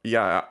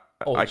 yeah.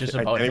 I can't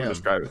even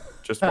describe it.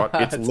 Just watch.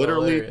 It's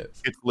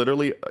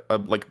literally a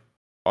like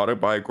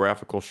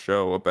autobiographical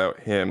show about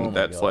him.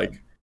 That's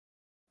like,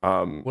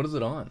 what is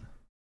it on?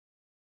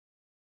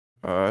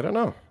 I don't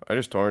know. I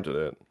just torrented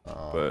it,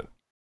 but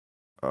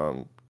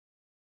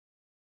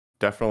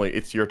definitely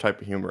it's your type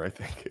of humor. I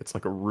think it's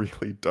like a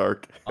really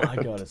dark. I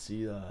gotta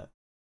see that.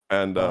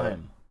 And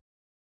Prime.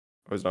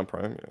 Was it on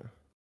Prime? Yeah.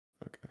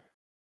 Okay.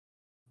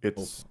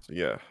 It's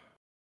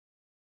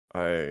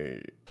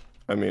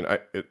I mean,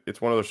 it's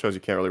one of those shows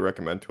you can't really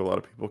recommend to a lot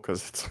of people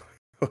because it's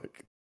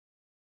like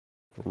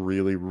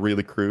really,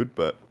 really crude.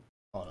 But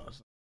oh no,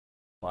 it's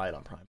buy it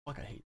on Prime. Fuck,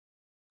 I hate.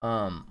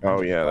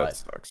 Oh yeah, that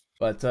sucks.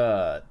 But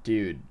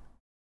dude,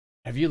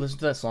 have you listened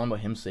to that song about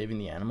him saving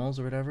the animals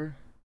or whatever?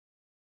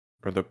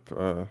 Or the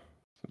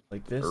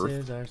like, this Earth?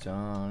 Is our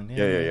song.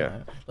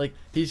 Yeah. Like,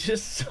 he's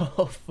just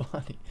so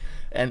funny,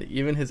 and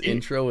even his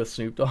intro with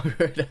Snoop Dogg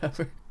or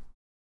whatever.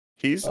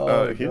 He's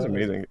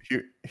amazing.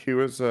 He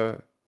was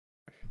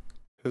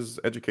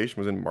his education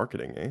was in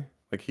marketing, eh?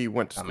 Like, he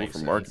went to school for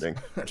marketing,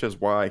 which is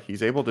why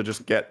he's able to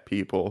just get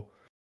people.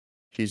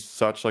 He's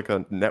such like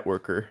a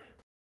networker.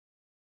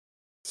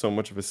 So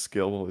much of his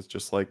skill is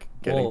just like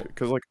getting,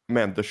 because like,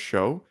 man, the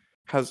show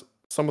has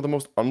some of the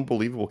most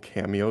unbelievable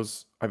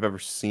cameos I've ever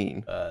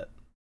seen.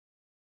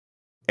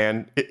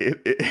 And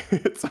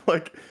it's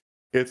like,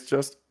 it's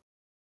just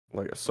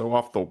like so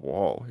off the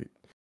wall.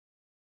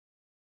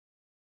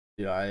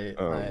 Yeah,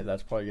 I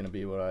that's probably gonna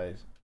be what I.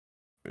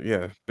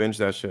 Yeah, binge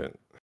that shit.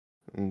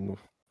 And we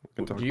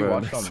can talk Do you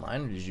about watch it it next.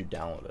 online or did you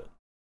download it?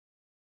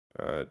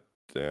 I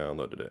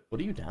downloaded it. What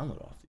do you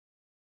download off?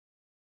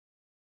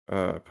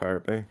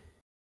 Pirate Bay.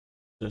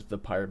 Just the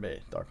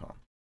piratebay.com.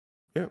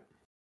 Yeah. I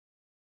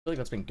feel like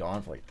that's been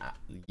gone for like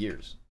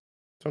years.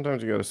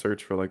 Sometimes you gotta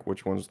search for like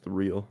which one's the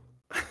real.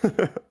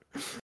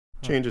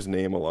 Change his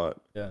name a lot.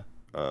 Yeah.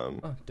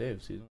 Oh,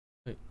 Dave season.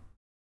 Wait.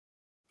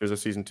 There's a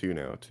season 2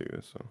 now too,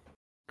 so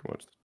come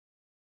watch.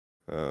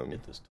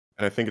 Get this.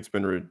 And I think it's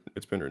been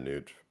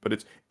renewed,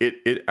 but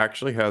it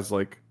actually has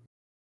like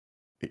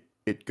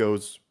it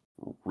goes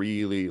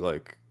really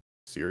like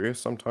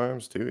serious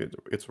sometimes too.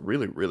 It's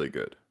really really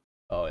good.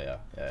 Oh yeah.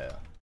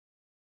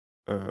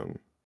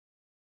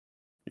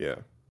 Yeah.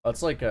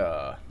 That's like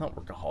not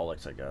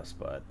Workaholics, I guess,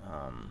 but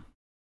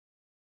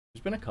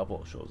there's been a couple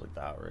of shows like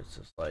that where it's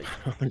just like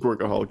I don't think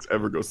Workaholics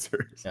ever goes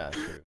serious. yeah,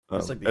 true.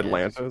 It's like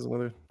Atlanta is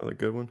another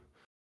good one.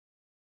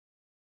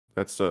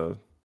 That's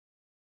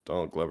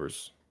Donald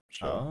Glover's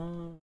show.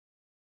 Oh.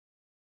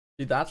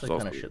 See, that's the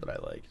kind of shit that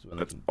I like.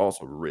 That's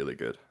also really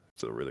good.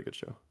 It's a really good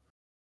show.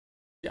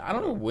 Yeah, I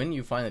don't know when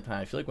you find the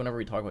time. I feel like whenever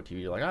we talk about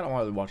TV, you're like, I don't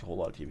want to watch a whole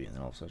lot of TV, and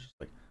then all of a sudden, it's just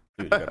like,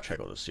 dude, you gotta check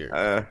out this series.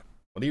 What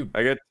do you?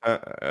 I don't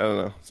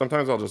know.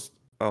 Sometimes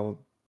I'll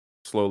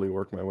slowly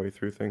work my way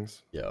through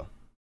things. Yeah.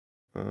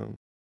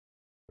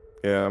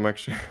 Yeah, I'm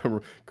actually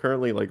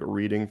currently like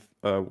reading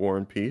War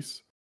and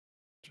Peace,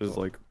 which is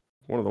like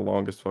one of the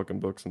longest fucking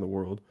books in the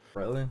world.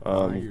 Really? Why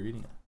are you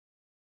reading it?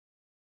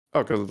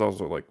 Oh, because it's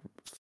also like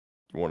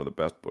one of the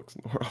best books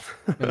in the world.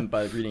 And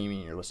by reading, you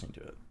mean you're listening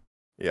to it?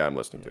 Yeah, I'm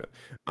listening to it.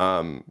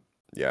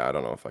 Yeah, I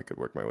don't know if I could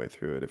work my way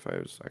through it if I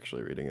was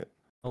actually reading it.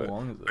 How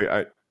long is it?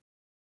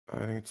 I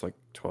think it's like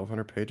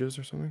 1,200 pages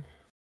or something.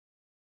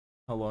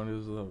 How long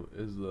is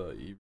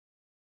the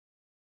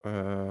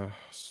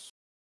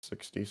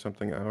 60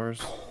 something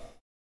hours.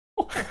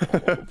 Oh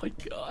my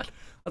god,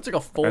 that's like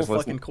a full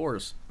fucking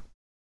course.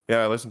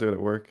 Yeah, I listened to it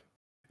at work,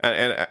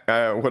 and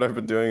what I've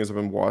been doing is I've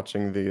been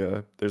watching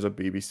there's a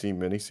BBC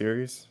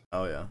miniseries.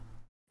 Oh yeah.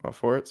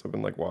 For it, so I've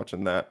been like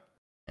watching that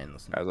and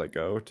listen as I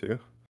go too.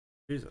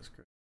 Jesus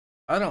Christ,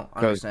 I don't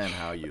understand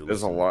how you.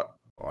 There's a lot.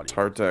 It's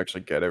hard to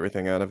actually get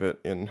everything out of it.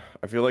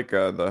 I feel like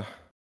the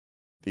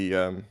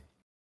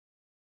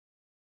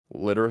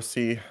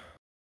literacy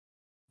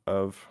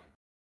of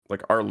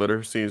like our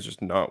literacy is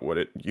just not what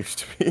it used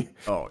to be.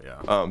 Oh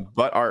yeah.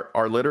 But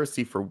our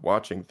literacy for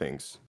watching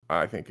things,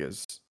 I think,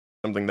 is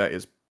something that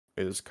is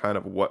kind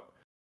of what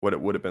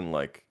it would have been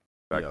like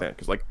back then.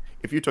 Because like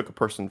if you took a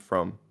person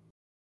from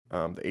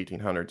the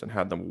 1800s and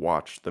had them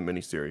watch the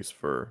miniseries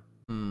for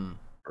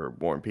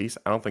War and Peace,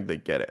 I don't think they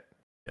get it.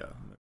 Yeah.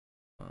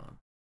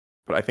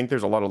 But I think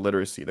there's a lot of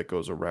literacy that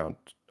goes around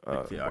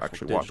like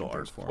actually watching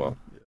art form. Well.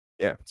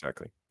 Yeah,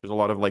 exactly. There's a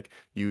lot of like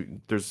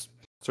there's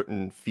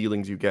certain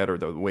feelings you get, or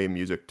the way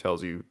music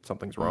tells you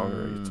something's wrong,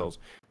 or it tells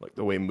like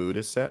the way mood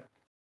is set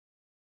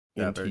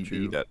in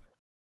TV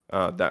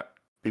that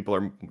people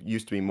are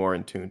used to be more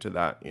in tune to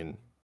that in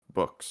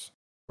books.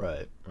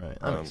 Right.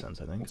 That makes sense,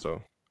 I think. So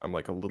I'm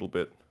like a little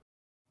bit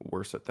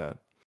worse at that.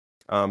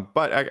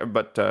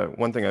 But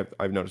one thing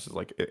I've noticed is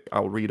like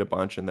I'll read a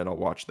bunch and then I'll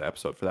watch the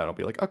episode for that. I'll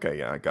be like, okay,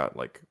 yeah, I got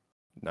like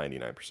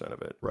 99%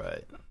 of it.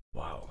 Right.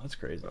 Wow, that's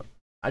crazy.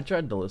 I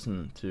tried to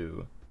listen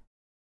to.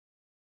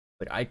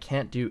 Like I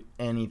can't do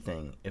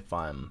anything if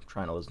I'm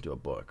trying to listen to a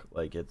book.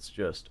 Like it's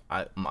just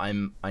I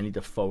need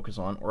to focus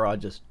on, or I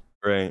just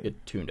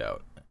get tuned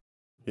out.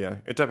 Yeah,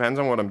 it depends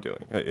on what I'm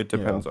doing. It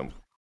depends on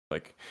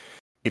like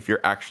if you're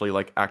actually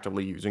like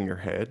actively using your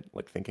head,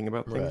 like thinking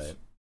about things. Right.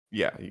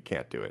 Yeah, you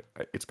can't do it.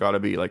 It's got to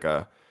be like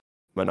a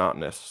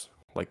monotonous,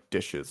 like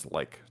dishes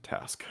like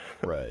task.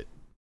 Right.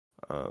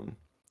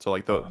 So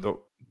like a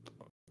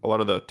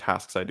lot of the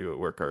tasks I do at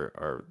work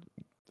are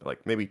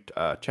like maybe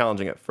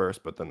challenging at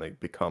first, but then they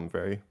become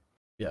very.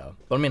 Yeah,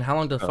 but I mean, how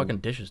long do fucking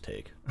dishes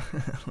take?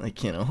 Like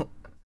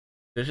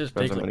dishes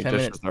take like 10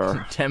 minutes.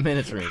 10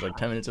 minutes for me. It's like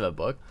 10 minutes of a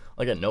book.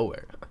 Like at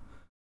nowhere.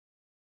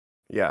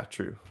 Yeah,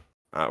 true.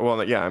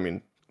 Well, yeah, I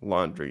mean,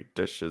 laundry,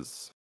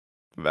 dishes,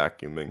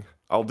 vacuuming.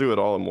 I'll do it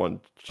all in one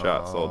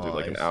shot, so I'll do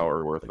like an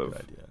hour worth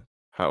of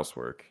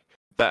housework.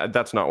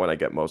 That's not when I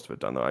get most of it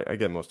done, though. I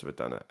get most of it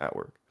done at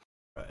work.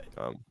 Right.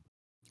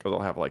 Because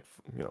I'll have like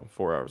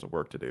 4 hours of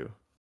work to do.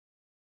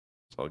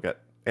 So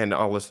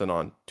I'll listen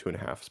on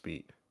 2.5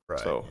 speed. Right.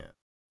 So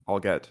I'll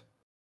get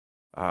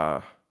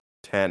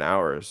 10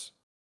 hours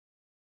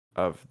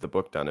of the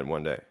book done in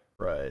one day.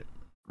 Right.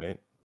 Right.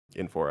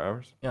 In 4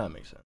 hours. Yeah, that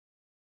makes sense.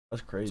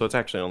 That's crazy. So it's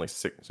actually only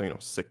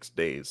 6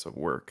 days of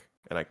work,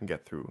 and I can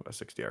get through a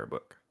 60-hour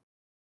book.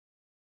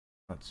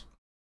 But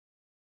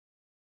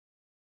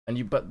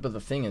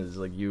the thing is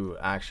like you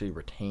actually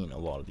retain a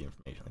lot of the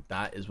information. Like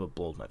that is what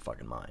blows my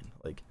fucking mind.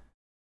 Like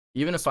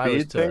Even if I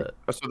was Speed thing.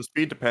 to So the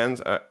speed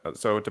depends.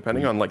 So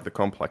depending read, on like the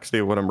complexity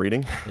of what I'm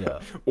reading, yeah,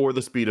 or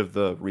the speed of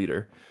the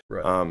reader.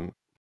 right, Um,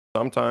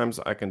 sometimes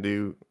I can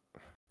do.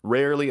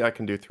 Rarely I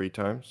can do 3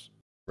 times.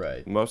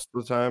 right, Most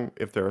of the time,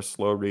 if they're a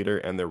slow reader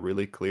and they're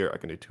really clear, I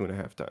can do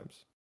 2.5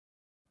 times.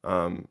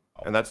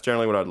 And that's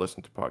generally what I'd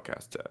listen to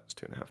podcasts at, is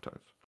 2.5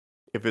 times.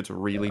 If it's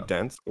really yeah,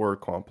 dense or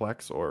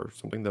complex or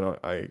something, that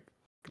I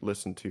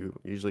listen to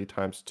usually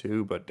times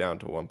 2, but down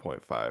to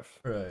 1.5.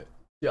 right.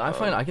 Yeah, I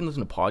find Um, I can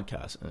listen to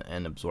podcasts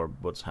and absorb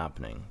what's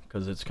happening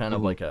because it's kind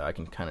of mhm, like I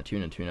can kind of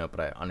tune in, tune out, but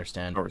I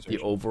understand the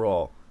conversation.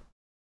 overall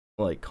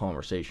like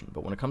conversation.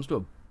 But when it comes to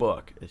a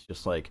book, it's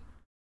just like,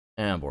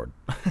 I'm bored.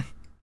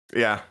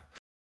 Yeah,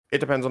 it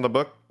depends on the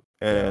book,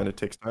 Yeah, and it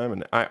takes time.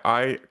 And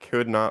I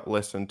could not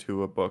listen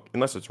to a book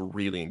unless it's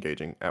really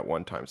engaging at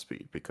 1 time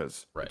speed,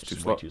 because right. it's It's too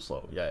just way slow. too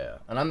slow. Yeah, yeah.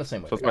 And I'm the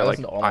same way. So it's Like I why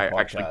listen like to all my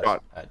I actually podcasts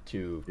got, at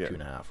two, yeah,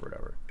 2.5 or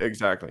whatever.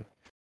 exactly.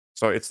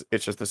 So it's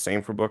just the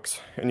same for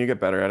books, and you get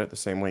better at it the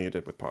same way you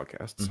did with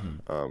podcasts.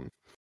 Hmm.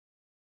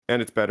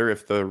 And it's better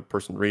if the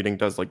person reading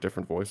does like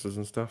different voices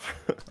and stuff,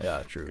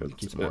 Yeah, true. because It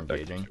keeps it more that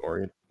keeps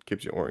engaging.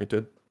 keeps you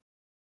oriented.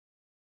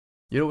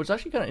 You know, what's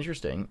actually kind of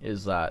interesting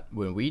is that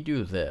when we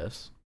do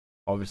this,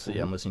 obviously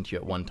Hmm. I'm listening to you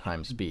at 1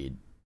 time speed.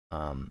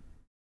 Um,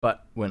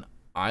 but when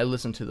I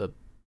listen to the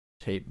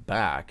tape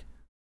back,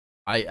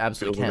 I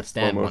absolutely Feels like can't it's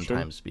slow stand one motion.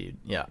 time speed.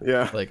 Yeah,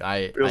 Yeah, like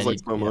I feels like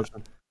need, slow yeah,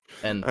 motion.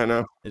 and I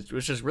know it's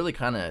just really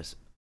kind of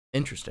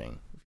interesting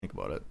if you think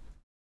about it.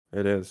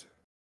 it is,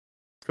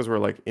 because we're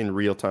like in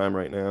real time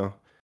right now.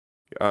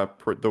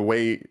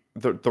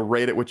 The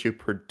rate at which you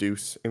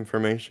produce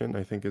information,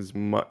 I think, is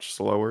much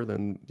slower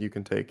than you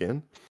can take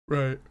in.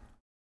 Right.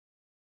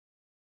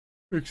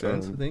 Makes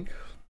sense, I And think.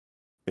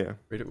 yeah,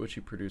 Rate at which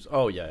you produce.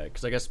 Oh yeah,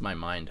 because I guess my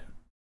mind,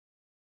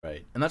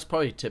 right, and that's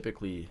probably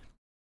typically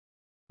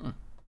hmm,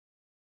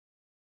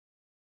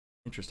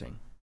 interesting.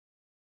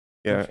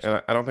 yeah, and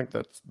Interesting. I don't think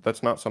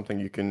that's not something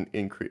you can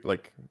increase.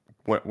 Like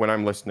when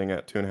I'm listening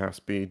at 2.5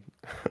 speed,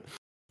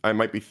 I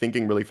might be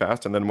thinking really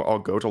fast, and then I'll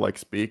go to like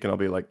speak, and I'll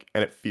be like,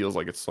 and it feels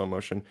like it's slow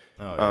motion,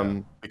 Oh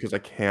yeah. because I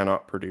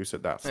cannot produce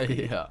at that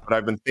speed. Yeah. But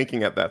I've been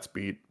thinking at that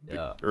speed,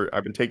 Yeah. or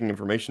I've been taking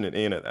information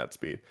in at that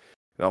speed,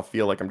 and I'll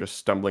feel like I'm just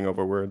stumbling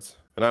over words.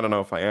 And I don't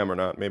know if I am or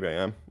not. Maybe I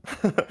am,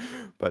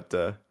 but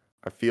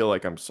I feel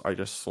like I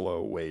just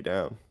slow way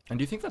down. And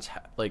do you think that's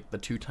like the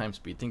 2 time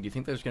speed thing? Do you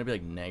think there's gonna be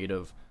like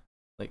negative,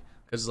 like,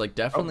 because like I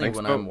don't definitely think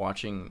when so. I'm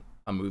watching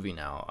a movie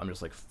now, I'm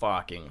just like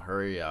fucking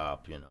hurry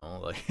up, you know?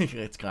 Like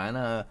it's kind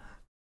of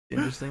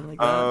interesting like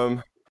that.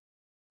 Um,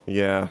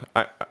 yeah,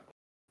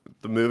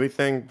 the movie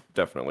thing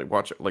definitely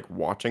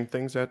watching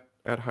things at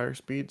higher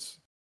speeds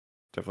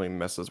definitely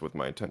messes with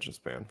my attention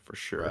span for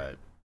sure. Right.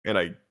 And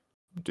I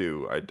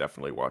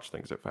definitely watch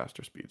things at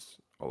faster speeds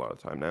a lot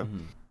of the time now.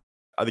 Hmm.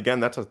 Again,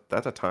 that's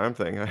a time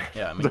thing. I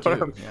Yeah, me don't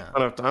have, too. Yeah. I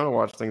don't have time to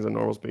watch things at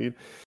normal speed.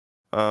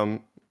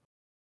 Um,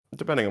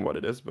 depending on what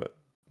it is, but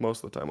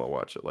most of the time I'll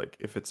watch it like,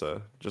 if it's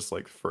a just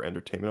like for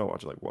entertainment, I'll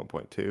watch it like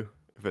 1.2.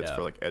 If it's Yeah.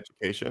 for like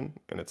education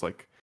and it's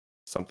like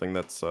something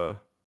that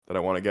I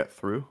want to get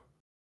through,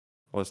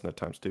 I'll listen at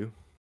times 2.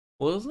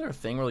 Well, isn't there a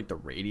thing where like the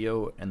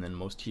radio and then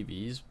most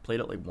TVs played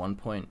at like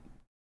 1.2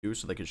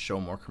 so they could show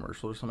more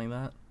commercials or something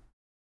like that?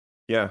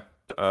 Yeah.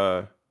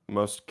 Uh,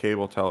 most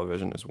cable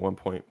television is 1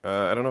 point.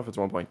 I don't know if it's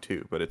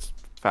 1.2, but it's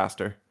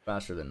faster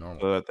Faster than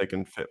normal. so that they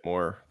can fit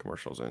more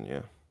commercials in.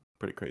 Yeah,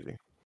 pretty crazy.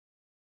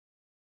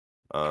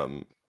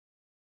 Um,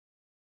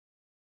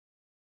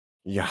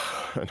 yeah,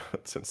 I know,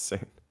 it's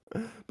insane.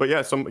 But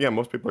yeah,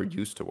 most people are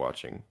used to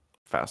watching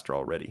faster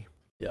already,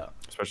 Yeah.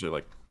 especially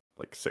like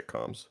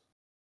sitcoms,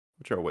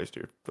 which are a waste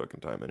of your fucking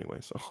time anyway.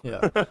 So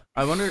Yeah.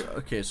 I wonder,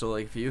 okay, so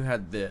like if you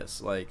had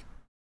this, like,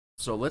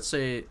 so let's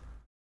say,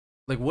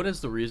 like, what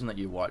is the reason that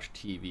you watch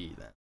TV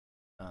then?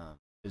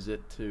 Is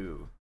it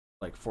to,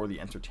 like, for the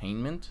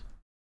entertainment?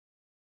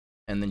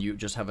 And then you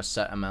just have a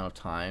set amount of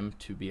time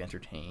to be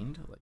entertained?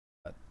 Like,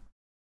 that?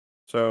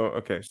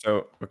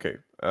 okay.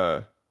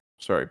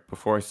 Sorry.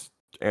 Before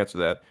answer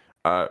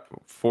that,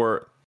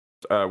 for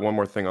one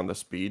more thing on the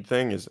speed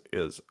thing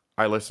is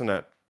I listen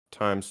at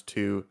times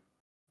 2,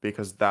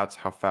 because that's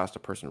how fast a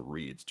person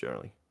reads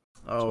generally.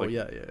 So Oh,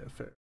 yeah, yeah,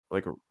 fair.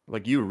 like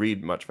like you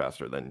read much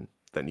faster than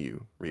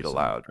you read Listen,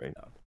 aloud, right?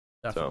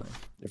 yeah, So definitely.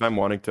 if I'm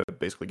wanting to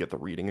basically get the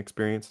reading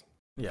experience,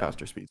 Yeah.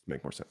 faster speeds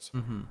make more sense.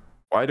 Mm-hmm.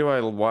 Why do I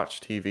watch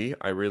TV?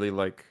 I really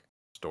like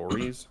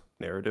stories,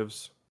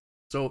 narratives.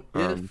 So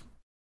Um, if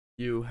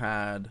you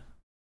had,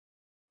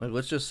 like,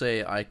 let's just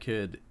say I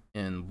could,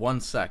 in 1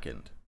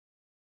 second,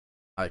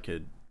 I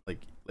could,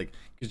 like,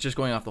 it's just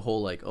going off the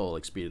whole, like, oh,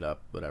 like, speed it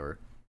up, whatever.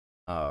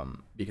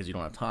 Because you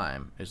don't have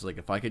time. It's like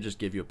if I could just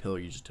give you a pill,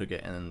 you just took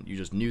it, and you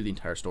just knew the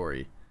entire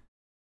story.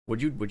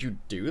 Would you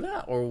do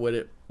that, or would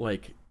it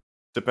like?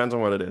 depends on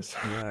what it is.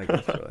 Yeah, I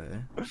guess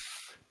so. Eh?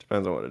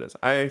 Depends on what it is.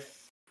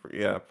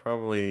 Yeah,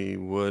 probably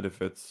would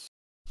if it's,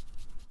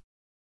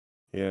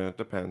 yeah, it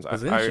depends.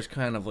 Because then it's just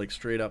kind of like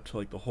straight up to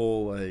like the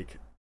whole like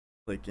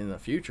in the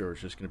future,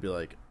 it's just gonna be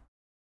like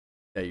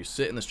Yeah, you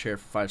sit in this chair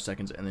for 5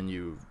 seconds, and then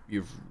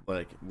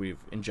we've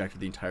injected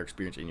the entire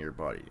experience in your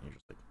body. And you're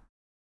just like,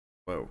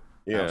 whoa.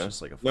 Now it's Yeah.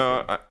 just like a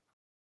No, fucking.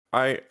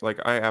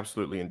 I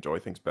absolutely enjoy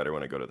things better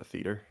when I go to the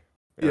theater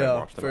and I Yeah,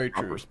 watch them at very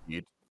proper true.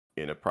 speed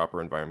in a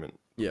proper environment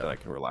that Yeah. I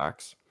can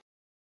relax.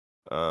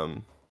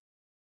 Um,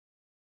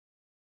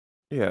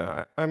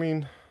 yeah, I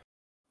mean,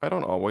 I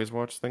don't always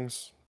watch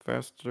things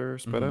faster,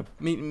 sped up.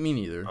 Me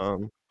neither.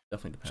 Um,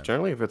 Definitely it's depends.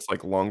 generally if it's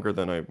like longer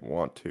than I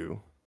want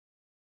to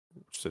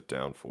sit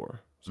down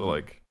for. So Mm-hmm.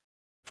 like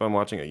if I'm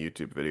watching a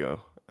YouTube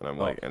video and I'm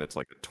Oh, like, and it's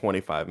like a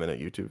 25-minute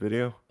YouTube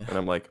video, and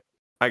I'm like,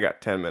 I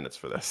got 10 minutes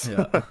for this.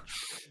 yeah.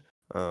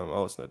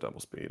 I'll listen to double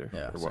speed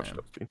Yeah, or watch same.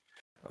 double speed.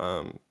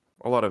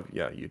 A lot of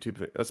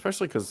YouTube,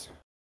 especially because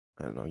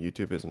I don't know,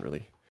 YouTube isn't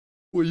really.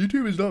 Well,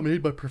 YouTube is not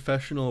made by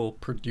professional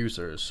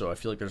producers, so I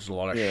feel like there's a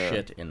lot of Yeah,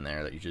 shit in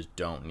there that you just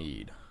don't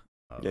need.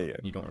 yeah.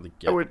 You don't really I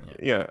get. would,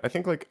 Yeah. yeah. I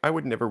think like I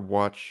would never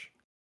watch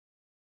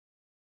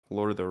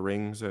Lord of the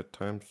Rings at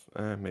times.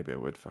 Maybe I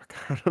would. Fuck,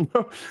 I don't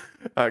know.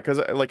 Because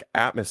like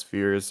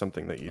atmosphere is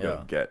something that you Yeah.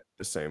 don't get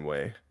the same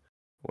way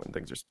when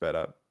things are sped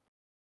up.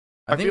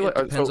 I I think feel it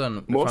like depends so on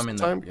if I'm in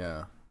the.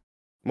 Yeah.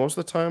 most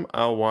of the time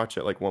I'll watch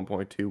at like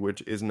 1.2,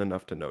 which isn't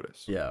enough to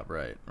notice. Yeah.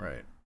 Right.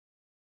 Right.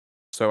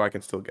 So I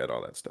can still get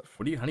all that stuff.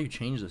 How do you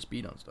change the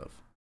speed on stuff?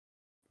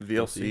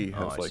 VLC? VLC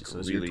Oh, has I see. like So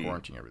you're really,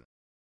 torrenting everything.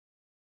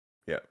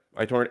 yeah.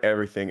 I torrent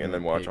everything and You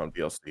then ain't watch pay. on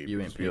VLC You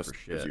because ain't pay for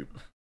VLC gives shit. you.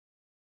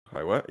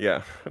 Hi, what?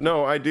 Yeah.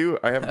 No, I do.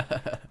 I have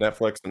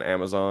Netflix and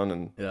Amazon,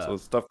 and Yeah. so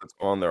the stuff that's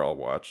on there I'll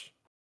watch.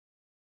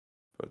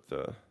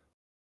 But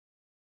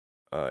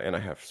and I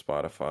have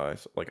Spotify,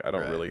 so like I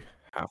don't Right. really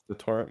have to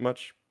torrent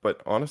much.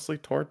 But honestly,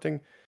 torrenting,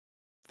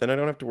 then I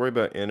don't have to worry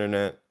about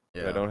internet.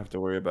 And I Yeah. don't have to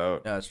worry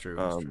about Yeah. That's true.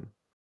 That's true.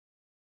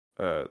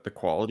 the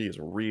quality is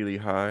really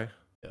high.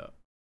 Yeah.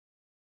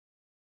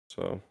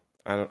 So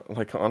I don't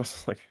like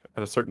honestly like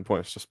at a certain point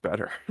it's just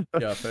better.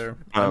 Yeah. Fair.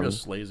 I'm um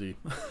just lazy.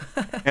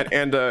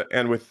 and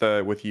with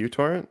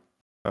uTorrent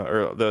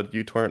or the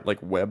uTorrent like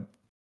web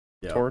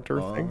Yeah. torrenter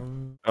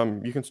thing,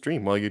 you can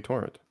stream while you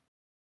torrent.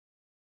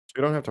 So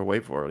you don't have to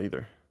wait for it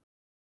either.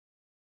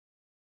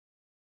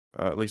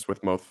 At least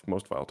with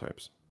most file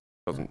types.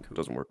 Cool.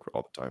 Doesn't work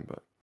all the time,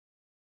 but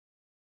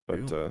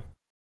Cool.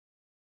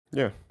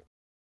 yeah.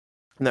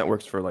 And that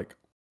works for like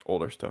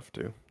older stuff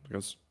too,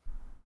 because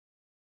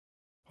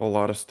a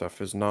lot of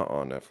stuff is not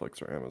on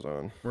Netflix or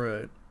Amazon.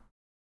 Right.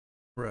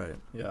 Right.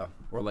 Yeah.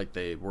 Or like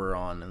they were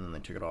on and then they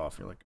took it off.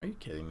 You're like, are you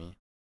kidding me?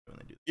 When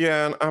they do.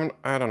 Yeah, and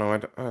I don't know.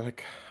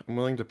 I'm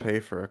willing to pay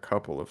for a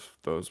couple of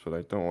those, but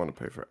I don't want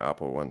to pay for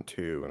Apple One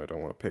too, and I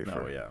don't want to pay No.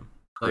 for Yeah.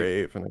 Like.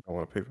 Crave, and I don't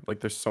want to pay for like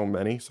there's so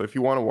many. So if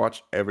you want to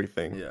watch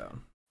everything, Yeah.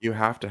 you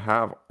have to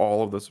have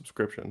all of the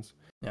subscriptions.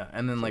 Yeah.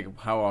 And then So, like,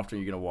 how often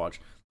are you gonna watch?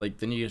 Like,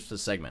 then you get to the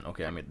segment.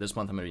 Okay, I mean, this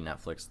month I'm gonna be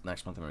Netflix.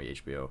 Next month I'm gonna be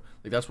HBO.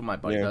 Like, that's what my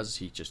buddy yeah. does.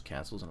 He just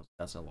cancels, and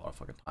that's a lot of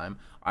fucking time.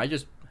 I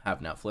just have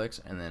Netflix,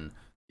 and then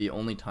the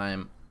only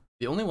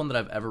one that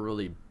I've ever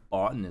really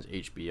bought is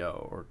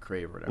HBO or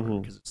Crave or whatever,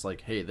 because it's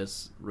like, hey,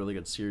 this really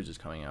good series is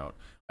coming out.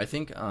 I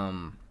think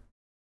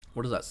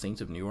what is that,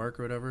 Saints of Newark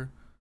or whatever?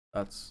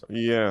 That's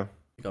Yeah. I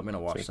think I'm gonna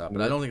watch Saints that, of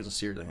but I don't Newark. think it's a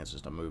series. I think it's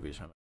just a movie.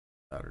 So I'm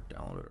gonna that or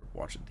download it or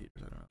watch it in theaters.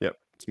 I don't know. Yep,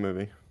 it's a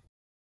movie.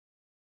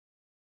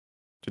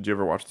 Did you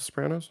ever watch The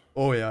Sopranos?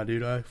 Oh yeah,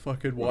 dude, I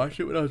fucking watched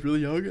it when I was really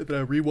young, and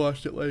then I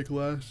rewatched it like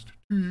last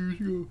 2 years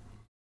ago.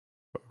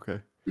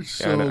 Okay. It's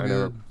Yeah, so I good.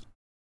 never.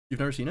 You've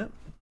never seen it?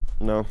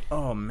 No.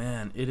 Oh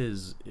man,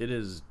 it's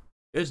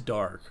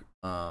dark.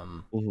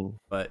 Mm-hmm.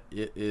 But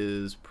it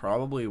is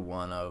probably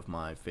one of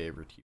my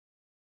favorite TV.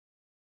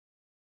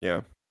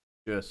 Yeah.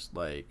 Just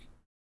like,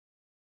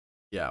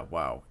 yeah,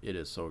 wow, it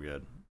is so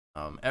good.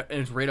 And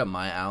it's right up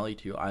my alley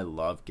too. I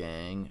love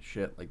gang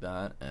shit like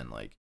that, and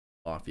like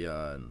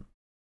mafia, and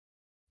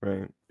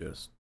Right.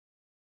 just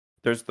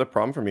There's the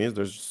problem for me is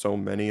there's so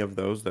many of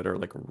those that are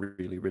like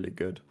really, really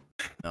good.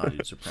 no,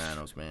 dude,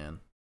 Sopranos, man.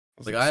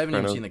 It's Like I haven't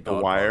even Sopranos, seen The The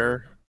Godfather.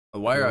 Wire. The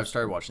Wire, I've Yes.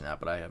 started watching that,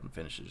 but I haven't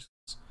finished it.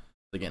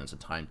 Again, it's a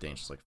time thing.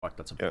 It's just like, fuck,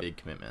 that's a Yeah. big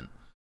commitment.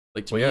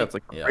 Like to Well, me, yeah, it's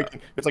like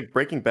yeah,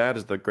 Breaking Bad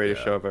is the greatest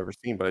Yeah. show I've ever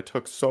seen, but it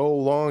took so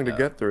long to Yeah.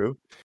 get through.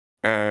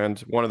 And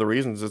one of the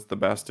reasons it's the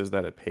best is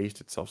that it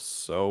paced itself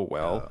so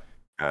well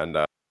and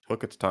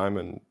took its time,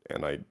 and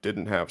I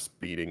didn't have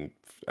speeding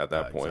at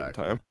that point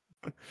exactly. in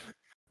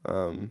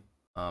time.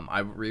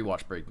 I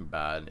rewatched Breaking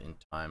Bad in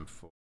time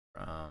for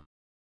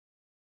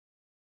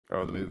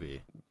Oh, the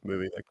movie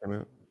movie that came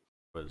out.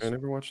 was I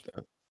never watched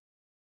that.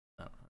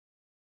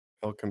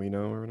 El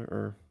Camino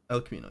or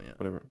El Camino, yeah.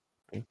 whatever.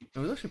 It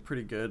was actually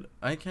pretty good.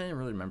 I can't even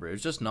really remember. It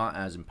was just not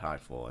as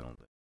impactful, I don't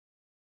think.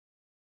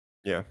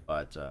 Yeah.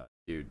 But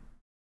dude,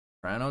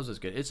 Sopranos is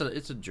good. It's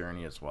a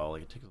journey as well.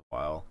 Like it takes a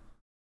while.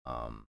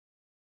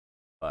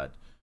 But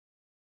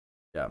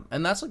yeah,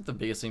 and that's like the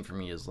biggest thing for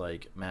me is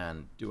like,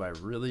 man, do I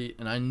really?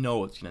 And I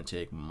know it's gonna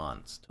take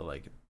months to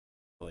like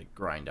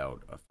grind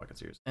out a fucking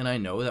series. And I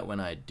know that when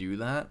I do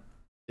that,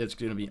 it's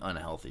gonna be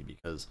unhealthy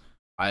because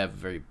I have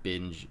very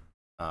binge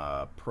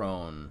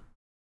prone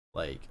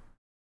like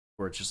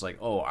where it's just like,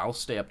 oh, I'll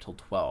stay up till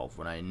 12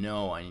 when I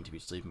know I need to be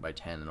sleeping by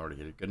 10 in order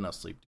to get a good enough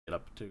sleep to get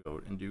up to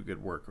go and do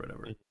good work or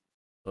whatever.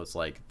 So it's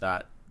like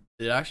that.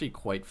 It actually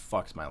quite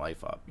fucks my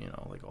life up,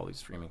 like all these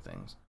streaming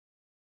things.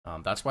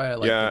 That's why I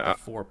like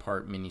the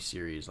 4-part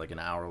miniseries, like an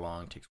hour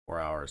long, takes 4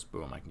 hours.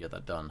 Boom, I can get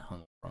that done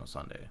hung on a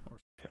Sunday.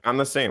 I'm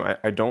the same.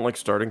 I don't like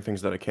starting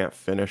things that I can't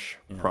finish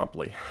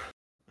promptly.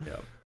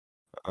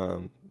 Yeah.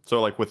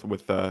 So like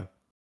with a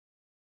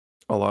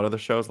lot of the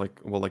shows,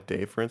 like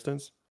Dave, for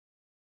instance,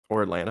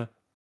 or Atlanta,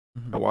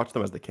 I watched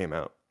them as they came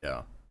out.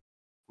 Yeah.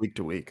 Week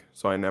to week.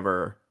 So I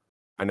never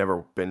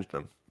binged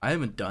them. I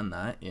haven't done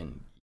that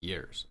in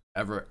years.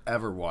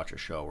 Ever watch a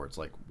show where it's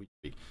like week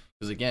to week?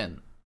 Because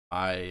again,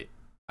 I'd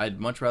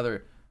much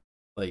rather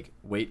like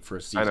wait for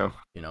a season.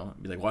 I know.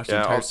 Be like watch the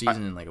entire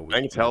season in like a week. I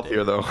think it's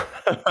healthier though.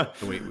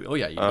 Oh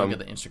yeah, you don't get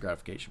the instant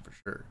gratification for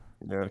sure.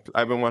 Yeah,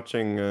 I've been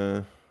watching.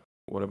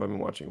 What have I been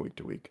watching week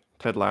to week?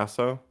 Ted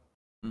Lasso,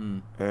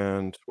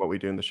 and What We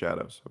Do in the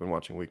Shadows. I've been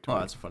watching week to week. Oh,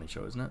 that's a funny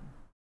show, isn't it?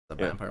 The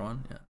vampire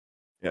one.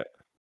 Yeah.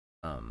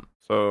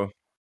 So,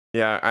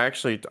 yeah, I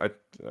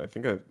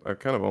think I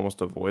kind of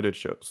almost avoided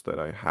shows that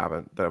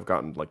I've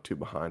gotten like too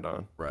behind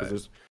on. Right.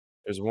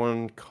 There's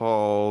one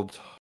called,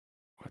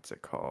 what's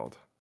it called?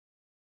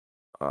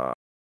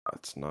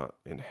 It's not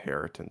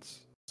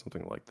Inheritance,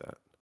 something like that.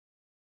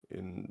 I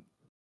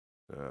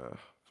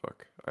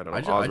don't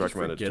know. I just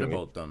forget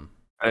about them.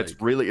 And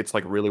it's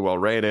like really well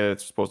rated.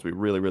 It's supposed to be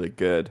really, really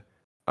good.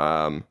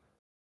 But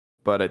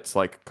it's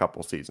like a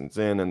couple seasons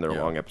in, and they're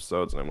long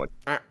episodes, and I'm like,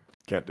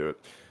 can't do it.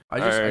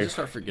 I just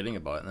start forgetting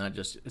about it, and then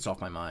it's off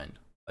my mind.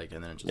 Like,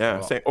 and then it's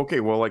just say okay.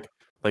 Well, like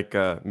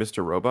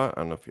Mr. Robot. I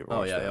don't know if you ever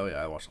watched that.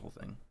 I watched the whole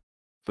thing.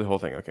 The whole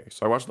thing. Okay,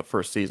 so I watched the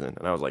first season,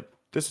 and I was like,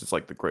 this is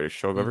like the greatest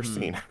show I've ever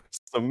seen. It's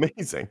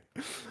amazing.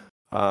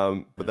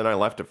 But then I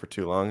left it for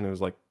too long, and it was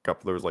like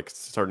there was like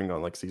starting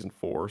on like season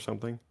 4 or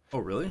something. Oh,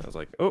 really? I was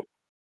like, oh,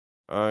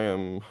 I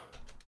am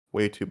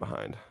way too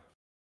behind.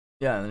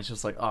 Yeah, and it's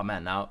just like, oh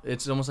man, now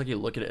it's almost like you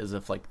look at it as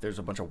if like there's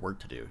a bunch of work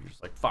to do. You're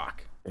just like,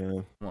 fuck.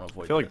 Yeah. I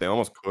feel like they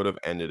almost could have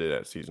ended it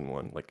at season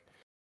 1. Like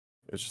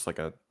it's just like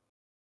a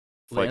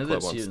Fight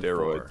Club on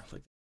steroids. 4,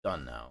 like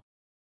done now.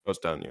 Oh, it's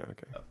done. Yeah.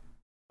 Okay.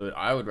 So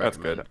I would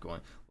recommend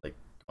going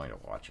to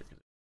watch it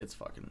because it's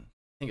fucking.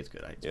 I think it's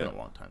good. It's been a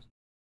long time.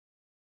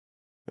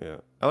 Yeah,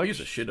 I like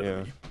the shit out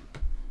of me.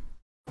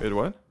 It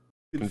what?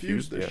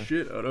 Confused the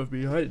shit out of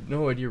me. I had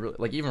no idea. Really,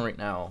 like even right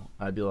now,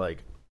 I'd be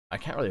like, I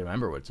can't really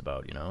remember what it's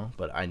about,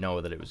 but I know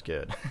that it was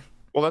good.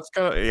 Well,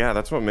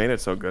 that's what made it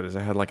so good. Is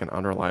it had like an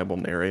unreliable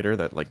narrator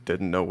that like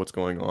didn't know what's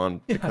going on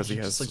because he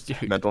has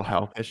mental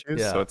health issues.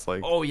 Yeah. So it's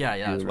like, oh yeah,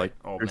 you're like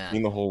you're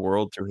seeing the whole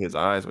world through his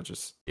eyes, which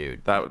is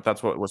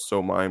that's what was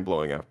so mind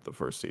blowing after the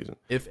first season.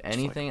 If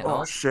anything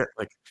else, oh shit,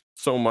 like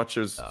so much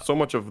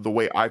of the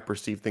way I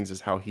perceive things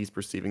is how he's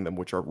perceiving them,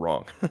 which are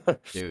wrong.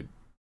 Dude,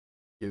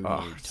 you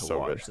need to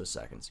watch the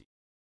second season.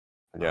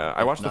 Yeah,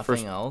 I watched the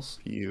first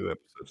few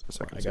episodes. The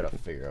second I gotta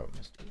figure out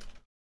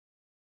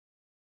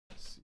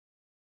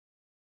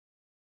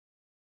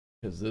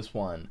because this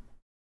one,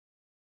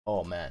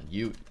 oh man,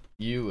 you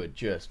would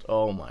just,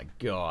 oh my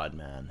god,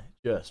 man,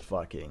 just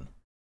fucking,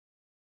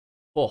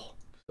 oh,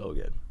 so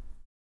good.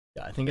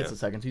 Yeah, I think it's the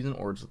second season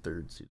or it's the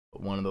third season,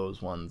 but one of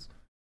those ones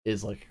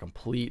is like a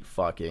complete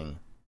fucking,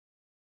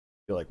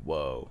 you're like,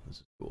 whoa, this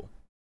is cool.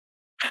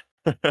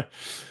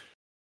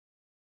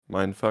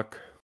 Mindfuck.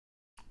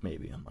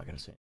 Maybe, I'm not gonna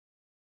say.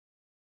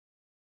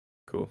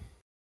 Cool.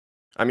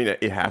 I mean,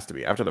 it has to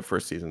be after the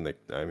first season.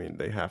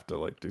 They have to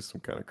like do some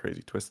kind of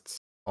crazy twists.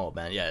 Oh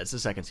man, yeah, it's the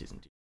second season.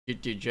 You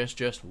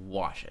just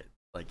watch it.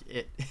 Like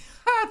it,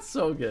 it's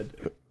so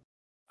good.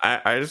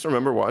 I just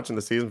remember watching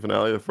the season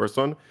finale, the first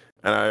one,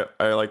 and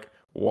I like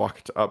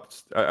walked up.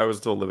 I was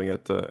still living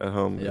at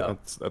home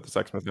at the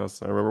Sexsmith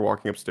house. I remember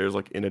walking upstairs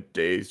like in a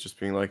daze, just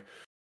being like,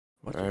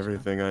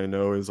 everything I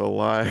know is a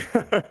lie.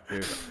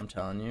 Dude, I'm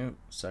telling you,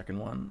 second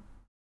one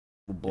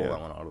will blow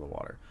that one out of the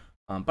water.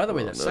 By the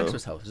way, that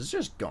Sexsmith house is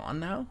just gone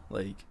now.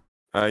 Like,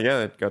 yeah,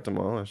 it got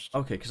demolished.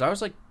 Okay, because I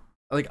was like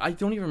I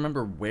don't even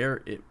remember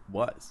where it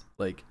was.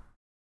 Like,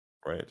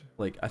 right.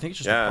 Like I think it's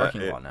just a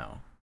parking lot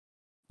now.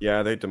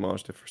 Yeah, they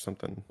demolished it for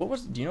something. What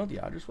was? Do you know what the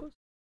address was?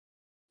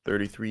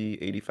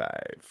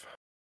 3385.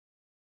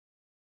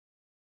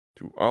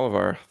 To all of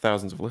our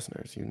thousands of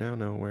listeners, you now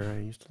know where I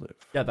used to live.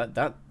 Yeah,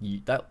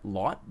 that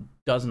lot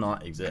does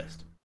not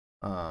exist.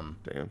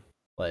 Damn.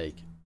 Like,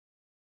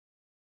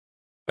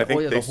 I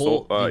think the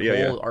whole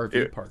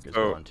RV park is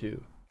gone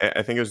too.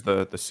 I think it was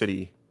the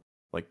city,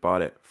 like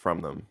bought it from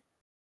them.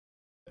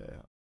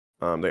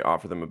 Yeah. They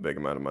offered them a big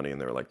amount of money, and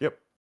they were like, "Yep."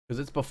 Because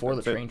it's before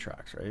the train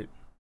tracks, right?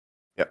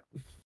 Yep.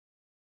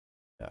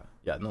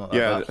 Yeah. No.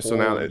 That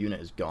whole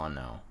unit is gone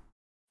now.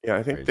 Yeah,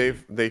 I think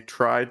they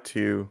tried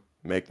to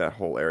make that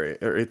whole area.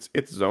 It's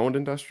zoned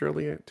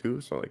industrially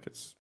too, so like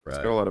it's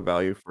got a lot of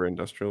value for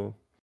industrial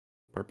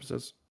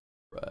purposes.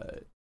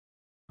 Right.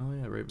 Oh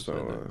yeah, right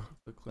beside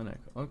the clinic.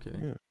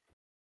 Okay.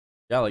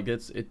 Yeah, like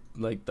it's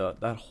like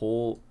that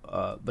whole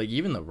like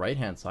even the right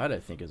hand side I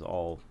think is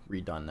all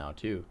redone now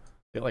too.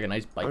 They got like a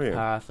nice bike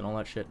path and all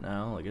that shit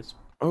now. Like it's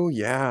Oh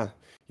yeah,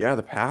 yeah.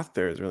 The path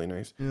there is really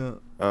nice. Yeah.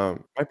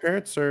 My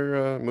parents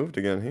are moved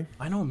again. Hey.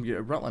 I know,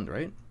 you're Rutland,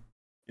 right?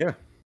 Yeah.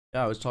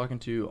 Yeah, I was talking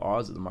to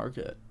Oz at the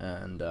market,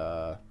 and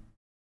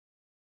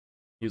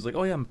he was like,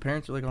 "Oh yeah, my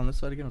parents are like on this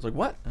side again." I was like,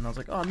 "What?" And I was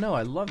like, "Oh no,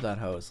 I love that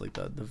house. Like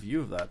the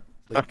view of that,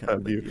 like kind of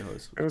like View. view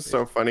house It was was great."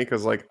 so funny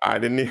because like I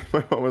didn't. Even,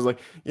 my mom was like,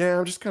 "Yeah,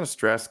 I'm just kind of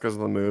stressed because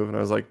of the move," and I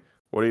was like,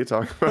 "What are you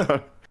talking about?"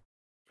 I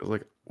was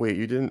like, "Wait,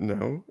 you didn't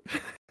know?"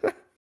 Like,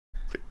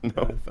 Yeah,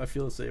 no. I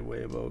feel the same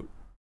way about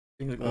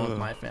things like going with Ugh.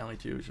 my family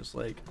too. It's just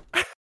like,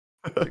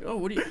 oh,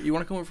 what do you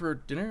want to come over for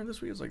dinner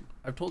this week? It's like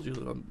I've told you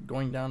that I'm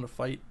going down to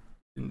fight.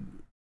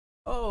 And,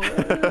 oh,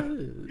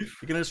 you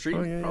gonna stream?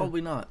 Oh yeah, yeah.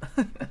 Probably not.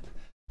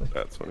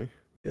 That's funny.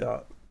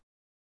 Yeah.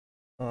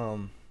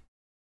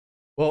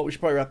 Well, we should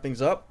probably wrap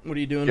things up. What are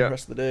you doing the Yeah.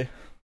 rest of the day?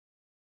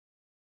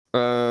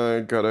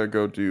 Gotta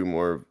go do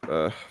more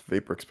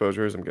vapor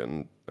exposures.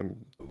 I'm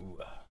Ooh,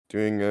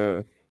 doing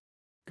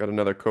got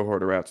another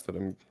cohort of rats that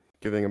I'm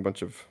giving a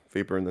bunch of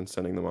vapor and then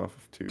sending them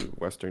off to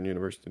Western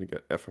University to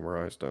get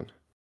fMRIs done.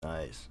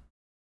 nice.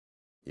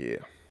 Yeah.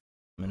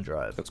 I'm gonna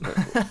drive. That's quite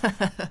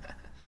cool.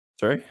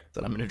 Sorry?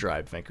 Then I'm gonna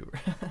drive to Vancouver.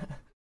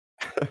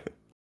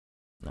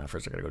 Nah,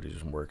 first I gotta go do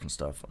some work and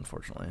stuff,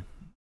 unfortunately.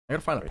 I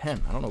gotta find a Right.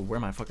 pen. I don't know where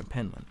my fucking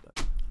pen went, but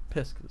I'm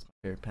pissed because it's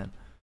my favorite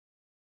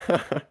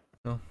pen.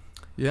 So,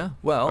 yeah,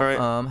 well, All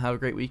right. have a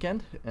great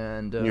weekend,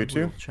 and You too.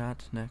 we'll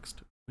chat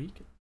next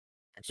week.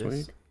 Next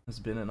This week. has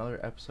been another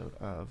episode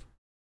of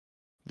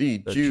The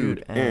the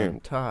Jude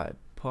and Ty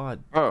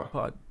Pod oh,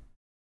 Pod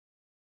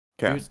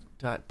cast. Jude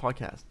Ty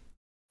Podcast.